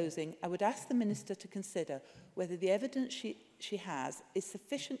 So in closing, I would ask the Minister to consider whether the evidence she has is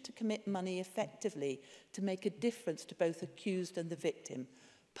sufficient to commit money effectively to make a difference to both accused and the victim.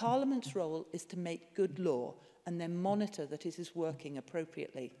 Parliament's role is to make good law and then monitor that it is working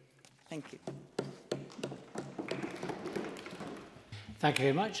appropriately. Thank you. Thank you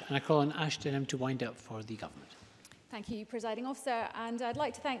very much. And I call on Ashton to wind up for the government. Thank you, Presiding Officer. And I'd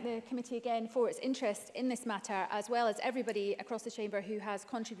like to thank the committee again for its interest in this matter, as well as everybody across the chamber who has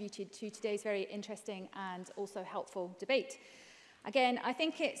contributed to today's very interesting and also helpful debate. Again, I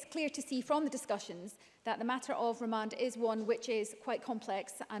think it's clear to see from the discussions that the matter of remand is one which is quite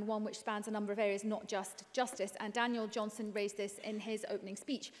complex and one which spans a number of areas, not just justice. And Daniel Johnson raised this in his opening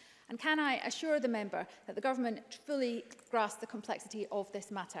speech. And can I assure the member that the government fully grasps the complexity of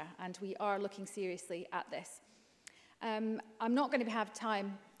this matter, and we are looking seriously at this. I'm not going to have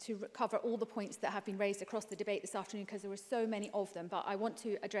time to cover all the points that have been raised across the debate this afternoon because there were so many of them, but I want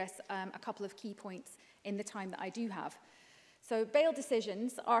to address a couple of key points in the time that I do have. So bail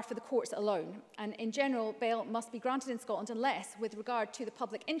decisions are for the courts alone, and in general, bail must be granted in Scotland unless, with regard to the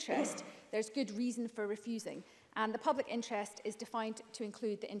public interest, there's good reason for refusing. And the public interest is defined to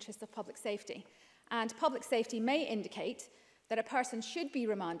include the interest of public safety. And public safety may indicate that a person should be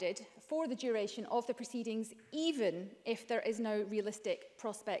remanded for the duration of the proceedings, even if there is no realistic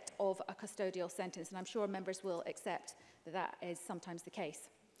prospect of a custodial sentence. And I'm sure members will accept that that is sometimes the case.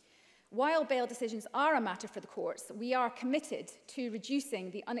 While bail decisions are a matter for the courts, we are committed to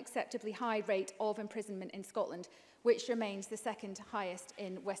reducing the unacceptably high rate of imprisonment in Scotland, which remains the second highest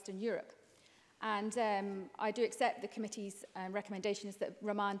in Western Europe. And I do accept the committee's recommendations that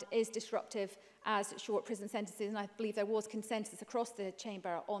remand is disruptive as short prison sentences, and I believe there was consensus across the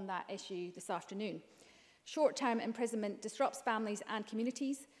chamber on that issue this afternoon. Short-term imprisonment disrupts families and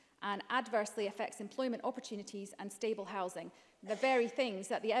communities and adversely affects employment opportunities and stable housing, the very things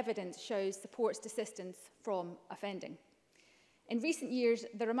that the evidence shows supports desistance from offending. In recent years,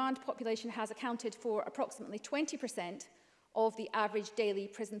 the remand population has accounted for approximately 20% of the average daily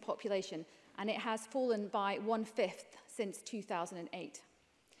prison population, and it has fallen by 1/5 since 2008.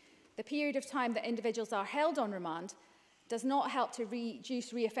 The period of time that individuals are held on remand does not help to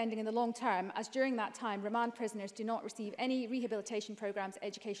reduce reoffending in the long term, as during that time, remand prisoners do not receive any rehabilitation programmes,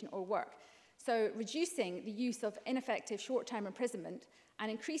 education or work. So reducing the use of ineffective short-term imprisonment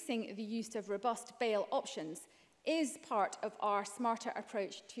and increasing the use of robust bail options is part of our smarter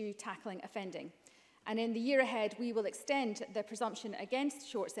approach to tackling offending. And in the year ahead, we will extend the presumption against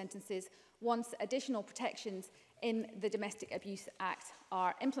short sentences once additional protections in the Domestic Abuse Act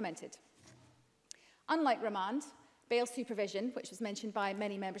are implemented. Unlike remand, bail supervision, which was mentioned by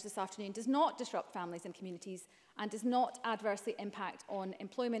many members this afternoon, does not disrupt families and communities and does not adversely impact on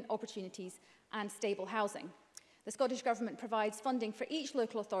employment opportunities and stable housing. The Scottish Government provides funding for each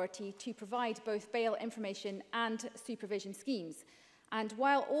local authority to provide both bail information and supervision schemes. And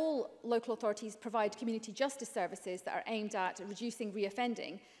while all local authorities provide community justice services that are aimed at reducing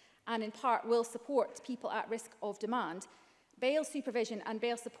reoffending and in part will support people at risk of demand, bail supervision and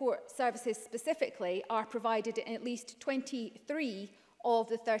bail support services specifically are provided in at least 23 of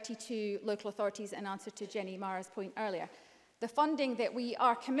the 32 local authorities, in answer to Jenny Mara's point earlier. The funding that we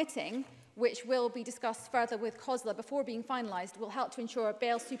are committing, which will be discussed further with COSLA before being finalised, will help to ensure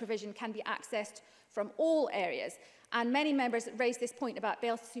bail supervision can be accessed from all areas. And many members raised this point about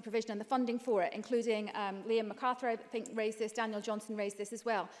bail supervision and the funding for it, including Liam MacArthur, I think, raised this, Daniel Johnson raised this as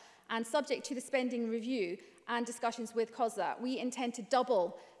well. And subject to the spending review and discussions with COSLA, we intend to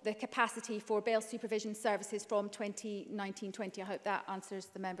double the capacity for bail supervision services from 2019-20. I hope that answers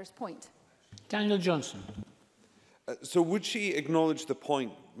the member's point. Daniel Johnson. So would she acknowledge the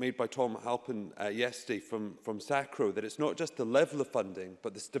point made by Tom Halpin yesterday from SACRO, that it's not just the level of funding,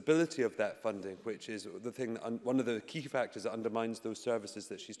 but the stability of that funding, which is the thing that one of the key factors that undermines those services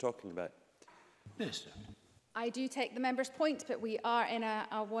that she's talking about? Minister. I do take the member's point, but we are in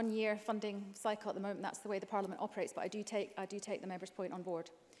a one-year funding cycle at the moment. That's the way the Parliament operates, but I do take the member's point on board.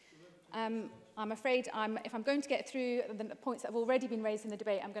 I'm afraid if I'm going to get through the points that have already been raised in the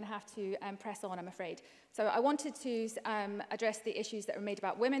debate, I'm going to have to press on, I'm afraid. So I wanted to address the issues that were made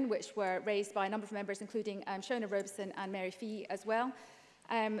about women, which were raised by a number of members, including Shona Robeson and Mary Fee as well.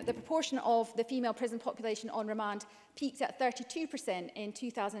 The proportion of the female prison population on remand peaked at 32% in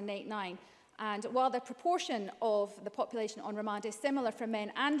 2008-9. And while the proportion of the population on remand is similar for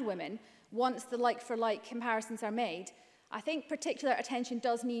men and women, once the like-for-like comparisons are made, I think particular attention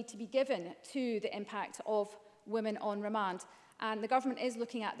does need to be given to the impact of women on remand. And the government is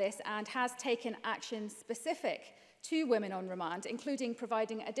looking at this and has taken action specific to women on remand, including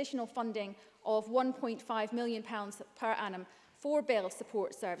providing additional funding of £1.5 million per annum for bail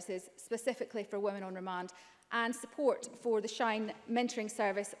support services, specifically for women on remand, and support for the Shine mentoring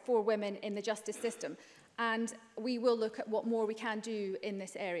service for women in the justice system. and we will look at what more we can do in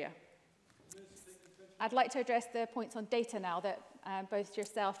this area. I'd like to address the points on data now that both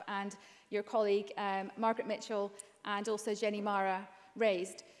yourself and your colleague Margaret Mitchell and also Jenny Mara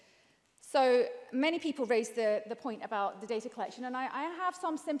raised. So many people raised the point about the data collection, and I have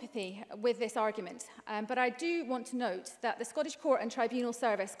some sympathy with this argument, but I do want to note that the Scottish Court and Tribunal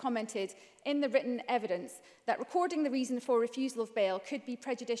Service commented in the written evidence that recording the reason for refusal of bail could be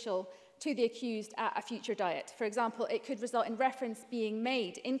prejudicial to the accused at a future diet. For example, it could result in reference being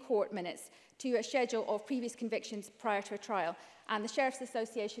made in court minutes to a schedule of previous convictions prior to a trial, and the Sheriff's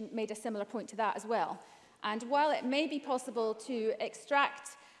Association made a similar point to that as well. And while it may be possible to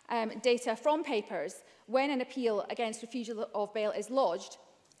extract data from papers when an appeal against refusal of bail is lodged,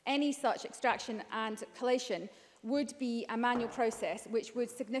 any such extraction and collation would be a manual process which would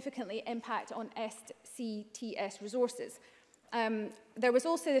significantly impact on SCTS resources. There was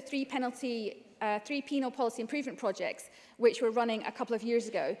also the three penal policy improvement projects which were running a couple of years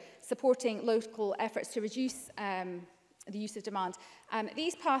ago, supporting local efforts to reduce the use of demand.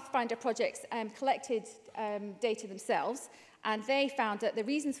 These Pathfinder projects collected data themselves, and they found that the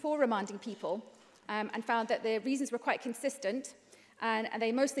reasons for remanding people and found that the reasons were quite consistent, and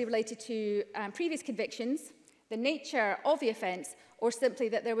they mostly related to previous convictions, the nature of the offence, or simply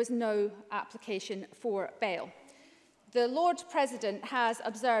that there was no application for bail. The Lord President has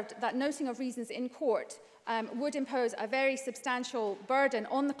observed that noting of reasons in court would impose a very substantial burden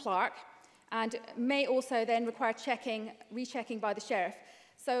on the clerk and may also then require rechecking by the Sheriff.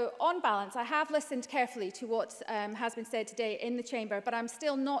 So on balance, I have listened carefully to what has been said today in the Chamber, but I'm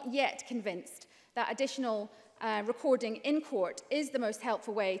still not yet convinced that additional recording in court is the most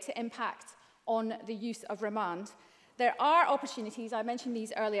helpful way to impact on the use of remand. There are opportunities, I mentioned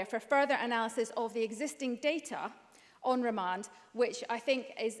these earlier, for further analysis of the existing data on remand, which I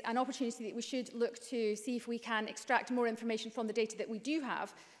think is an opportunity that we should look to see if we can extract more information from the data that we do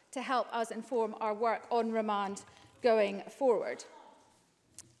have to help us inform our work on remand going forward.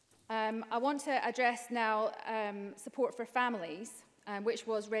 I want to address now support for families, which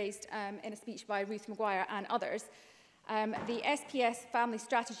was raised in a speech by Ruth Maguire and others. The SPS family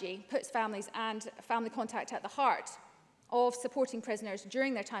strategy puts families and family contact at the heart of supporting prisoners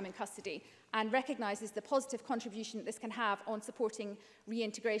during their time in custody and recognises the positive contribution that this can have on supporting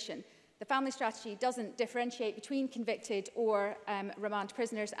reintegration. The family strategy doesn't differentiate between convicted or remand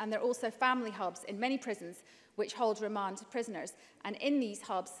prisoners, and there are also family hubs in many prisons which hold remand prisoners. And in these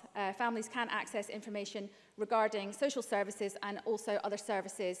hubs, families can access information regarding social services and also other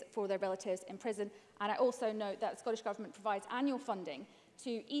services for their relatives in prison. And I also note that the Scottish Government provides annual funding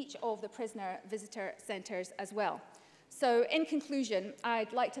to each of the prisoner visitor centres as well. So in conclusion,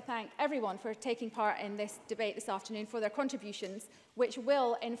 I'd like to thank everyone for taking part in this debate this afternoon, for their contributions, which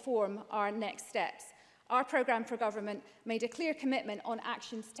will inform our next steps. Our programme for government made a clear commitment on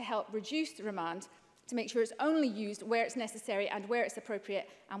actions to help reduce remand, to make sure it's only used where it's necessary and where it's appropriate,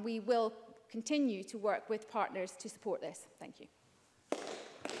 and we will continue to work with partners to support this. Thank you.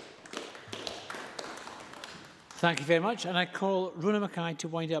 Thank you very much. And I call Rona Mackay to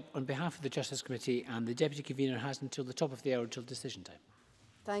wind up on behalf of the Justice Committee, and the Deputy Convener has until the top of the hour until decision time.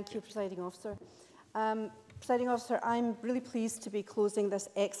 Thank you, Presiding Officer. Presiding Officer, I'm really pleased to be closing this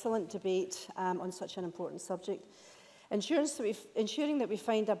excellent debate on such an important subject. Ensuring that we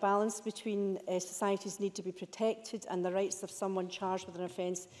find a balance between society's need to be protected and the rights of someone charged with an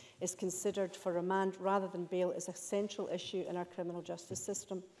offence is considered for remand rather than bail is a central issue in our criminal justice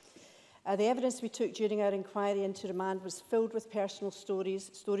system. The evidence we took during our inquiry into remand was filled with personal stories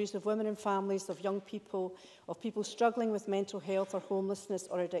of women and families, of young people, of people struggling with mental health or homelessness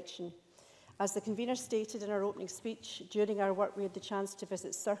or addiction. As the convener stated in our opening speech, during our work we had the chance to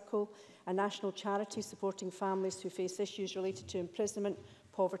visit Circle, a national charity supporting families who face issues related to imprisonment,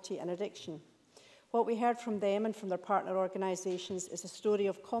 poverty and addiction. What we heard from them and from their partner organisations is a story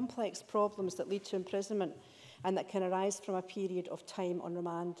of complex problems that lead to imprisonment and that can arise from a period of time on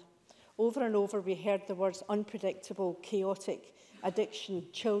remand. Over and over we heard the words unpredictable, chaotic, addiction,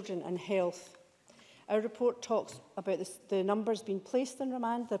 children and health. Our report talks about the numbers being placed in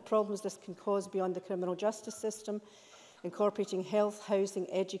remand, the problems this can cause beyond the criminal justice system, incorporating health,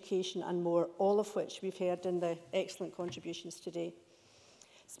 housing, education and more, all of which we've heard in the excellent contributions today.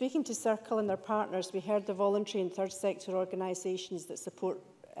 Speaking to Circle and their partners, we heard the voluntary and third sector organisations that support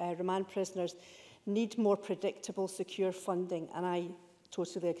remand prisoners need more predictable, secure funding, and I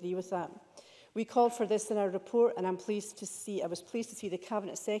totally agree with that. We called for this in our report, and I was pleased to see the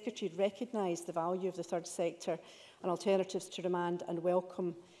Cabinet Secretary recognise the value of the third sector and alternatives to remand and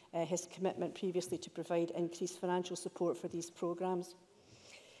welcome his commitment previously to provide increased financial support for these programmes.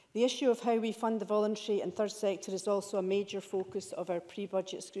 The issue of how we fund the voluntary and third sector is also a major focus of our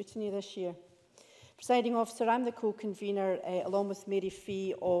pre-budget scrutiny this year. Presiding Officer, I'm the co-convener, along with Mary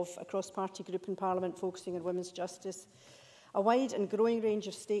Fee, of a cross-party group in Parliament focusing on women's justice. A wide and growing range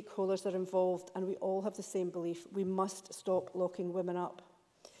of stakeholders are involved, and we all have the same belief: we must stop locking women up.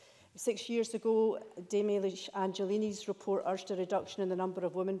 6 years ago, Dame Angelini's report urged a reduction in the number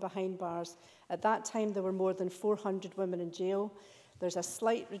of women behind bars. At that time, there were more than 400 women in jail. There's a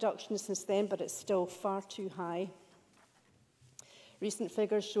slight reduction since then, but it's still far too high. Recent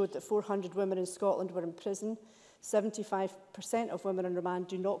figures showed that 400 women in Scotland were in prison. 75% of women on remand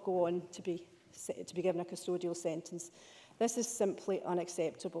do not go on to be given a custodial sentence. This is simply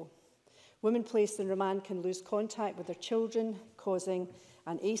unacceptable. Women placed in remand can lose contact with their children, causing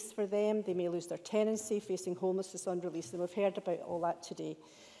an ACE for them. They may lose their tenancy, facing homelessness on release, and we've heard about all that today.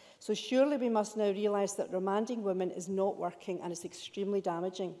 So surely we must now realise that remanding women is not working and is extremely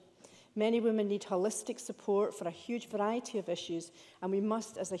damaging. Many women need holistic support for a huge variety of issues, and we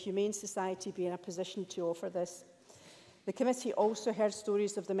must, as a humane society, be in a position to offer this. The committee also heard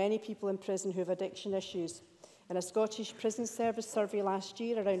stories of the many people in prison who have addiction issues. In a Scottish Prison Service survey last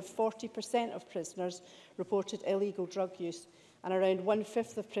year, around 40% of prisoners reported illegal drug use, and around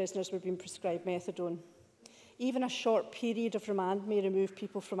 1/5 of prisoners were being prescribed methadone. Even a short period of remand may remove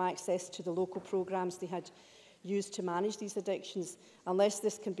people from access to the local programmes they had used to manage these addictions, unless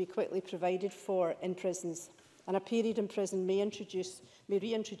this can be quickly provided for in prisons. And a period in prison may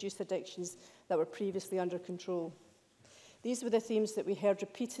reintroduce addictions that were previously under control. These were the themes that we heard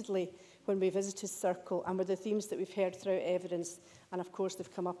repeatedly when we visited Circle, and were the themes that we've heard throughout evidence, and of course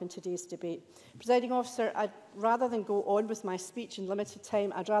they've come up in today's debate. Presiding Officer, rather than go on with my speech in limited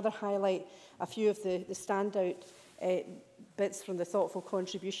time, I'd rather highlight a few of the standout bits from the thoughtful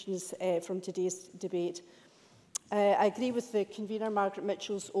contributions from today's debate. I agree with the convener, Margaret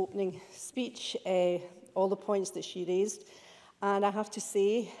Mitchell's opening speech, all the points that she raised, and I have to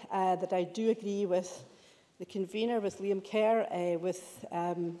say that I do agree with the convener, with Liam Kerr, with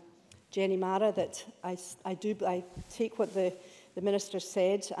Jenny Mara, that I take what the Minister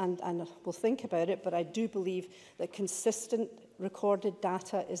said and will think about it, but I do believe that consistent recorded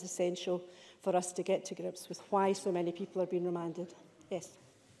data is essential for us to get to grips with why so many people are being remanded. Yes.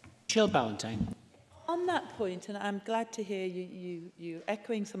 Jill Ballantyne. On that point, and I'm glad to hear you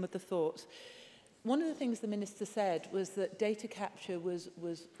echoing some of the thoughts, one of the things the Minister said was that data capture was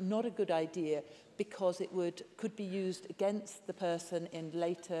not a good idea because it could be used against the person in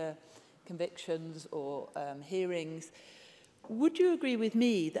later convictions or hearings. Would you agree with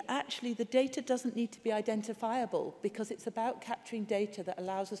me that actually the data doesn't need to be identifiable because it's about capturing data that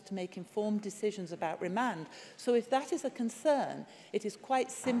allows us to make informed decisions about remand? So if that is a concern, it is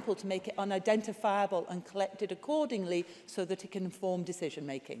quite simple to make it unidentifiable and collect it accordingly so that it can inform decision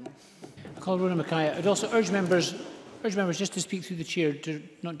making. I call Rona Mackay. I'd also urge members just to speak through the chair,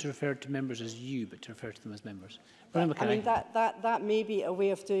 not to refer to members as you, but to refer to them as members. Rona Mackay. I mean, that may be a way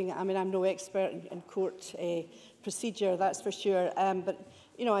of doing it. I mean, I'm no expert in court procedure, that's for sure. But,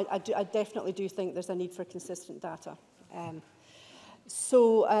 you know, I definitely do think there's a need for consistent data.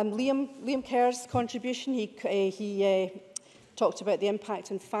 Liam Kerr's contribution, he talked about the impact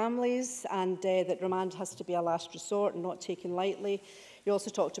on families and that remand has to be a last resort and not taken lightly. He also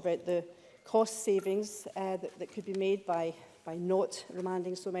talked about the cost savings that could be made by not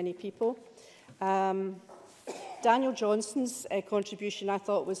remanding so many people. Daniel Johnson's contribution I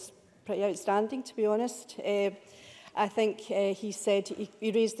thought was pretty outstanding, to be honest. I think he said,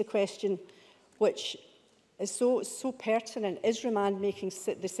 he raised the question, which is so pertinent: is remand making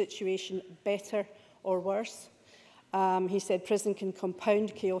the situation better or worse? He said prison can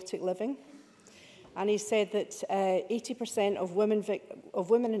compound chaotic living. And he said that 80% of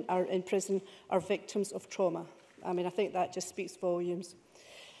women are in prison are victims of trauma. I mean, I think that just speaks volumes.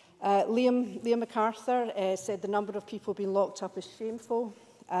 Liam MacArthur said the number of people being locked up is shameful.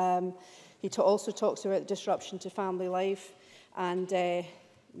 He also talks about disruption to family life and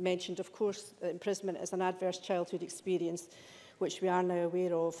mentioned, of course, that imprisonment is an adverse childhood experience, which we are now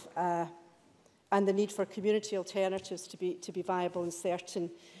aware of, and the need for community alternatives to be viable and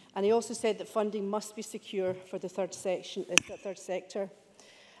certain. And he also said that funding must be secure for the third sector.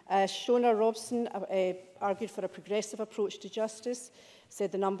 Shona Robson argued for a progressive approach to justice,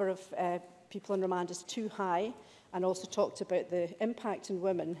 said the number of people on remand is too high, and also talked about the impact on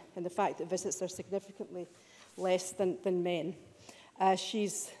women and the fact that visits are significantly less than men.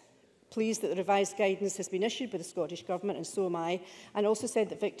 She's pleased that the revised guidance has been issued by the Scottish Government, and so am I, and also said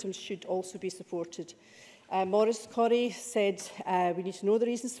that victims should also be supported. Maurice Corrie said we need to know the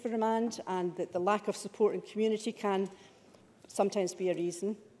reasons for remand and that the lack of support in community can sometimes be a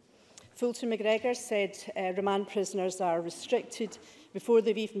reason. Fulton McGregor said remand prisoners are restricted before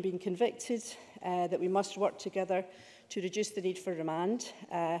they've even been convicted, that we must work together to reduce the need for remand.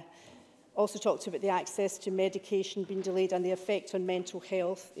 Also talked about the access to medication being delayed and the effect on mental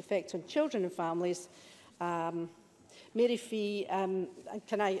health, the effect on children and families. Mary Fee,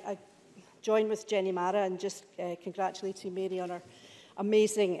 can I join with Jenny Mara and just congratulating Mary on her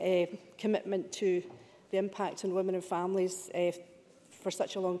amazing commitment to the impact on women and families for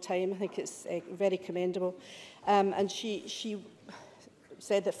such a long time. I think it's very commendable. And she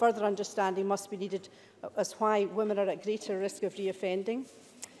said that further understanding must be needed as why women are at greater risk of reoffending.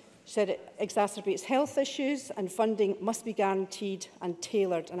 She said it exacerbates health issues and funding must be guaranteed and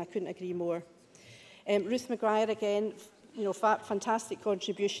tailored, and I couldn't agree more. Ruth Maguire, again, fantastic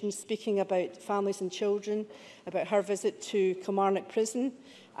contributions, speaking about families and children, about her visit to Kilmarnock Prison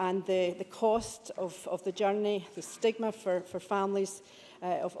and the cost of the journey, the stigma for families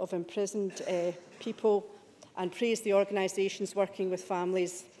of imprisoned people, and praised the organisations working with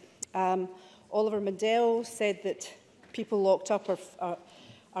families. Oliver Mandel said that people locked up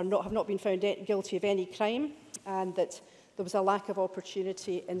have not been found guilty of any crime, and that there was a lack of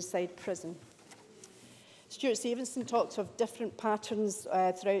opportunity inside prison. Stuart Stevenson talked of different patterns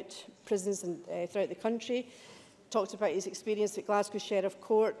throughout prisons and throughout the country. Talked about his experience at Glasgow Sheriff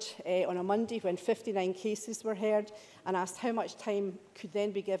Court on a Monday when 59 cases were heard, and asked how much time could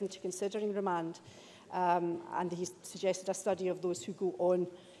then be given to considering remand. And he suggested a study of those who go on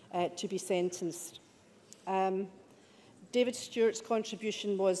to be sentenced. David Stewart's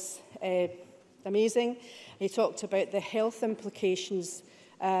contribution was amazing. He talked about the health implications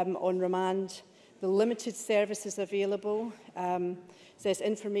on remand, the limited services available, says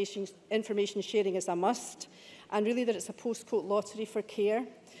information sharing is a must, and really that it's a postcode lottery for care.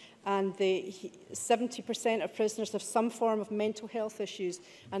 And 70% of prisoners have some form of mental health issues,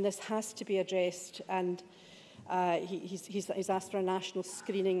 and this has to be addressed. And he's asked for a national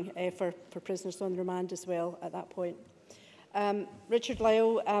screening for prisoners on remand as well at that point. Richard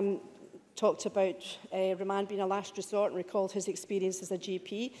Lyle talked about remand being a last resort and recalled his experience as a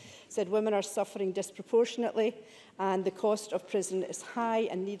GP, said women are suffering disproportionately and the cost of prison is high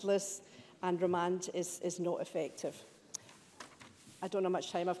and needless, and remand is not effective. I don't know how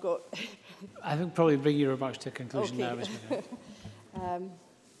much time I've got. I think probably bring your remarks to a conclusion now, Ms. McGrath.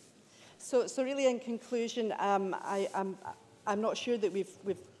 So really in conclusion, I'm not sure that we've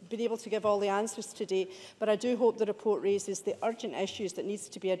been able to give all the answers today, but I do hope the report raises the urgent issues that needs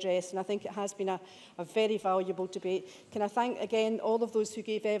to be addressed, and I think it has been a very valuable debate. Can I thank again all of those who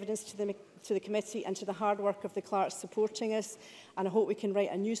gave evidence to the committee and to the hard work of the clerks supporting us, and I hope we can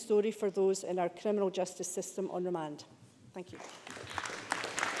write a new story for those in our criminal justice system on remand. Thank you.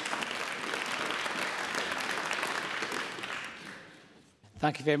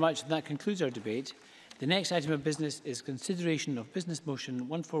 Thank you very much. And that concludes our debate. The next item of business is consideration of business motion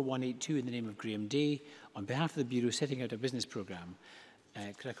 14182 in the name of Graham Day on behalf of the Bureau setting out a business programme.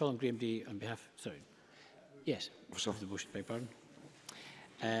 Could I call on Graham Day on behalf... Sorry. Yes. Of the motion, beg pardon.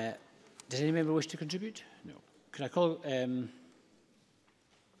 Does any member wish to contribute? No. Could I call...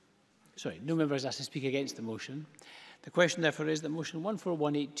 Sorry, no member has asked to speak against the motion. The question, therefore, is that motion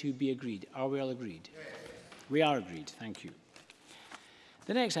 14182 be agreed. Are we all agreed? Yes. We are agreed. Thank you.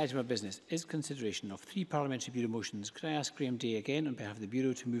 The next item of business is consideration of 3 Parliamentary Bureau motions. Could I ask Graham Day again on behalf of the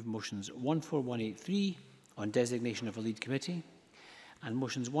Bureau to move motions 14183 on designation of a lead committee and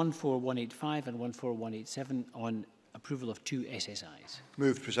motions 14185 and 14187 on approval of 2 SSIs?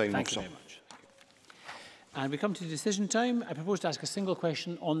 Moved, Presiding Officer. Thank you very much. And we come to decision time. I propose to ask a single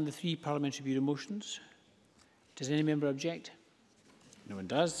question on the 3 Parliamentary Bureau motions. Does any member object? No one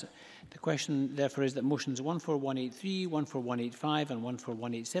does. The question, therefore, is that motions 14183, 14185 and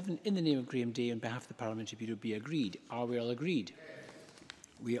 14187 in the name of Graham Day on behalf of the Parliamentary Bureau be agreed. Are we all agreed?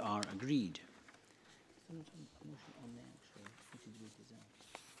 We are agreed.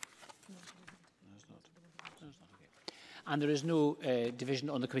 And there is no division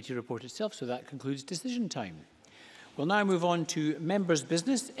on the committee report itself, so that concludes decision time. We'll now move on to members'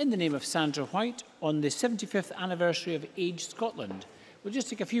 business in the name of Sandra White on the 75th anniversary of Age Scotland. We'll just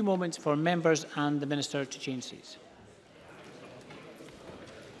take a few moments for members and the Minister to change seats.